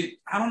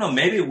don't know,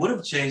 maybe it would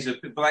have changed it,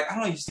 but like, I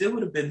don't know, you still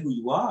would have been who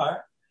you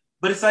are.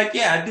 But it's like,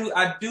 yeah,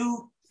 I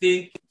do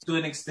think to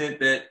an extent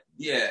that,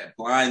 yeah,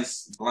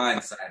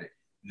 blindsided.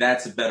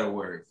 That's a better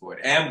word for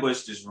it.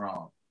 Ambushed is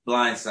wrong.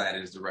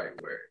 Blindsided is the right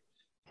word.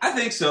 I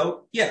think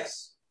so,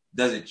 yes.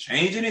 Does it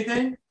change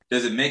anything?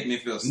 Does it make me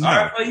feel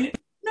sorry for you?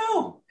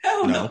 No,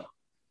 hell no.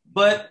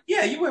 But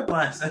yeah, you were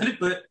blindsided,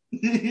 but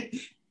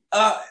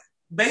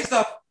based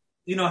off,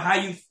 how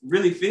you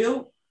really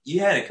feel, you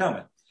had it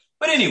coming.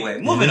 But anyway,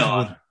 moving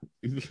on.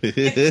 It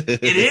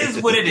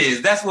is what it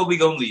is. That's what we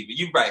gonna leave it.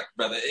 You're right,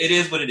 brother. It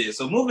is what it is.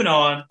 So moving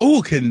on.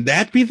 Oh, can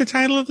that be the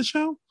title of the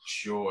show?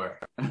 Sure.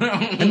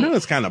 I know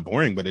it's kind of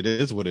boring, but it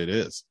is what it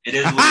is. It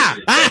is what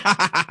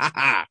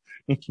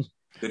it is.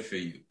 Good for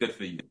you. Good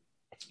for you.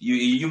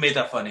 You made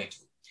that funny.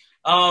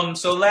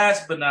 So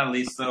last but not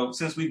least, so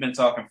since we've been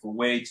talking for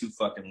way too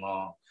fucking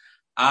long,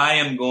 I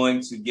am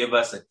going to give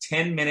us a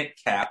 10-minute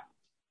cap,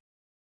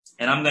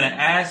 and I'm gonna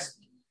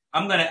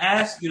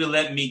ask you to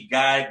let me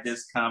guide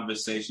this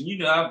conversation.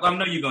 I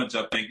know you're gonna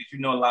jump in because you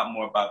know a lot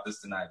more about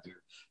this than I do.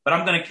 But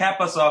I'm gonna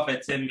cap us off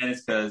at 10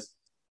 minutes because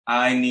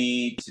I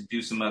need to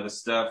do some other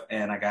stuff,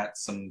 and I got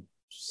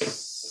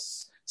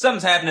something's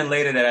happening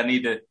later that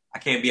I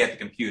can't be at the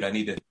computer. I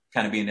need to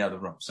kind of be in the other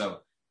room. So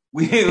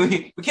we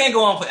can't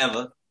go on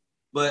forever,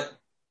 but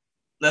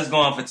let's go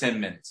on for 10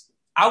 minutes.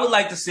 I would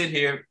like to sit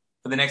here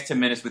for the next 10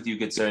 minutes with you,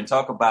 good sir, and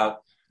talk about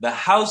the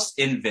House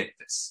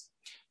Invictus.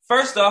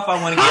 First off, I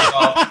want to get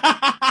off.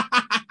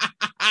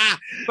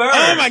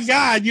 Oh my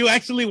God, you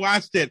actually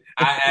watched it.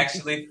 I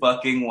actually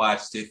fucking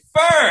watched it.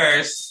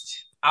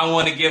 First, I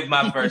want to give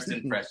my first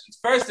impressions.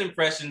 First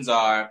impressions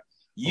are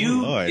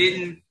you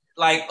didn't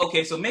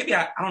okay, so maybe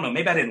I don't know,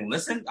 maybe I didn't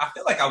listen. I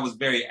feel like I was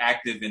very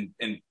active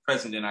and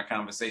present in our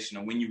conversation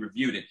or when you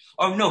reviewed it.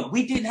 Oh no,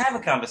 we didn't have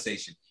a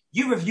conversation.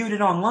 You reviewed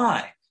it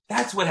online.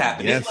 That's what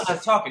happened. Yes. That's what I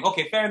was talking.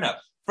 Okay, fair enough.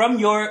 From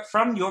your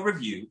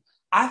review,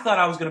 I thought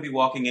I was going to be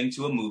walking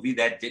into a movie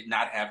that did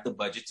not have the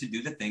budget to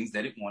do the things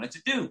that it wanted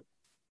to do.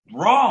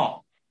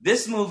 Wrong.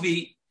 This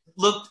movie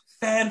looked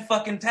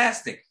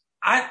fan-fucking-tastic.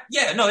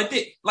 It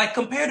did. Like,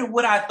 compared to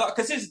what I thought,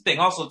 because here's the thing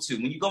also, too,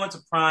 when you go into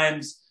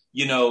Prime's,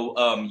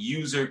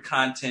 user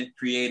content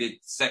created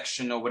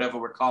section or whatever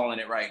we're calling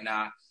it right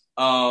now,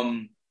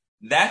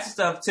 that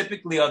stuff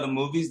typically are the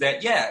movies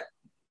that,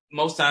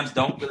 most times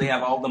don't really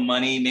have all the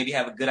money, maybe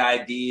have a good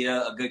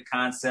idea, a good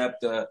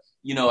concept, a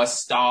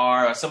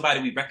star or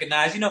somebody we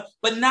recognize,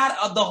 but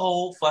not the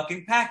whole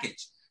fucking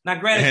package. Now,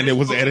 granted, and it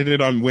was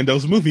edited on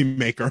Windows Movie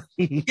Maker.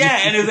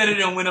 Yeah, and it was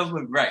edited on Windows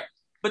Movie, right?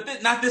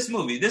 But not this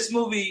movie. This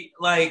movie,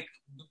 like,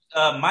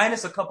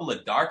 minus a couple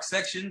of dark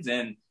sections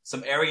and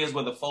some areas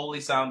where the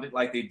Foley sounded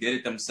like they did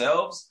it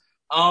themselves.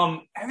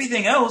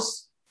 Everything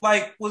else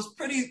like was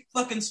pretty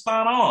fucking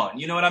spot on.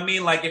 You know what I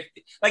mean? Like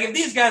if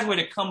these guys were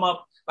to come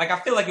up, like I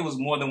feel like it was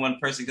more than one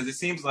person because it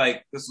seems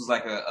like this was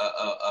like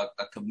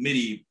a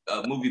committee,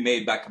 a movie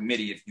made by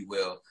committee, if you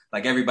will.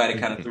 Like everybody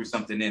kind of threw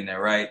something in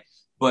there, right?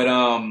 But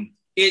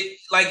it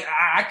like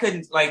I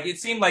couldn't like it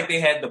seemed like they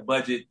had the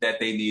budget that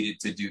they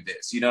needed to do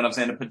this. You know what I'm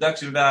saying? The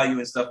production value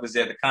and stuff was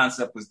there, the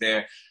concept was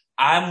there.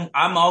 I'm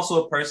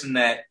also a person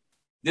that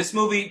this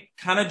movie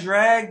kind of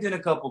dragged in a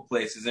couple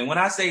places. And when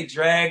I say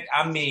dragged,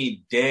 I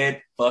mean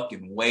dead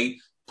fucking weight,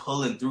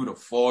 pulling through the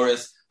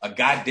forest, a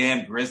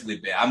goddamn grizzly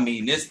bear. I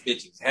mean, this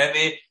bitch is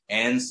heavy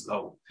and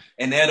slow.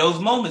 And there are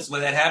those moments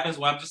when that happens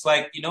where I'm just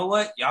like, you know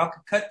what? Y'all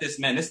could cut this,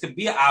 man. This could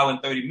be an hour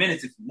and 30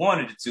 minutes if you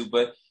wanted it to.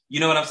 But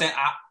you know what I'm saying?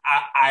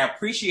 I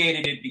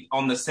appreciated it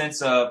on the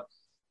sense of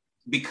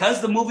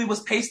because the movie was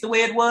paced the way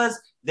it was,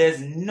 there's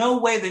no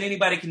way that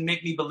anybody can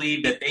make me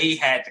believe that they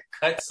had to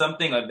cut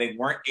something or they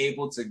weren't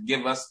able to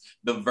give us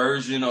the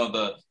version or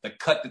the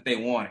cut that they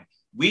wanted.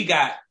 We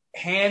got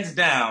hands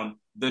down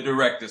the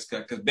director's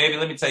cut. Because baby,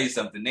 let me tell you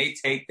something. They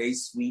take they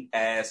sweet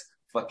ass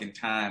fucking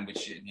time with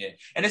shit in here.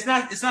 And it's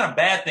not a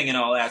bad thing in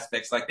all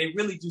aspects. Like they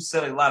really do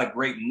set a lot of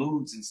great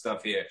moods and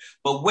stuff here.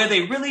 But where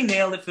they really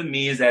nail it for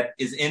me is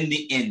in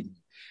the ending.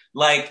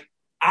 Like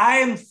I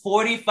am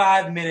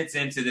 45 minutes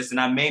into this and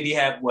I maybe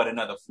have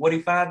another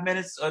 45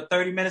 minutes or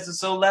 30 minutes or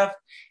so left.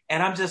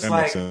 And I'm just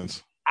like,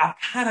 I'm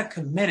kind of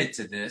committed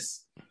to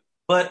this,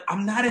 but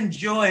I'm not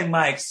enjoying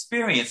my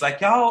experience.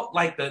 Like y'all,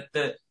 like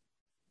the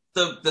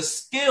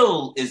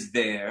skill is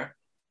there,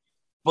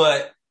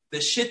 but the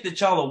shit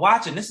that y'all are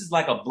watching, this is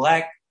like a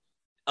black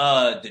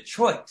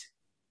Detroit.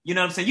 You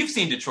know what I'm saying? You've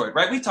seen Detroit,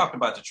 right? We talked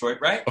about Detroit,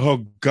 right?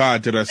 Oh,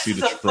 God, did I see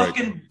Detroit. This is a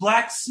fucking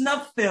black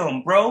snuff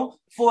film, bro,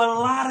 for a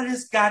lot of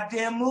this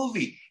goddamn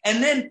movie.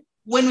 And then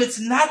when it's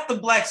not the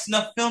black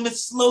snuff film,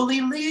 it's slowly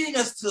leading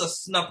us to a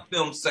snuff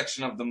film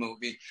section of the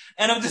movie.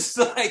 And I'm just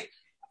like,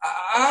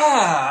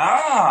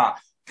 God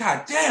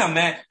damn,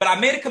 man. But I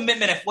made a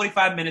commitment at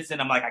 45 minutes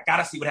and I'm like, I got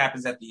to see what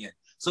happens at the end.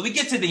 So we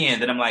get to the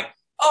end and I'm like,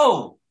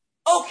 oh,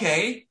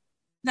 okay.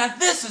 Now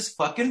this is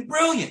fucking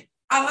brilliant.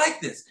 I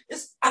like this.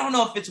 I don't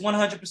know if it's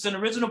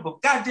 100% original,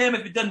 but goddamn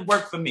if it doesn't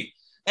work for me.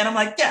 And I'm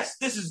like, yes,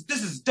 this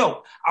is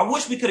dope. I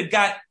wish we could have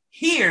got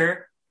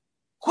here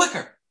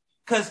quicker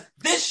because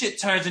this shit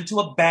turns into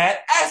a bad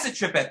acid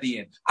trip at the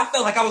end. I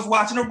felt like I was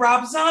watching a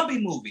Rob Zombie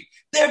movie.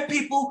 They're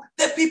people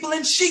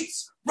in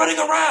sheets running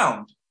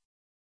around.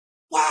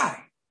 Why?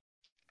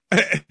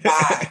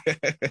 Why?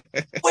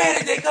 Where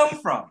did they come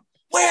from?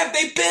 Where have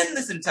they been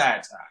this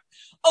entire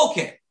time?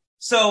 Okay,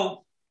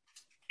 so,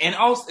 and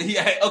also,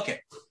 yeah,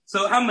 okay.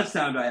 So how much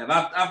time do I have?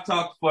 I've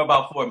talked for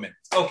about 4 minutes.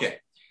 Okay.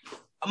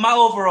 My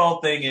overall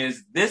thing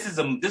is this is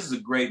a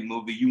great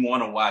movie. You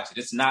want to watch it.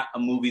 It's not a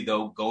movie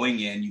though.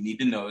 Going in, you need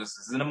to know this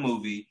isn't a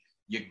movie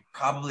you're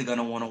probably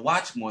gonna want to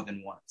watch more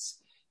than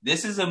once.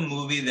 This is a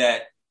movie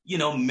that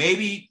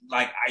maybe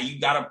like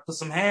you gotta put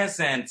some hand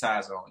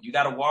sanitizer on. You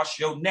gotta wash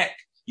your neck.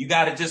 You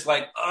gotta just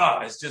like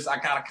it's just I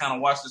gotta kind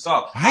of wash this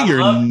off.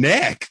 Your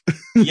neck.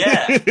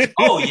 Yeah.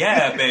 Oh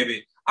yeah,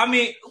 baby. I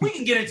mean, we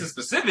can get into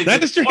specifics.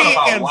 That is your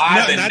hands.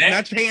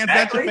 Not your hands. Exactly.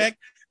 That's your neck.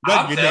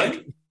 But your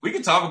neck. We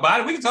can talk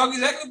about it. We can talk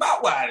exactly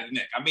about why the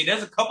neck. I mean,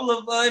 there's a couple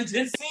of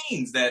intense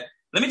scenes that.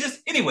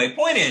 Anyway.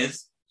 Point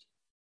is,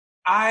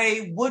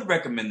 I would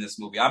recommend this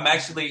movie. I'm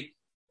actually.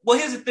 Well,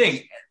 here's the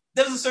thing.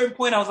 There was a certain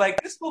point I was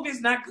like, this movie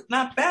is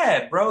not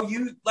bad, bro.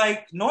 You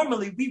like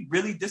normally we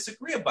really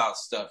disagree about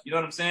stuff. You know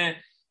what I'm saying?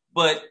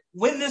 But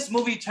when this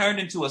movie turned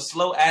into a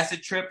slow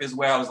acid trip is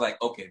where I was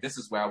like, okay, this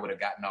is where I would have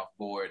gotten off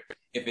board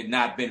if it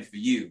not been for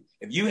you.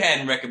 If you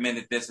hadn't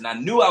recommended this and I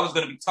knew I was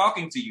going to be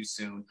talking to you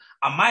soon,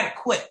 I might have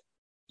quit.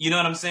 You know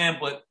what I'm saying?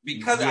 But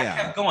because I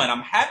kept going, I'm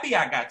happy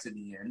I got to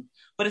the end,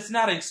 but it's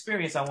not an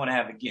experience I want to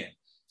have again.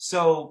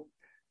 So,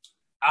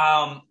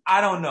 I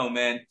don't know,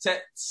 man.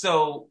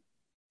 So,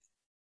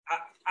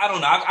 I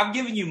don't know. I've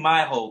given you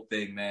my whole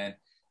thing, man.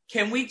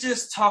 Can we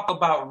just talk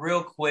about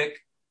real quick,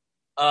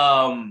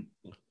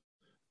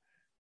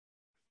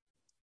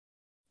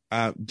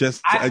 I do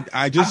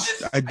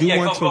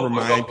want to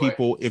remind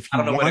people if you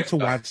want to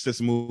watch this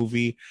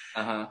movie,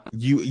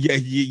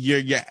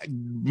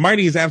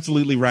 Marty is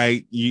absolutely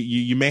right.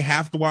 You may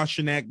have to wash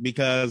your neck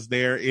because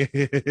there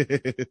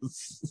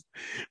is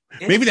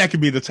maybe that could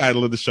be the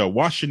title of the show.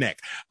 Wash your neck.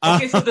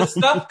 Okay, so the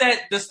stuff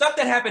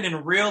that happened in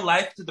real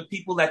life to the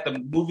people that the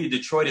movie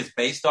Detroit is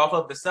based off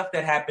of, the stuff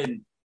that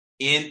happened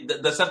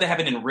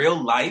in real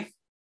life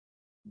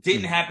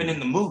didn't happen in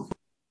the movie,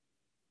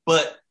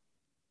 but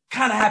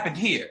kind of happened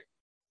here,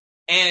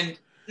 and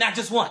not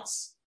just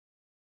once.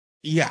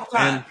 Yeah,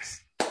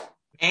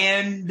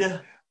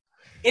 and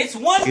it's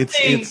one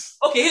thing.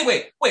 Okay,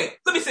 wait.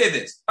 Let me say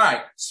this. All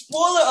right,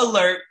 spoiler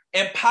alert,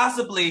 and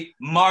possibly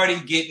Marty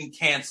getting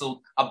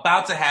canceled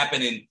about to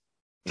happen in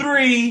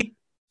 3,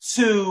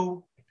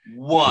 2,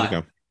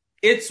 1.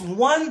 It's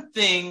one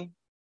thing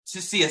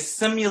to see a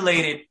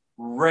simulated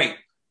rape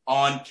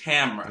on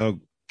camera.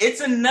 It's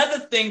another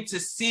thing to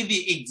see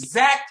the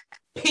exact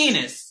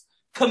penis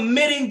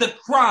committing the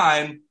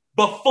crime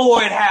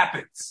before it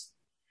happens.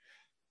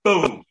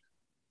 Boom.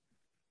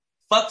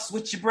 Fucks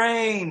with your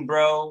brain,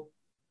 bro.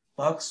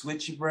 Fucks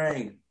with your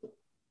brain.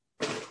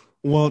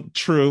 Well,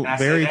 true,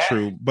 very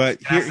true. But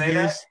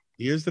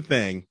here's the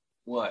thing.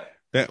 What?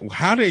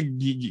 How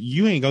did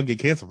you ain't gonna get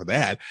canceled for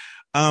that?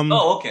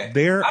 Okay.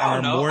 There I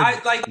are don't know. more.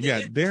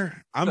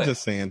 I'm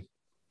just saying.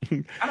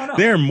 I don't know.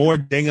 There are more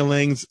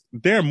dingalings.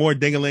 There are more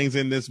dingalings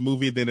in this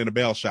movie than in a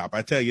bell shop.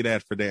 I tell you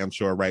that for damn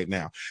sure right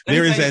now.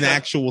 There is an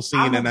actual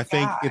scene, and I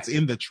think it's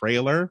in the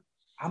trailer.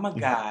 I'm a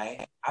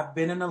guy. I've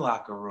been in the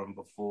locker room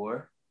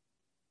before.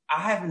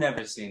 I have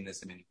never seen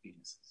this many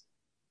penises.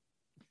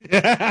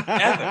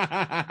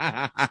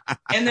 Ever.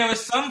 And there were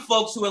some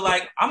folks who were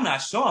like, I'm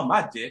not showing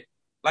my dick.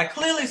 Like,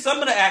 clearly some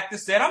of the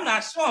actors said, I'm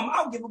not showing.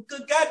 I don't give a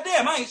good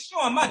goddamn. I ain't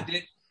showing my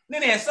dick. And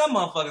then they had some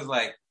motherfuckers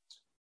like,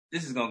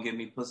 this is going to give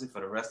me pussy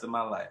for the rest of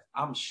my life.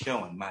 I'm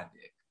showing my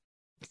dick.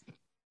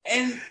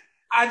 And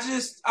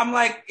I'm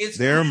like, it's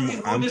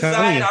on this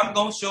side, I'm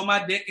going to show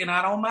my dick and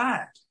I don't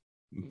mind.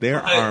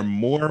 There are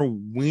more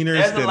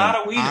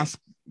wieners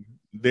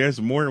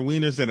there's more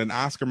wieners than an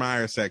Oscar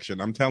Mayer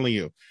section. I'm telling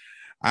you.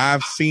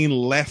 I've seen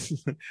less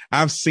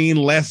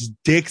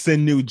dicks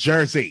in New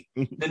Jersey.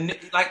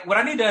 Like, what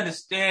I need to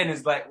understand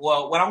is like,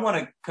 well, what I want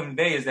to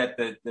convey is that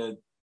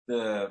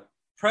the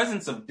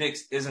presence of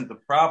dicks isn't the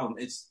problem.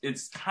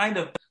 It's kind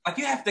of like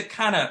you have to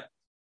kind of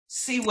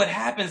see what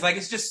happens. Like,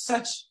 it's just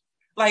such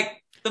like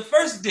the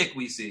first dick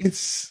we see.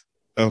 It's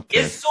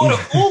sort of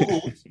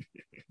oogled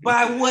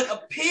by what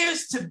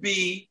appears to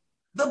be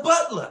the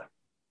butler,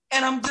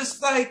 and I'm just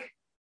like,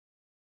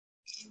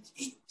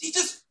 you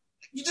just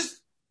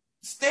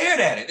stared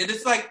at it, and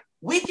it's like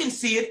we can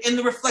see it in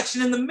the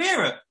reflection in the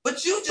mirror,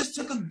 but you just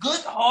took a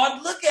good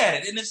hard look at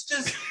it, and it's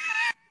just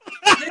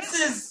this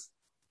is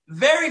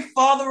very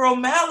Father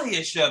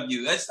O'Malley-ish of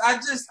you. You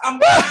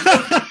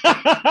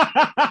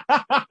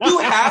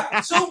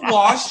have to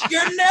wash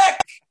your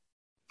neck.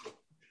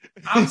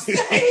 I'm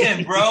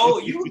saying, bro,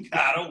 you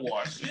gotta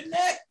wash your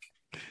neck.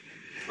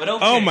 But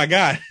okay. Oh my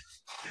God.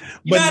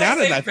 But now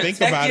that I think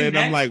about it,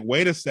 I'm like,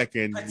 wait a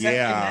second.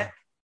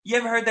 You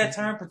ever heard that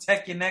term,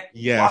 protect your neck?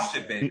 Yes. Wash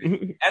it,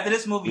 baby. After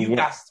this movie, you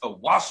got to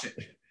wash it.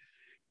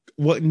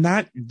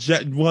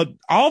 Well,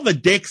 all the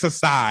dicks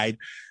aside,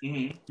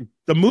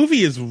 the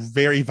movie is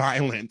very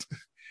violent.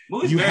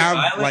 You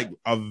have like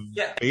a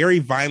very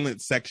violent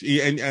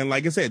section, and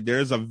like I said,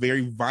 there's a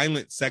very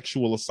violent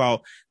sexual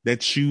assault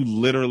that you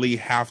literally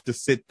have to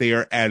sit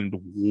there and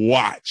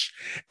watch.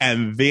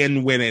 And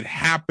then when it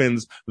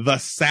happens, the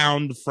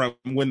sound from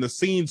when the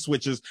scene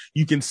switches,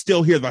 you can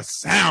still hear the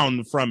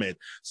sound from it.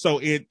 So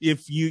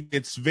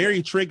it's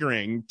very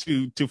triggering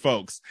to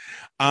folks.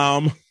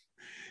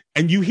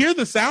 And you hear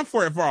the sound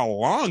for it for a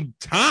long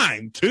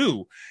time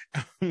too.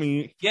 I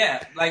mean,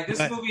 yeah, like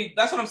this movie,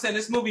 that's what I'm saying.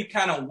 This movie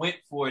kind of went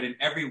for it in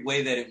every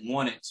way that it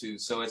wanted to.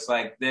 So it's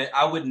like that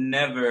I would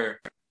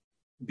never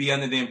be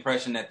under the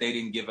impression that they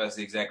didn't give us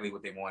exactly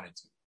what they wanted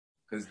to.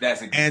 Because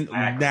that's exactly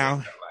and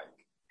now,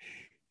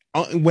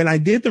 when I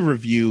did the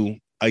review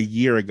a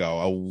year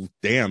ago,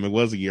 it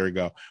was a year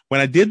ago.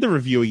 When I did the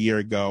review a year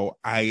ago,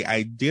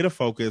 I did a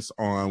focus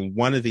on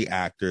one of the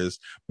actors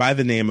by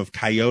the name of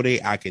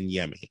Kayode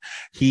Akinyemi.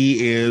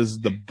 He is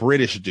the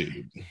British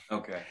dude.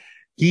 Okay.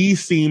 He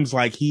seems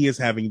like he is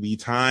having the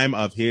time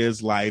of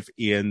his life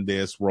in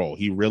this role.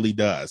 He really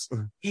does.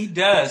 He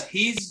does.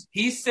 He's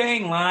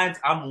saying lines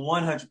I'm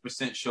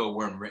 100% sure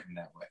weren't written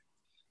that way.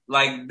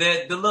 Like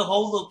the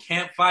whole little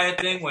campfire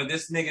thing where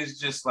this nigga's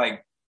just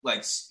like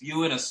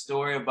spewing a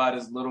story about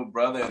his little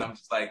brother, and I'm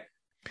just like,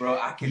 bro,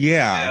 I can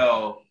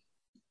tell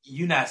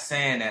you're not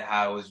saying that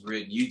how it was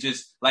written. You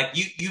just like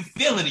you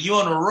feeling it.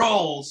 You're on a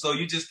roll, so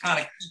you just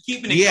kind of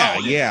keeping it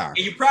going. Yeah. And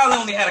you probably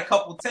only had a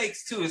couple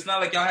takes too. It's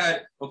not like y'all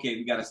had. Okay,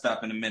 we got to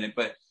stop in a minute,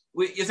 but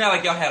it's not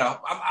like y'all had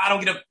I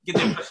don't get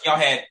the impression y'all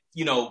had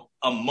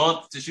a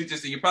month to shoot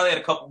this. So you probably had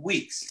a couple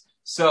weeks.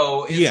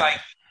 So it's like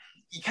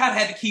you kind of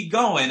had to keep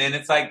going, and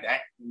it's like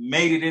that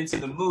made it into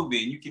the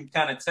movie, and you can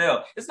kind of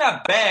tell it's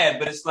not bad,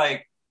 but it's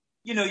like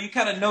you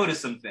kind of notice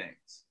some things.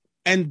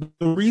 And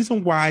the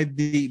reason why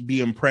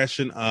the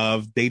impression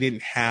of they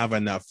didn't have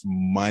enough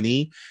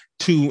money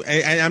to,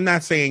 and I'm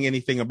not saying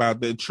anything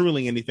about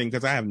truly anything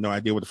because I have no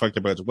idea what the fuck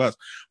the budget was,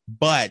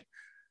 but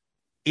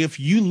if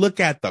you look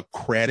at the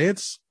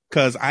credits,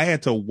 because I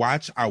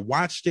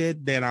watched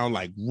it, then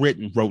I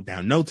wrote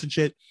down notes and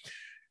shit.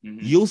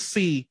 Mm-hmm. You'll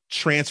see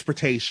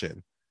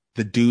transportation.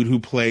 The dude who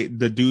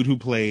played a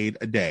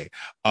day.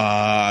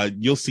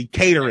 You'll see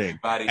catering,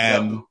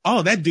 and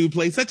that dude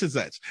played such and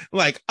such.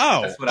 Like,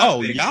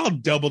 y'all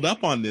doubled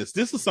up on this.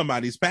 This is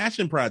somebody's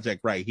passion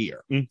project right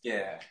here.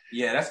 Yeah,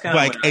 that's kind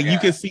of like, and you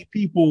can see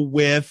people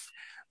with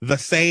the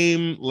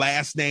same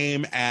last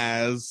name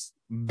as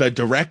the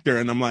director,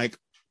 and I'm like,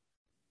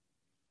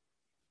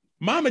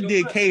 Mama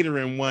did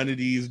catering one of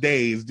these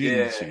days,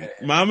 didn't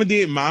she? Mama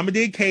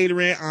did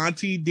catering.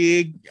 Auntie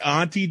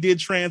did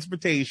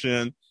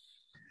transportation.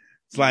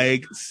 It's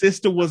like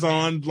sister was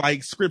on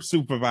like script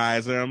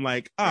supervisor. I'm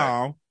like,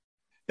 oh,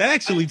 that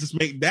actually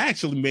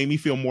made me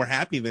feel more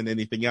happy than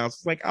anything else.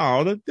 It's like,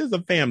 oh, this is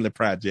a family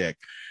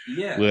project.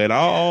 Yeah.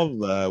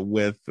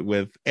 With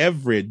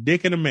every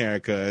dick in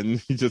America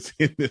and just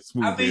in this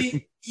movie. I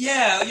mean,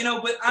 yeah,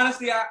 but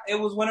honestly, it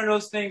was one of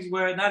those things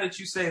where now that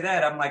you say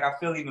that, I'm like, I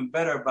feel even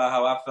better about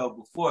how I felt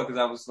before, because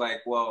I was like,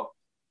 well,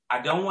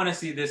 I don't want to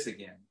see this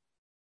again.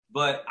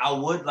 But I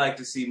would like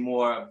to see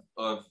more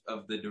of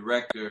the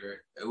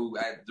director who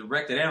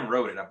directed and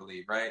wrote it, I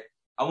believe, right?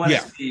 I want to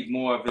see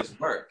more of his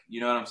work. You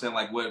know what I'm saying?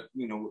 Like what,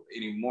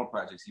 any more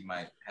projects he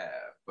might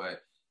have.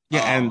 But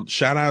and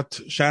shout out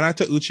to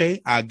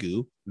Uche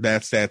Agu.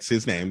 That's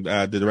his name.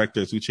 The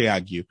director is Uche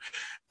Agu.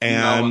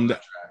 And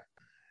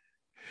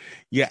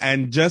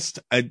and just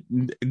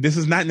this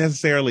is not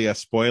necessarily a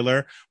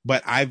spoiler,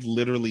 but I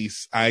literally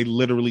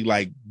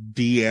like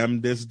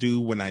DM'd this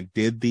dude when I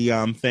did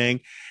the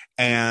thing.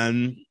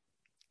 And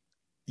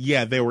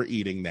they were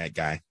eating that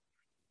guy.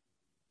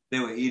 They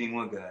were eating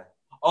one guy.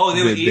 Oh,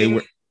 they were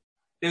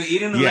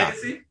eating the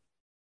legacy?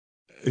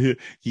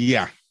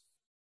 Yeah.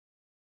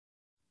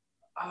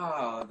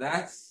 Oh,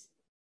 that's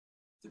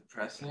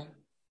depressing.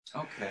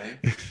 Okay.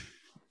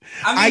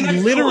 I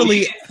literally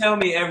you can't tell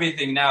me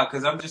everything now,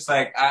 because I'm just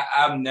like,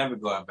 I'm never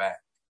going back.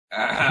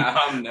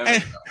 I'm never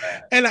going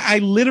back. And I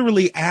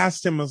literally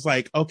asked him, I was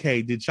like,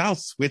 okay, did y'all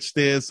switch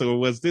this,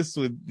 or is this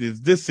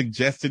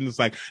suggested? It's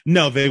like,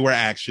 no, they were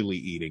actually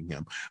eating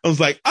him. I was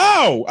like,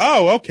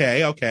 oh,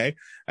 okay.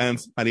 And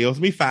somebody owes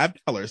me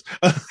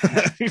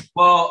 $5.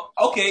 Well,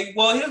 okay.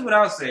 Well, here's what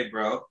I'll say,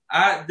 bro.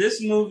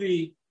 This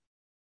movie,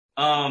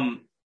 I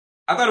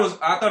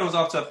thought it was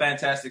off to a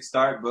fantastic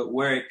start, but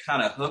where it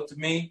kind of hooked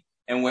me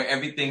and where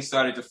everything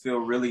started to feel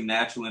really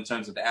natural in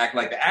terms of the act,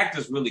 like the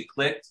actors really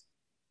clicked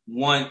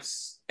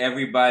once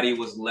everybody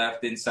was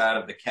left inside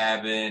of the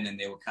cabin and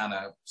they were kind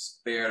of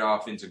spared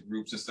off into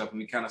groups and stuff, and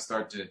we kind of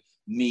start to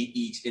meet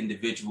each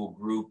individual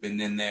group, and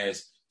then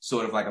there's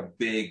sort of like a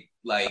big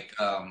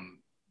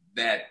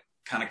that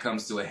kind of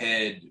comes to a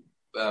head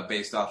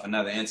based off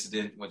another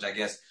incident, which I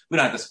guess we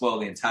don't have to spoil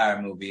the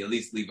entire movie, at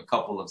least leave a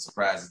couple of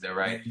surprises there,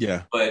 right?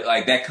 Yeah. But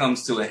like that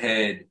comes to a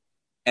head,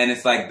 and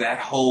it's like that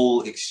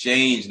whole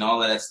exchange and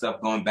all of that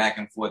stuff going back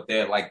and forth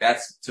there, like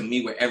that's to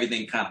me where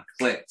everything kind of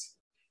clicked.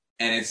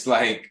 And it's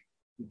like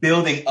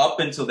building up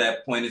until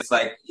that point, it's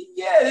like,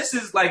 yeah, this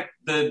is like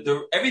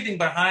the everything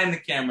behind the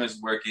camera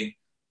is working.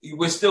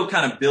 We're still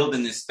kind of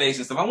building this space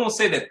and stuff. I won't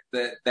say that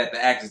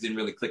the actors didn't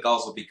really click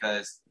also,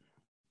 because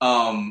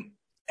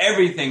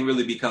everything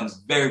really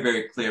becomes very,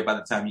 very clear by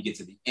the time you get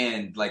to the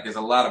end. Like there's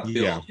a lot of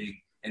building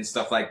and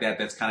stuff like that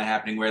that's kind of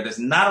happening where there's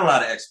not a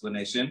lot of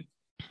explanation.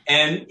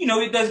 And,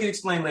 it does get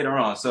explained later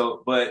on.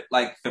 So, but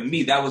like for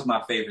me, that was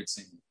my favorite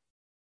scene.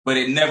 But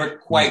it never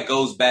quite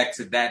goes back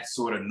to that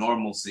sort of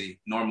normalcy,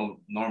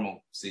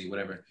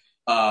 whatever.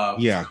 For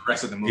the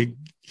rest of the movie.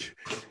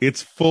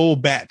 It's full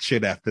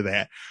batshit after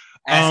that.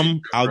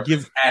 I'll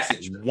give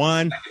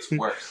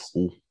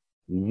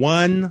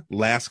one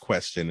last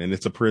question, and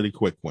it's a pretty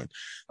quick one.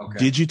 Okay.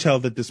 Did you tell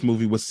that this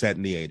movie was set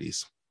in the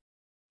 80s?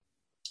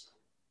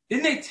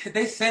 Didn't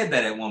they said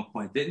that at one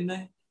point, didn't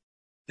they?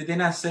 Did they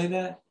not say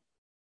that?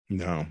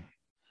 No.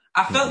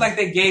 I felt like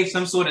they gave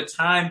some sort of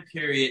time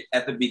period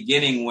at the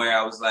beginning where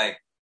I was like,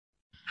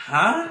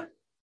 huh?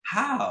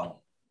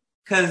 How?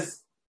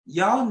 Because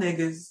y'all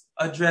niggas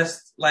are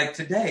dressed like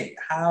today.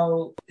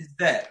 How is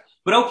that?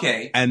 But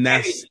okay. And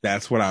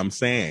that's what I'm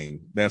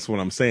saying. That's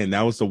what I'm saying.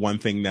 That was the one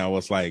thing that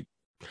was like,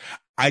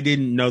 I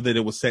didn't know that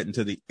it was set in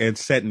the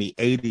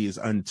 80s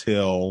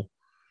until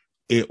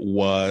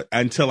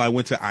I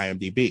went to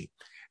IMDb.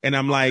 And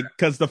I'm like,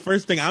 because the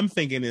first thing I'm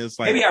thinking is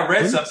like, maybe I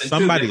read something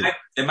too.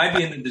 It might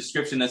be in the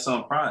description that's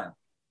on Prime.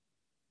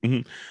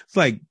 Mm-hmm. It's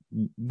like,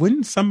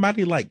 wouldn't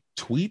somebody like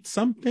tweet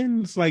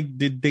something? It's like,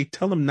 did they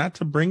tell them not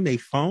to bring their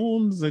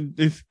phones? And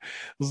it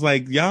was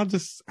like, y'all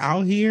just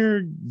out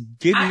here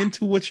getting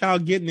into what y'all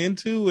getting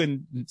into,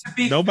 and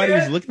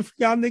nobody's looking for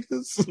y'all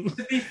niggas.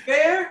 To be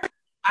fair,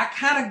 I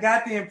kind of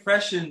got the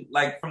impression,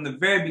 like from the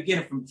very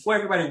beginning, from before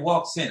everybody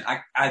walks in,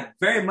 I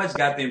very much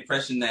got the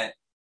impression that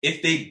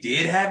if they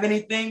did have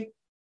anything,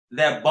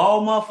 that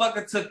bald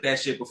motherfucker took that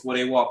shit before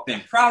they walked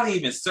in. Probably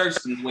even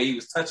searched him the way he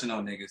was touching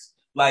on niggas.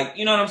 Like,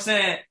 you know what I'm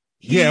saying?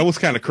 It was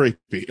kind of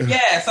creepy.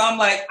 Yeah, so I'm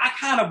like, I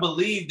kind of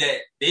believe that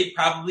they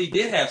probably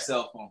did have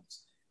cell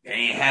phones. They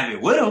ain't have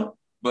it with them,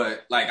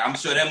 but like, I'm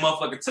sure that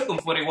motherfucker took them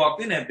before they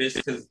walked in that bitch,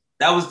 because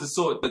that was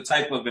the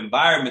type of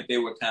environment they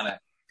were kind of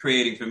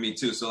creating for me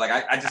too. So like,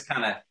 I just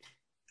kind of,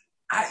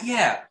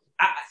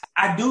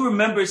 I do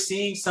remember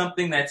seeing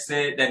something that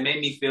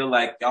made me feel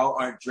like y'all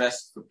aren't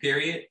dressed for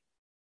period,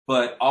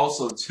 but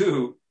also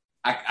too,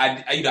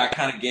 I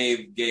kind of gave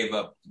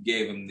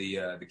him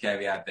the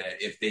caveat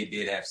that if they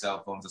did have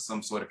cell phones or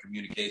some sort of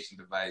communication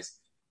device,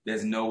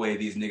 there's no way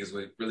these niggas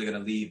were really gonna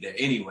leave there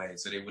anyway,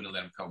 so they wouldn't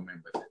let them come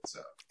in with it.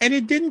 So, and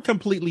it didn't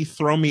completely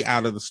throw me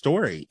out of the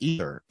story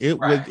either. It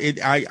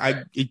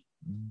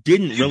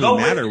didn't really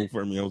matter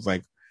for me. I was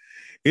like,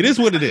 it is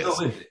what it is.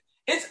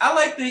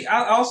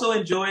 I also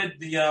enjoyed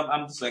the.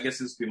 I guess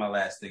this will be my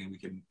last thing, and we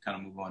can kind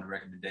of move on to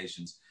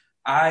recommendations.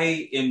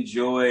 I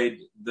enjoyed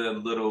the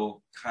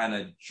little kind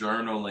of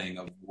journaling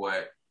of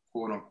what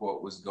quote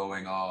unquote was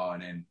going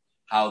on and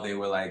how they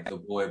were like the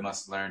boy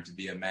must learn to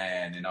be a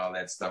man and all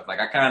that stuff. Like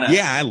I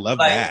love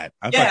that.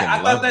 I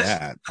love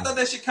that. I thought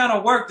that shit kind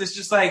of worked. It's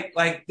just like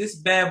this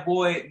bad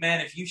boy, man,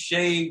 if you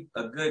shave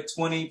a good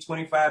 20,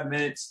 25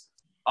 minutes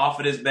off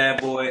of this bad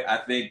boy, I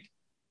think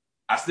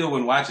I still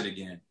wouldn't watch it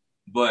again.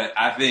 But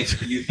I think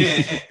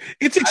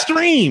it's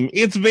extreme.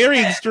 It's very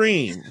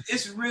extreme.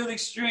 It's real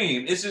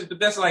extreme. It's just, but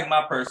that's like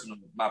my personal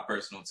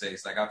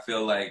taste. Like I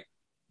feel like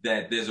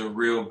that there's a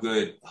real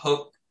good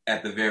hook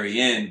at the very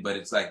end, but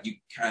it's like you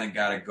kind of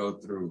gotta go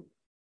through.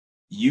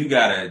 You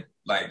gotta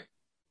like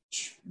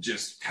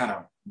just kind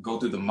of go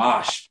through the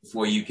mosh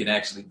before you can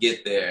actually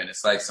get there. And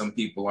it's like some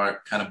people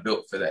aren't kind of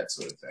built for that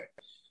sort of thing.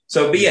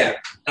 So, but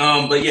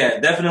yeah,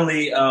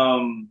 definitely.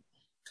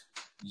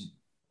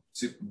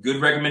 Good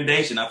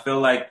recommendation. I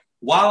feel like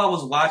while I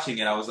was watching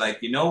it, I was like,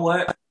 you know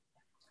what?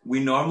 We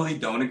normally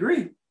don't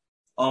agree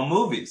on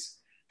movies.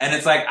 And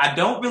it's like, I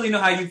don't really know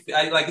how you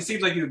feel. Like, it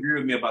seems like you agree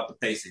with me about the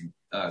pacing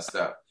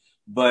stuff.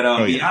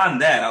 But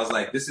beyond that, I was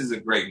like, this is a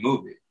great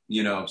movie,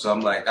 you know? So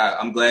I'm like,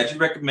 I'm glad you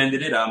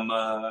recommended it. I'm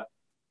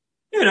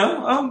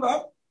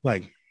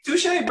like,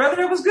 touche,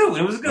 brother. It was good.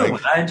 It was a good one.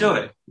 I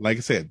enjoyed it. Like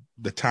I said,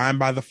 the time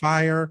by the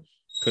fire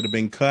could have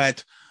been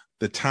cut.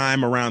 The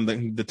time around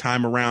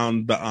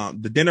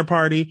the dinner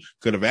party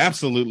could have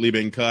absolutely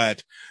been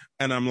cut.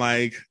 And I'm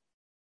like,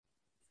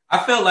 I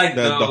felt like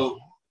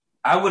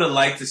I would have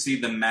liked to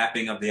see the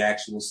mapping of the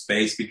actual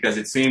space because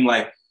it seemed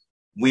like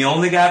we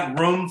only got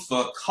room for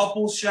a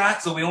couple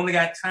shots, so we only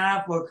got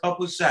time for a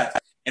couple shots.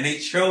 And they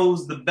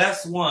chose the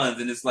best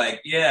ones. And it's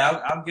like, yeah,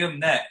 I'll give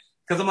them that.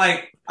 Because I'm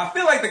like, I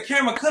feel like the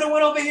camera could have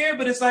went over here,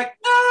 but it's like,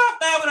 nah,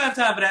 we don't have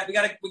time for that. We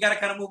gotta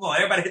kind of move on.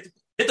 Everybody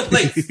hit the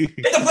plates. Hit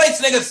the plates,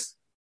 niggas.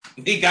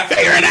 We got to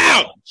figure it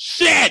out.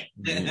 Shit.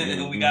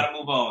 We gotta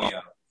move on, yo.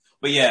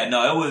 But yeah,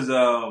 no,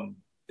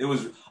 it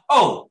was.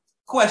 Oh,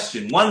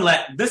 question.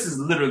 This is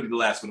literally the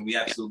last one. We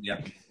absolutely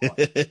have to move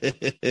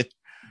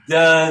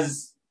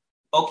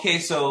on.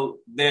 So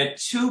there are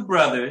two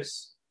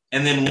brothers,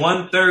 and then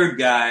one third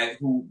guy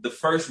who the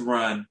first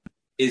run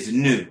is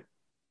new,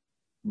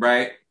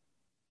 right?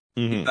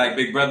 Mm-hmm. Like,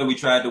 big brother, we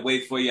tried to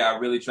wait for you. I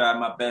really tried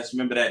my best.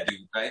 Remember that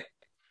dude, right?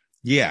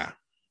 Yeah.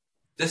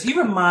 Does he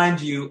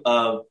remind you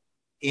of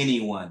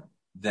anyone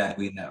that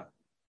we know?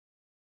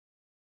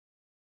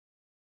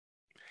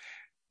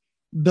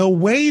 The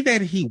way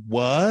that he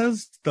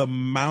was, the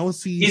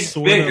mousy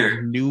sort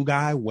of new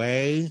guy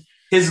way.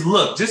 His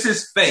look, just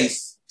his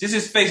face.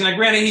 Now,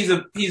 granted,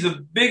 he's a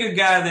bigger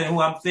guy than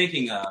who I'm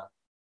thinking of.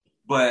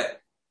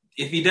 But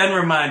if he doesn't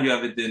remind you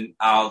of it, then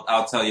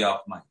I'll tell you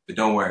off mic. But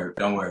don't worry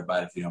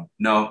about it if you don't.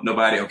 No,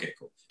 nobody? Okay,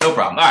 cool. No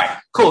problem. All right,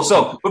 cool.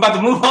 So we're about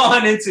to move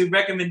on into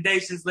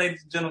recommendations,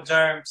 ladies and gentle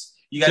germs.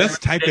 You guys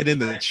just type it in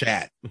the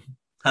chat.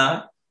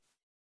 Huh?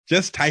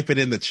 Just type it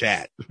in the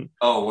chat.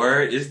 Oh,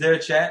 word. Is there a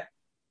chat?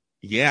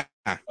 Yeah.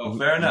 Oh,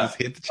 fair enough.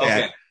 Just hit the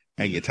chat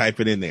and you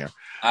type it in there.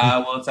 I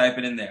will type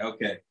it in there.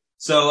 Okay.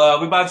 So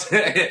we're about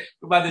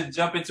to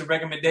jump into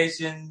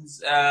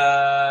recommendations.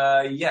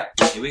 Yeah.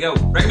 Here we go.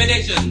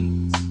 Recommendations.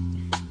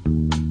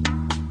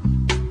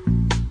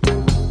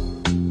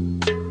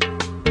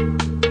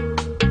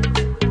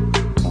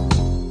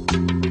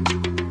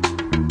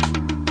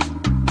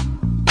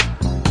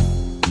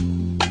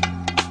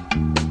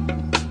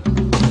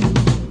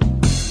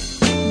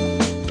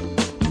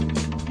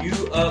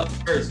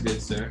 First,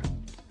 good sir.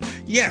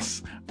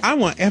 Yes, I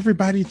want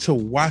everybody to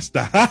watch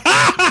the.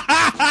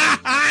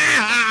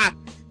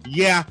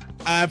 Yeah,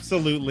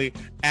 absolutely.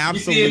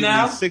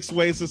 6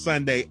 Ways to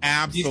Sunday.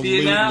 Absolutely.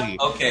 You see it now?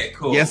 Okay,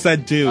 cool. Yes, I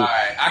do. All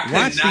right, I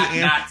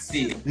could not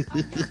see it.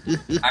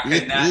 I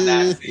could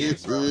not see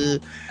it, bro.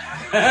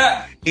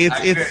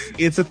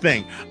 It's a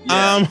thing.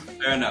 Yeah,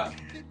 fair enough.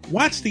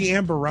 Watch the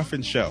Amber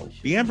Ruffin Show.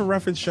 The Amber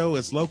Ruffin Show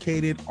is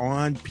located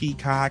on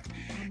Peacock.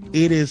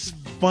 It is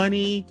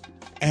funny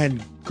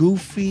and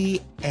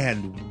goofy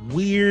and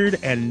weird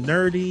and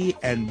nerdy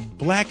and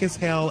black as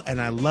hell, and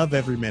I love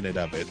every minute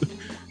of it.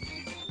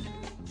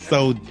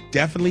 So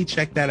definitely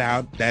check that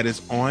out. That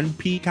is on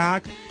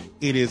Peacock.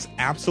 It is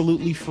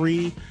absolutely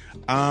free.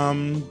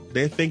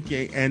 They're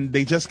thinking, and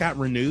they just got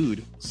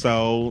renewed.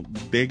 So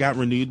they got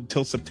renewed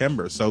till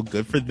September. So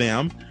good for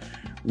them.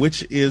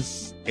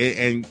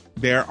 And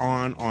they're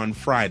on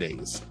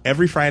Fridays.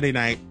 Every Friday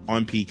night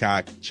on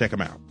Peacock. Check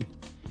them out.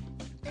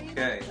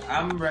 Okay,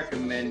 I'm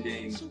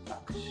recommending. I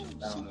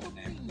don't know the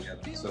name of the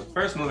other. So the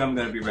first movie I'm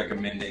going to be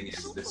recommending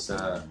is this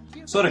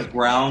sort of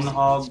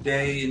Groundhog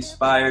Day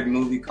inspired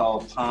movie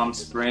called Palm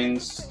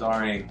Springs,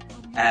 starring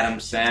Adam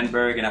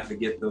Sandberg, and I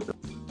forget the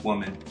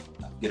woman.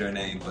 I forget her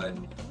name,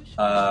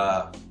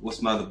 but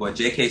what's my other boy?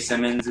 J.K.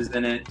 Simmons is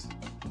in it.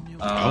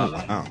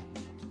 Wow.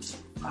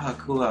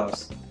 Who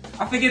else?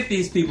 I forget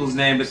these people's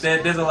names,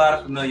 but there's a lot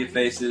of familiar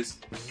faces.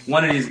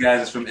 One of these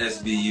guys is from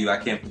SVU. I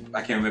can't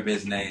remember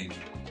his name.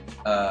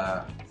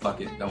 Fuck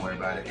it, don't worry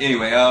about it.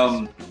 Anyway,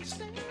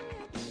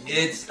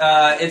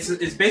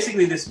 It's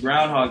basically this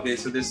Groundhog Day.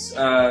 So this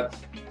I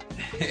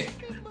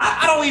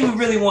don't even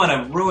really want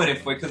to ruin it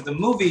for you because the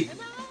movie,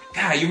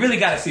 God, you really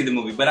got to see the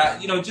movie.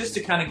 But just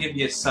to kind of give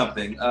you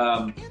something,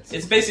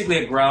 it's basically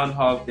a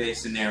Groundhog Day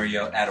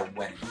scenario at a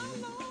wedding.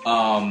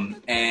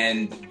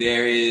 And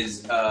there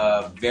is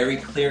a very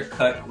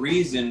clear-cut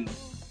reason,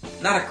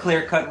 not a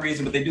clear-cut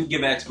reason, but they do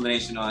give an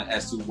explanation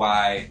as to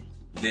why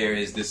there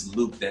is this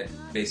loop that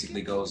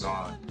basically goes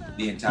on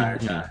the entire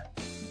time.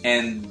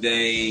 And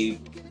they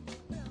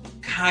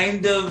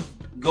kind of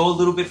go a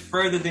little bit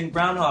further than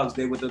Groundhog's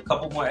Day with a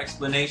couple more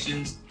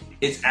explanations.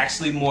 It's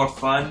actually more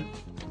fun.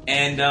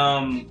 And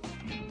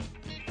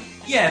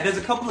there's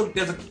a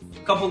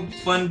couple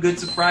fun, good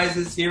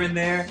surprises here and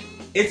there.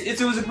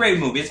 It was a great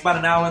movie. It's about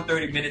an hour and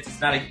 30 minutes.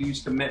 It's not a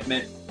huge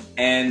commitment.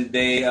 And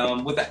they,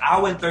 with the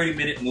hour and 30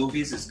 minute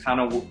movies, it's kind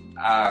of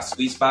a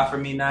sweet spot for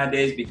me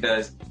nowadays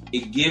because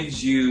it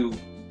gives you,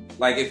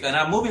 like, if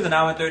a movie's an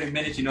hour and 30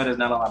 minutes, there's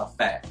not a lot of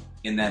fat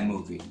in that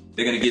movie.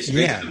 They're going to get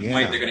straight to the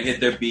point. They're going to hit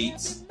their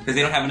beats because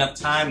they don't have enough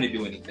time to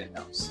do anything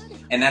else.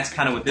 And that's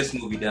kind of what this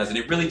movie does. And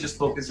it really just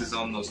focuses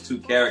on those two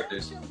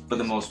characters for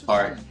the most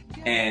part.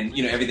 And,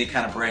 everything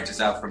kind of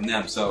branches out from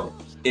them. So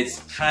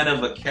it's kind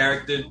of a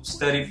character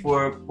study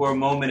for a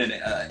moment and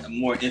a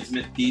more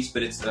intimate piece,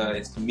 but it's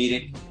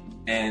comedic.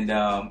 And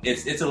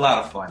it's a lot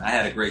of fun. I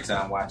had a great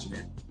time watching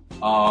it.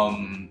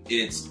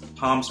 It's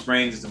Palm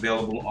Springs. It's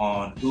available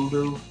on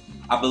Hulu.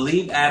 I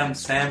believe Adam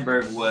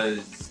Sandberg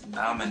was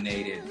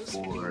nominated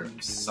for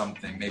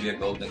something, maybe a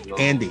Golden Globe.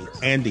 Andy.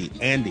 What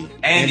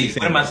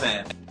am I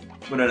saying?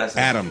 What did I say?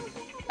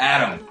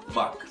 Adam.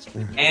 Fuck.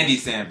 Andy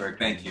Sandberg.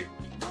 Thank you.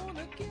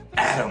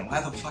 Adam.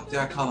 Why the fuck did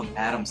I call him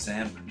Adam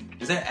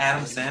Sandberg? Is that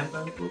Adam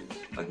Sandberg?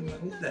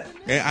 Who's that?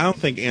 I don't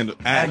think Andrew.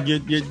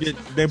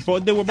 They were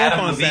both Adam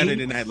on Levine?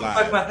 Saturday Night Live.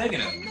 What am I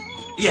thinking of?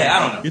 Yeah, I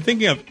don't know. You're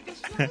thinking of.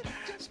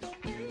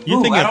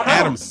 You're thinking of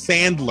Adam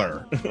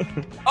Sandler.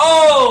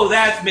 Oh,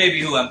 that's maybe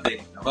who I'm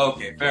thinking of.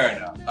 Okay, fair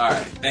enough. All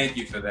right, thank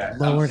you for that.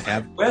 Lord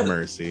have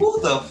mercy. Who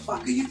the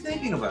fuck are you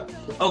thinking about?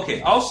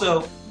 Okay,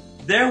 also,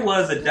 there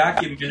was a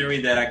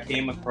documentary that I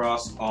came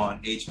across on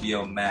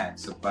HBO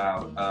Max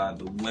about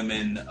the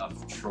women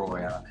of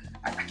Troy.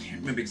 I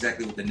can't remember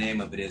exactly what the name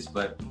of it is,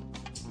 but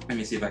let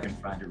me see if I can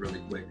find it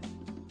really quick.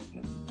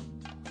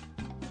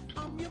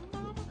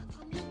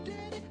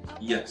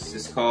 Yes,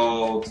 it's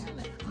called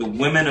The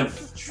Women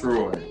of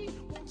Troy.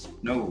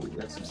 No,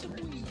 that's not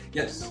right.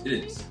 Yes, it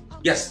is.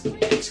 Yes,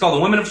 it's called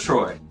The Women of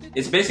Troy.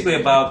 It's basically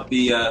about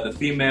the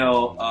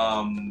female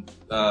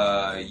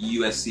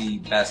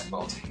USC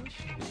basketball team.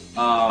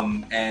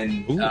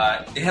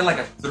 They had like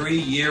a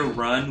 3-year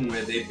run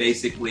where they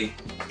basically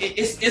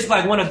it's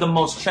like one of the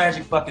most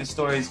tragic fucking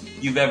stories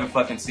you've ever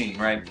fucking seen,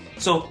 right?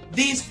 So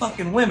these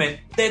fucking women,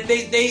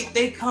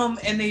 they come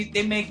and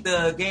they make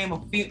the game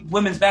of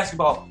women's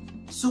basketball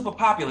super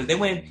popular. They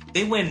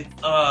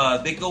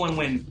go and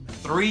win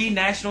 3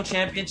 national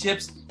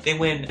championships. They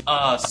win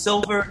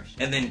silver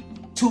and then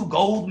 2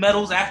 gold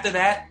medals after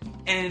that.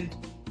 And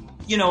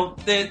they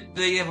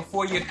have a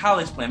 4-year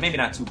college plan. Maybe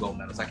not 2 gold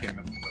medals. I can't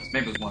remember.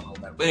 Maybe it was 1 gold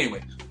medal. But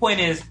anyway, point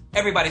is,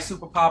 everybody's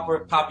super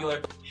popular.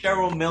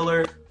 Cheryl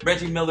Miller,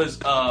 Reggie Miller's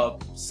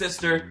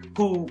sister,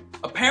 who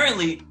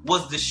apparently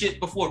was the shit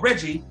before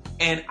Reggie.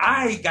 And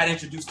I got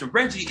introduced to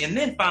Reggie and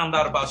then found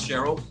out about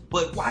Cheryl.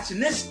 But watching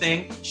this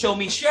thing showed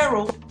me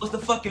Cheryl was the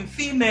fucking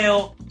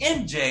female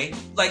MJ.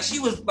 Like, she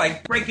was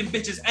like breaking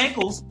bitches'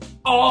 ankles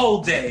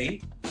all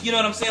day. You know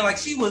what I'm saying? Like,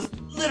 she was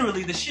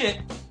literally the shit.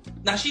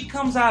 Now, she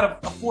comes out of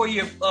a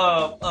 4-year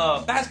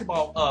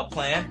basketball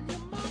plan.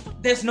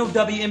 There's no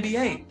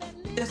WNBA.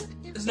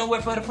 There's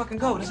nowhere for her to fucking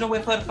go. There's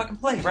nowhere for her to fucking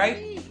play,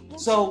 right?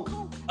 So,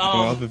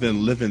 other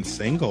than living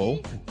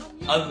single.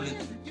 Other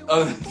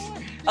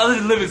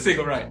than living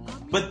single, right?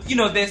 But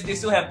they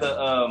still have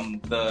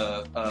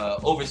the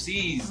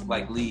overseas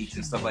like leagues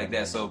and stuff like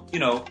that. So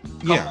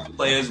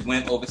players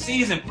went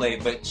overseas and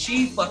played, but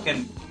she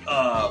fucking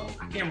I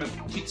can't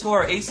remember. She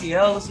tore her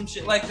ACL or some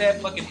shit like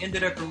that. Fucking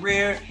ended her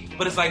career.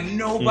 But it's like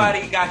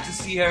nobody got to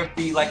see her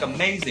be like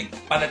amazing.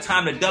 By the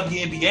time the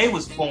WNBA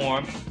was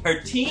formed, her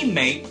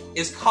teammate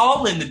is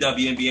calling the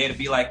WNBA to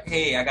be like,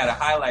 "Hey, I got a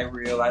highlight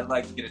reel. I'd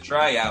like to get a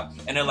tryout."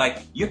 And they're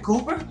like, "You're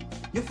Cooper?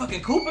 You're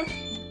fucking Cooper?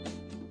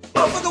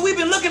 Motherfucker, we've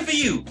been looking for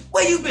you.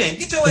 Where you been?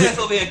 Get your ass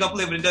over here and go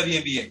play with the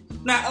WNBA."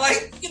 Now,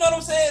 like, you know what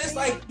I'm saying? It's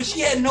like, but she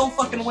had no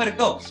fucking way to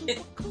go.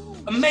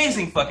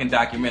 Amazing fucking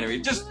documentary.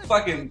 It just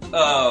fucking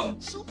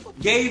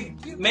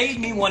made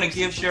me want to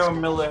give Cheryl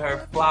Miller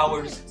her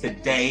flowers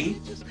today.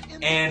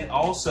 And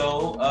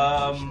also,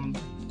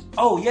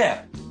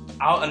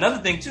 another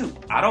thing too.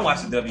 I don't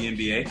watch the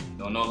WNBA.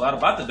 Don't know a lot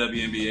about the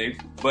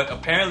WNBA, but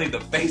apparently the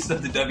face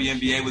of the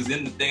WNBA was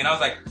in the thing, and I was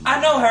like, I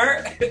know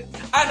her.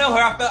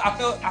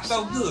 I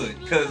felt good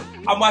because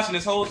I'm watching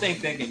this whole thing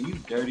thinking, you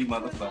dirty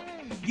motherfucker.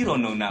 You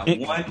don't know not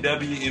one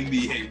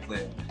WNBA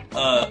player.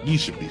 You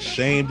should be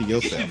ashamed of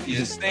yourself. You should be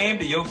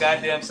ashamed of your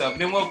goddamn self.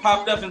 And then when it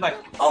popped up and like,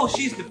 oh,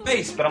 she's the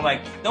face. But I'm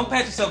like, don't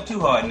pat yourself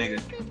too hard,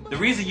 nigga. The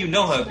reason you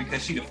know her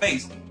because she the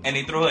face, and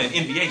they throw her in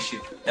NBA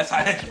shit. That's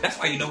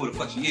why you know who the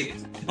fuck she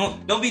is.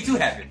 Don't be too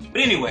happy. But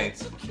anyway,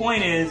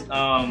 point is,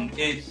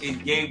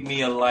 it gave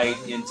me a light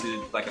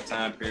into like a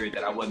time period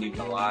that I wasn't even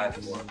alive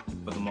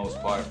for the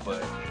most part.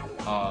 But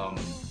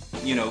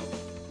you know,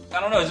 I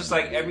don't know. It's just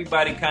like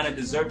everybody kind of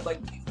deserved. Like,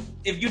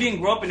 if you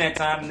didn't grow up in that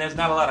time, and there's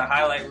not a lot of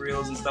highlight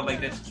reels and stuff like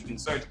that you can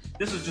search,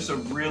 this was just a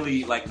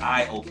really like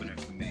eye opener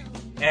for me.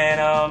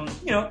 And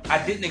you know,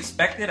 I didn't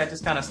expect it. I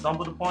just kind of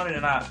stumbled upon it,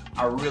 and I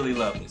really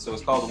loved it. So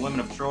it's called The Women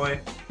of Troy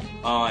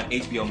on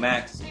HBO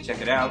Max.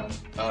 Check it out.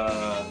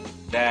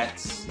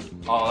 That's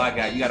all I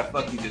got. You got a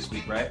fuck you this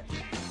week, right?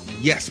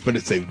 Yes, but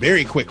it's a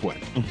very quick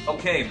one.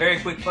 Okay, very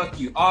quick fuck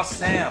you.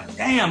 Awesome.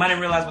 Damn, I didn't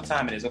realize what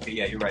time it is. Okay,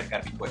 yeah, you're right.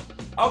 Gotta be quick.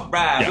 All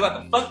right, we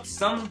got to fuck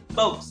some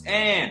folks,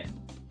 and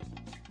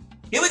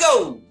here we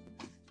go.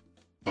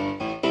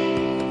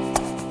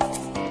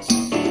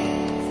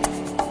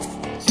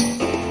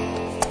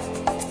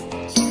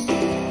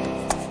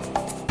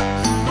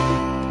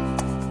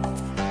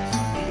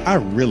 I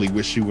really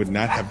wish you would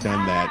not have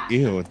done that.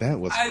 Ew, that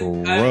was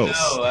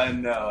gross. I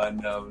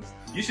know.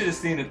 You should have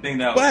seen the thing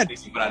that I was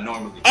thinking, but I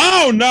normally do.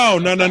 Oh, no.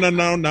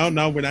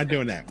 We're not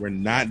doing that. We're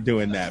not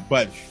doing that.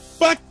 But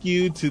fuck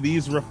you to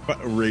these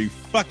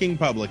fucking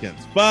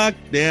publicans. Fuck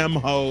them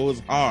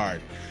hoes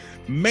hard.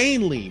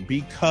 Mainly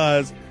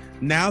because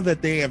now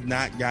that they have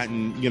not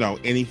gotten,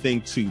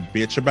 anything to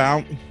bitch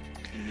about,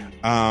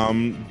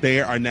 they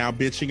are now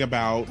bitching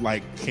about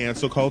like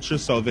cancel culture.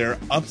 So they're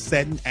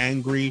upset and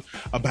angry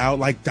about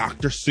like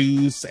Dr.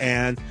 Seuss,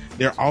 and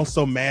they're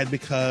also mad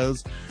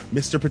because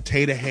Mr.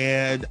 Potato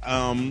Head.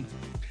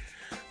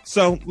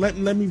 So let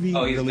me be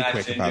really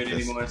quick about this.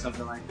 Anymore or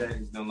something like that.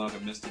 He's no longer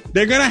Mr.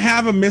 They're gonna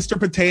have a Mr.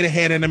 Potato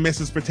Head and a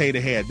Mrs.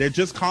 Potato Head. They're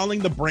just calling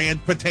the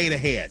brand Potato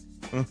Head.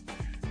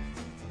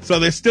 So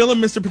there's still a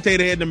Mr.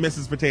 Potato Head and a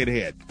Mrs. Potato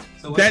Head.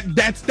 So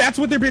that's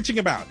what they're bitching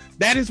about.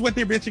 That is what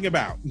they're bitching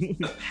about.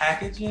 The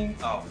packaging?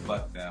 Oh,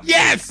 fuck them.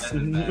 Yes!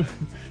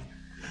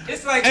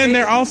 It's like... And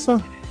they're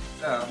also...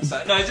 Oh,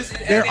 sorry. No, it's just...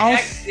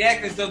 They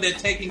act as though they're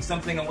taking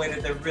something away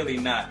that they're really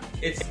not.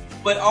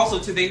 But also,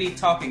 too, they need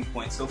talking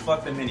points, so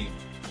fuck them anyway.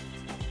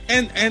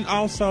 And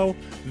also,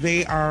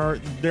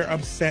 they're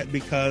upset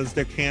because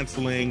they're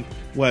canceling,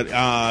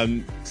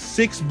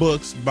 6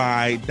 books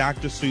by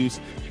Dr. Seuss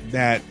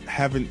that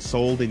haven't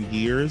sold in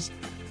years.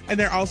 And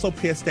they're also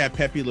pissed at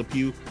Pepe Le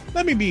Pew.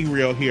 Let me be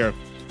real here.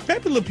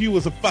 Pepe Le Pew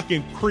was a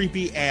fucking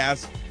creepy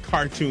ass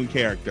cartoon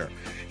character.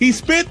 He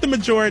spent the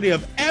majority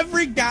of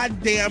every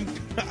goddamn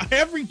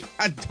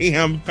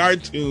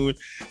cartoon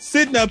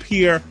sitting up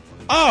here.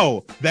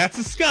 Oh, that's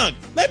a skunk.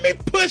 Let me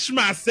push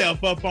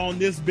myself up on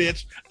this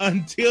bitch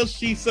until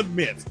she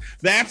submits.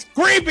 That's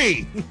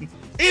creepy.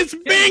 It's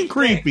been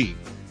creepy.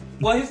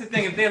 Well, here's the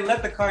thing. If they had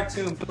let the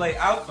cartoon play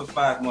out for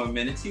 5 more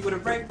minutes, he would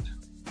have raped her.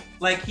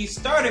 Like, he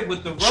started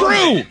with the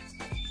romance,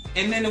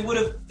 and then it would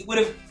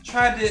have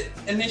tried to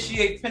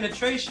initiate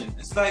penetration.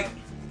 It's like,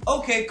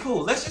 okay,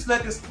 cool. Let's just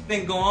let this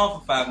thing go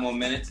on for 5 more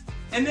minutes,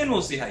 and then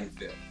we'll see how you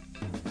feel.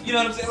 You know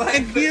what I'm saying?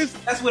 Like,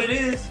 that's what it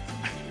is.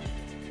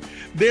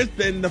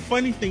 The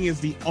funny thing is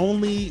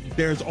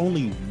there's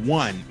only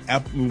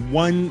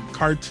one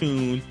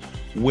cartoon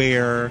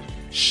where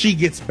she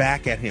gets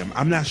back at him.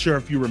 I'm not sure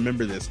if you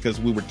remember this because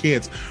we were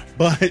kids,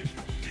 but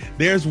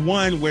there's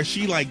one where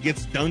she like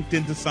gets dunked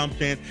into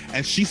something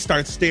and she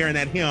starts staring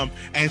at him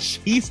and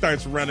she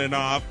starts running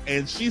off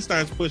and she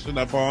starts pushing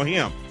up on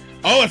him.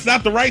 Oh, it's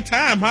not the right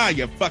time, huh?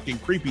 You fucking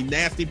creepy,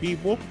 nasty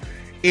people.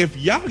 If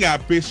y'all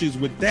got issues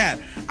with that,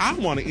 I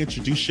want to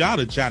introduce y'all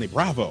to Johnny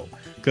Bravo.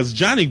 Because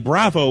Johnny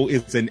Bravo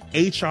is an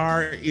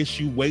HR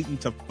issue waiting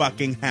to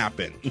fucking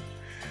happen.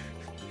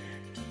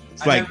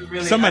 It's I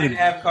didn't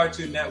have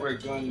Cartoon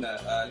Network during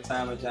the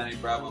time of Johnny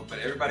Bravo, but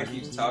everybody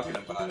keeps talking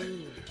about it.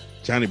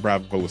 Johnny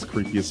Bravo was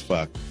creepy as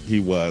fuck. He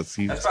was.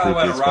 That's probably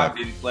why The Rock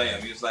didn't play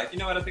him. He was like, you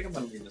know what? I think I'm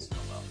going to leave this one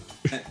alone.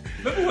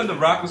 Remember when The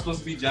Rock was supposed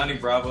to be Johnny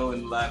Bravo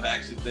in live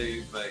action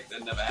things? Like,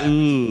 that never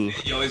happened.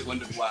 You always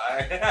wondered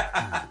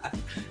why.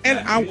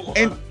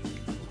 and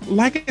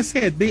like I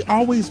said, they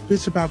always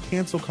bitch about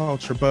cancel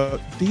culture,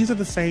 but these are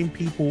the same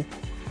people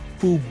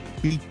who,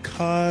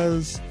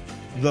 because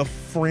the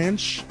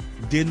French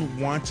didn't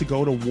want to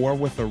go to war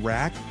with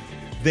Iraq,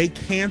 they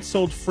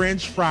canceled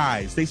French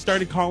fries. They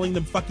started calling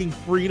them fucking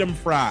freedom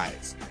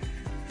fries.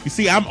 You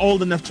see, I'm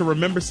old enough to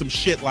remember some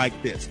shit like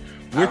this.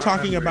 We're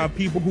talking about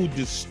people who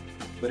just...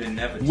 But it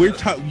never...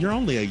 You're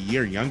only a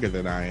year younger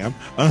than I am.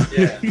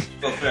 Yeah,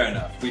 well, fair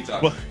enough. We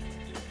talk...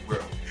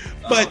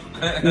 But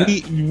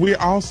we're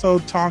also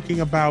talking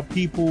about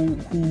people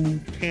who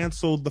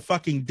canceled the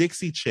fucking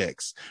Dixie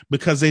Chicks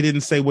because they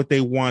didn't say what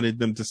they wanted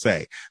them to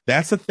say.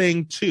 That's a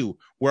thing too.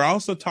 We're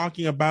also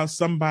talking about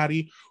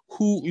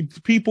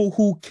people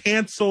who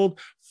canceled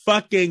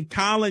fucking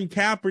Colin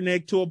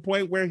Kaepernick to a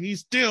point where he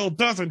still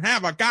doesn't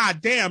have a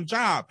goddamn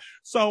job.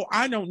 So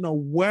I don't know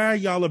where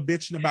y'all are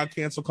bitching about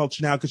cancel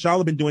culture now, because y'all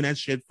have been doing that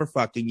shit for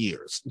fucking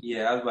years.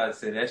 Yeah, I was about to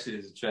say that shit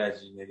is a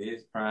tragedy, nigga.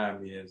 His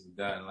prime years are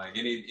done. Like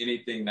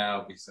anything now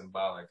will be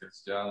symbolic,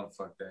 because y'all don't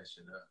fuck that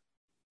shit up.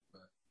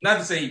 But not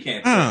to say you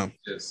can't.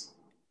 Just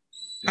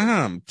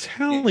I'm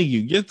telling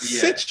you,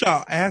 sit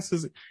y'all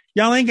asses.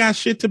 Y'all ain't got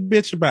shit to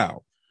bitch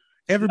about.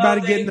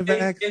 Everybody getting the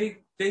vaccine.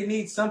 They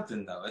need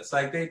something though. It's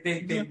like they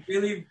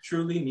really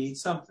truly need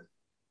something,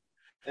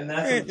 and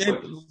that's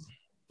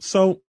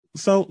so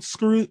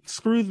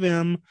screw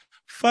them.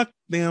 Fuck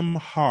them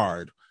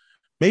hard.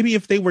 Maybe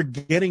if they were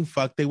getting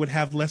fucked, they would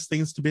have less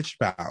things to bitch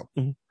about.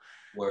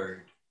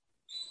 Word.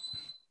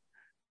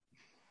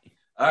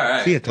 All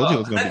right. See, I told you it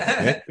was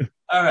gonna be.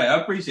 All right,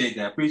 I appreciate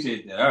that.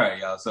 All right,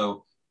 y'all.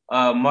 So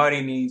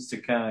Marty needs to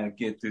kind of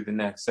get through the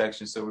next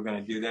section, so we're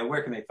going to do that.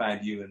 Where can they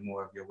find you and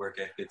more of your work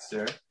at, good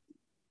sir?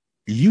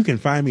 You can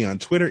find me on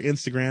Twitter,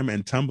 Instagram,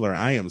 and Tumblr.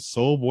 I am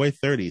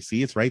Soulboy30.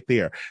 See, it's right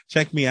there.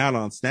 Check me out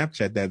on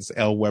Snapchat. That's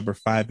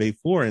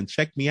LWeber584. And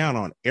check me out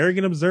on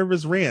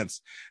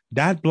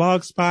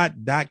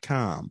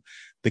ArrogantObserversRants.blogspot.com.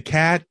 The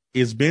cat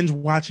is binge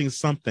watching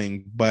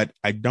something, but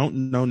I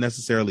don't know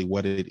necessarily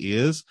what it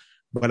is.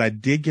 But I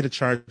did get a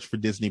charge for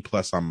Disney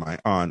Plus on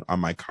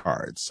my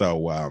card.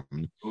 So I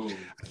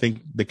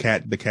think the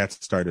cat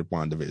started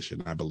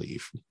WandaVision, I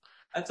believe.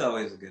 That's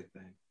always a good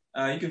thing.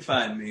 You can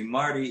find me,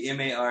 Marty,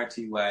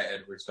 Marty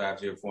Edwards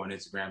 504 on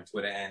Instagram,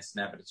 Twitter, and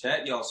Snap at the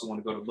chat. You also want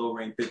to go to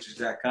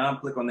lowrainpictures.com,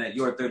 click on that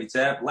Your 30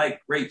 tab,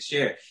 like, rate,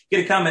 share,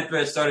 get a comment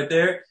thread started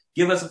there.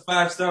 Give us a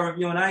 5-star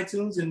review on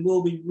iTunes, and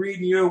we'll be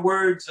reading your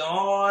words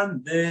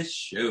on this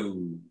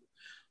show.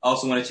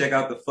 Also want to check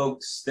out the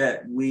folks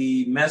that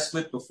we mess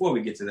with before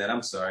we get to that.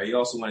 I'm sorry. You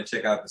also want to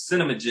check out the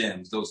Cinema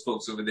Gems, those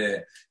folks over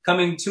there.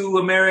 Coming to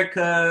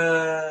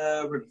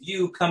America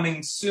review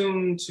coming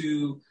soon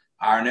to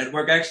our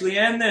network, actually,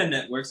 and their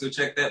network. So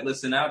check that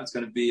listen out. It's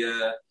going to be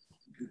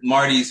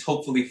Marty's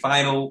hopefully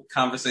final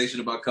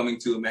conversation about Coming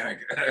to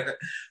America.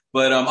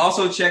 But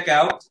also check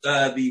out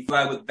the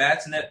Fly with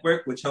Bats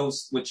network, which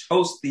hosts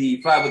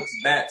the Fly with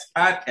Bats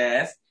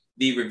podcast,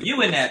 the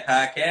Reviewing That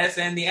podcast,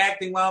 and the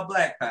Acting While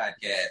Black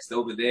podcast.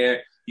 Over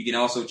there, you can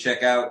also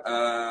check out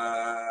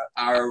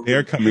our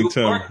They're Coming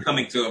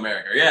to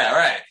America. Yeah,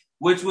 right.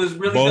 Which was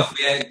really dope.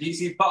 We had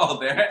DC Paul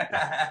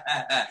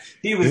there.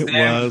 He was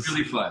there. It was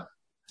really fun.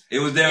 It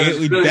was there. It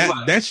was really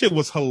fun. That shit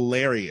was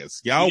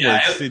hilarious. Y'all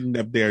were sitting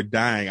up there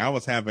dying. I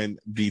was having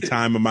the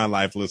time of my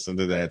life listening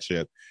to that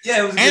shit.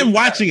 Yeah, it was and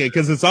watching it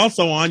because it's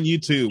also on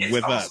YouTube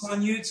with us. It's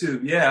on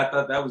YouTube. Yeah, I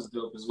thought that was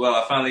dope as well.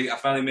 I finally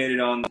made it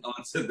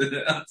onto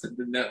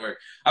the network.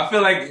 I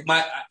feel like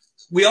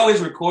we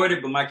always record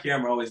it, but my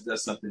camera always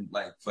does something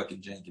like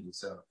fucking janky.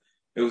 So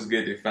it was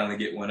good to finally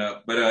get one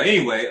up. But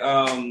anyway,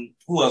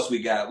 who else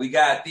we got? We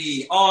got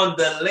the On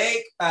the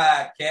Lake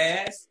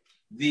podcast,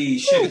 the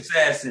Shit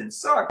Assassin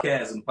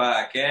Sarcasm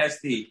podcast,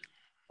 the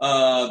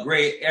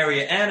Gray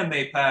Area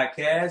Anime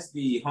podcast,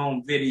 the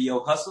Home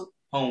Video Hustle,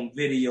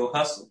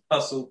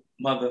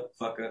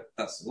 motherfucker,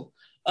 hustle.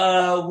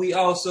 We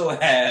also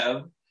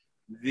have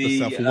the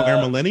Self-Aware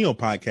Millennial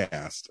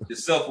podcast. The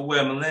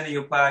Self-Aware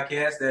Millennial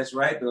podcast, that's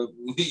right.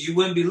 You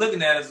wouldn't be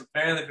looking at us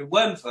apparently if it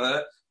wasn't for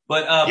her.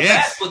 But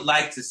Matt would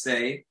like to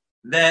say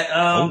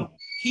that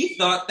he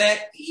thought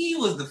that he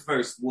was the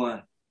first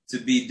one to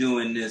be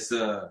doing this,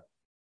 to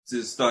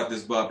start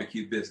this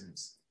barbecue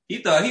business. He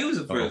thought he was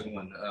the first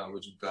one. I'm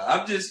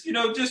just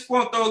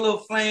want to throw a little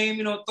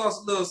flame,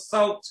 toss a little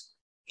salt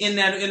in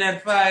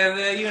that fire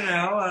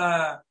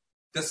there,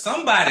 because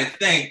somebody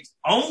thanked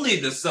only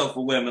the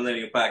Self-Aware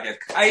Millennial podcast.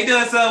 How you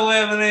doing,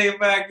 Self-Aware Millennial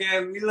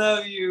podcast? We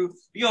love you.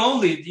 You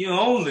only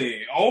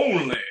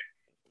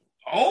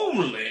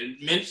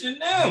mention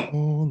them.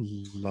 Oh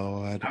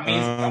Lord! I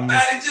mean,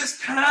 somebody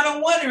just kind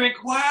of wondering,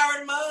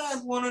 inquiring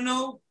minds want to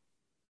know.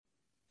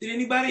 Did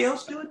anybody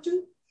else do it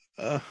too?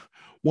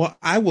 Well,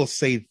 I will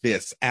say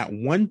this. At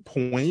one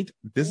point,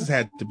 this has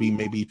had to be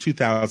maybe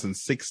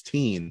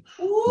 2016.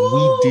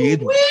 We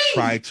did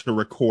try to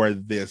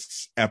record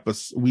this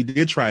episode. We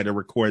did try to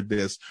record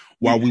this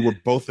while we were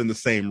both in the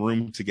same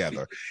room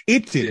together.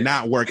 It did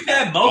not work. We've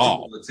had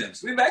multiple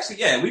attempts. We've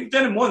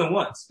done it more than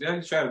once. We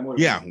actually tried it more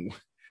than once.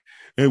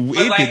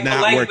 It did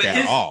not work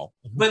at all.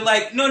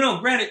 But no,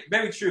 granted,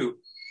 very true.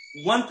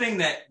 One thing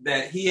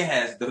that he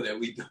has, though, that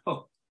we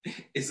don't,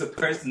 is a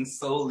person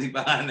solely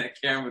behind that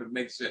camera to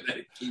make sure that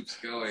it keeps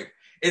going.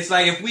 It's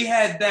like if we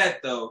had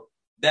that, though,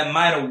 that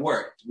might have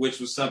worked, which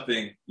was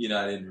something, I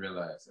didn't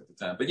realize at the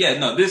time. But yeah,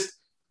 no,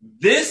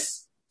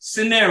 this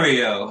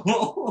scenario, I'm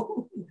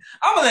going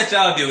to let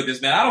y'all deal with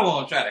this, man. I don't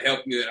want to try to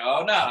help you at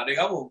all. Nah, nigga,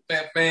 I'm going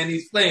to fan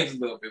these flames a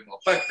little bit more.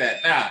 Fuck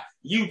that. Nah,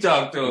 you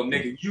talk to him,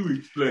 nigga. You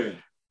explain.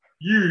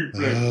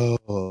 Oh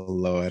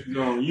Lord!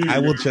 I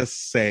will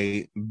just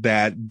say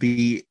that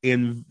the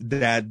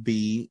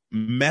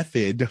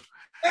method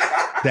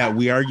that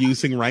we are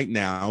using right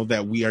now,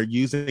 that we are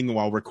using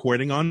while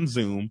recording on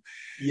Zoom,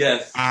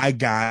 yes, I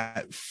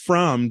got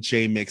from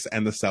J-Mix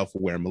and the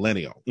Self-Aware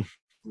Millennial.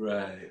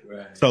 Right.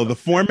 So the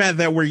format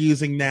that we're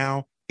using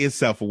now is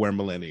Self-Aware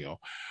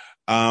Millennial.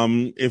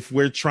 If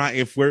we're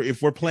playing,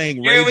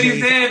 hear what he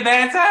said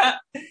that time?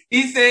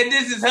 He said,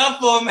 "This is her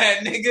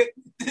format, nigga.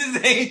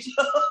 This ain't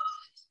yours."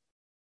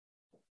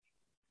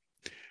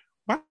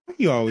 Why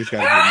you always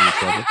gotta get me in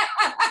trouble?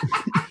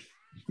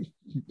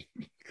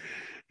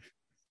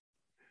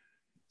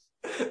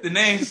 The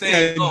name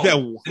says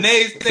the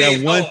name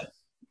says one.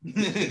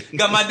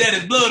 Got my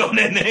daddy's blood on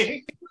that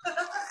name.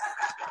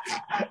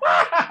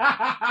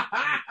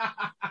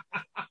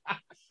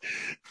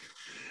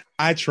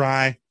 I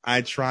try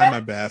my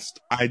best.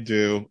 I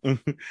do.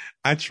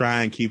 I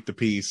try and keep the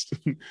peace.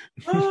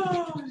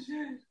 Oh,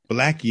 shit.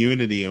 Black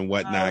unity and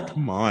whatnot.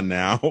 Come on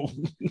now.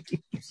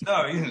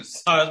 Sorry, you're the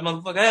sorriest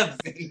motherfucker ever.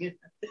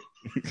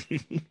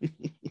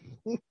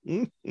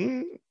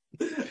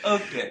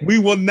 Okay. We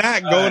will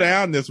not go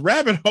down this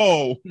rabbit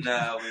hole.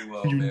 No, we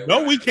won't. You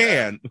know we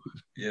can.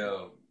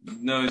 Yo,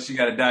 no, she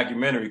got a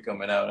documentary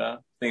coming out, huh?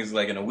 Things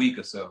like in a week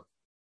or so.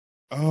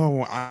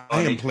 Oh, I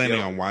am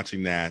planning on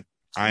watching that.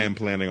 I am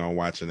planning on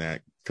watching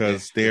that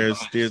because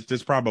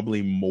there's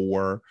probably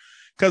more.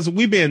 Because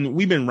we've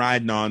been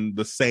riding on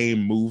the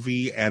same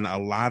movie, and a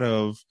lot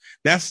of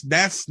that's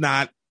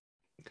not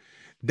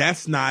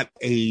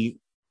a.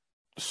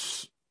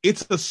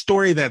 It's a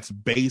story that's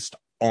based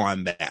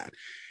on that.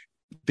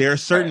 There are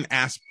certain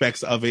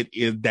aspects of it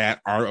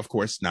that are, of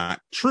course, not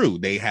true.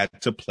 They had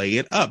to play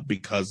it up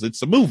because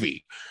it's a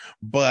movie.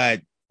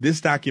 But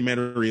this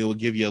documentary will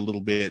give you a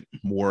little bit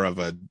more of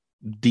a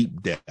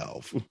deep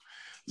delve.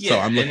 Yeah, so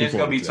I'm looking and it's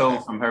going to be told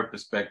that. from her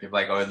perspective,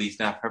 like, or at least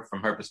not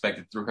from her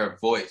perspective through her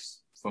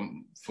voice, at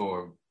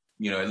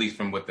least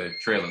from what the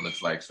trailer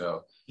looks like.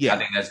 So yeah, I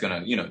think that's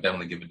going to,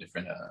 definitely give a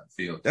different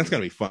feel. That's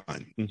going to be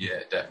fun. Yeah,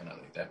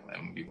 definitely. I'm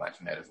going to be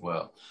watching that as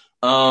well.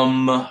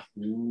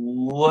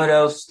 What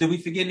else? Did we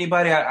forget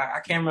anybody?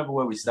 I can't remember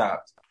where we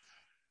stopped.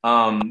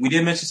 We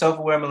did mention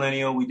Self-Aware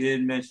Millennial. We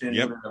did mention,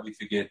 we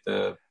forget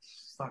the...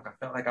 Fuck, I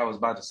felt like I was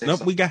about to say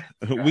something. We got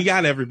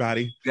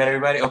everybody. You got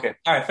everybody? Okay.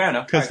 All right, fair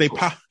enough. Because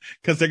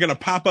they're gonna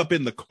pop up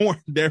in the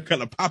corner. They're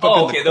gonna pop up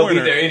in the corner. They'll be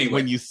there anyway.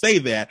 When you say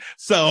that.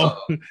 So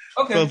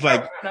okay. So it's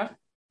like fair enough.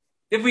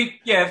 If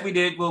we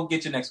did, we'll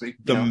get you next week.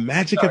 The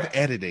magic of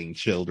editing,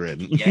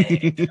 children.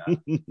 Yeah. All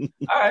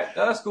right,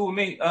 that's cool with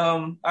me.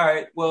 All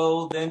right,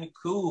 well then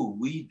cool.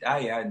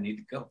 I need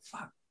to go.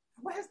 Fuck.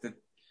 Where's the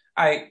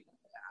all right.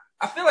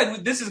 I feel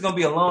like this is gonna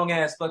be a long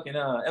ass fucking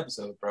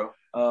episode, bro.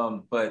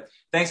 But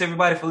thanks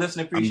everybody for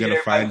listening. Appreciate I'm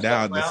gonna find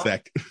out in a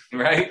sec.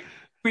 Right?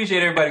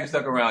 Appreciate everybody who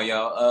stuck around,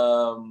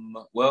 y'all.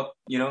 Well,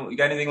 you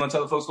got anything you want to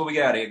tell the folks before we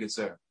get out of here, good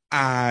sir?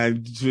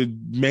 To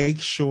make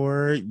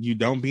sure you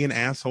don't be an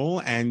asshole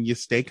and you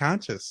stay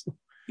conscious.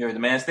 You're the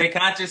man. Stay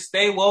conscious,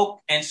 stay woke,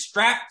 and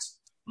strapped.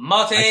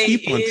 I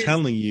keep on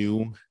telling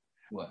you.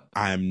 What?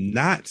 I'm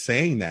not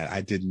saying that.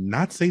 I did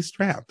not say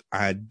strapped.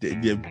 I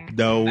did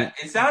though.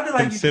 It sounded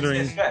like you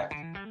said strapped.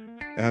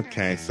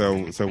 Okay,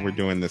 so we're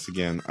doing this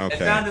again. Okay. It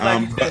sounded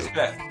like you said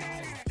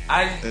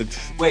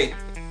strapped. Wait,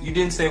 you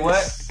didn't say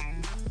what?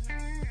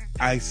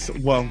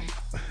 Well,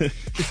 you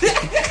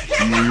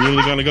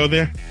really gonna go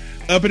there?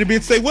 Up in the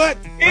bitch, say what?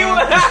 You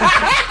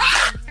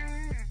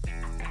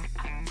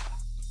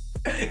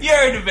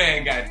heard the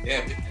man,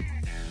 goddammit.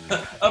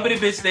 Up in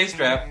the bitch, stay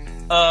strapped.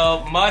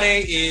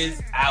 Made is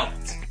out.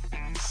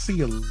 See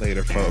you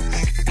later, folks.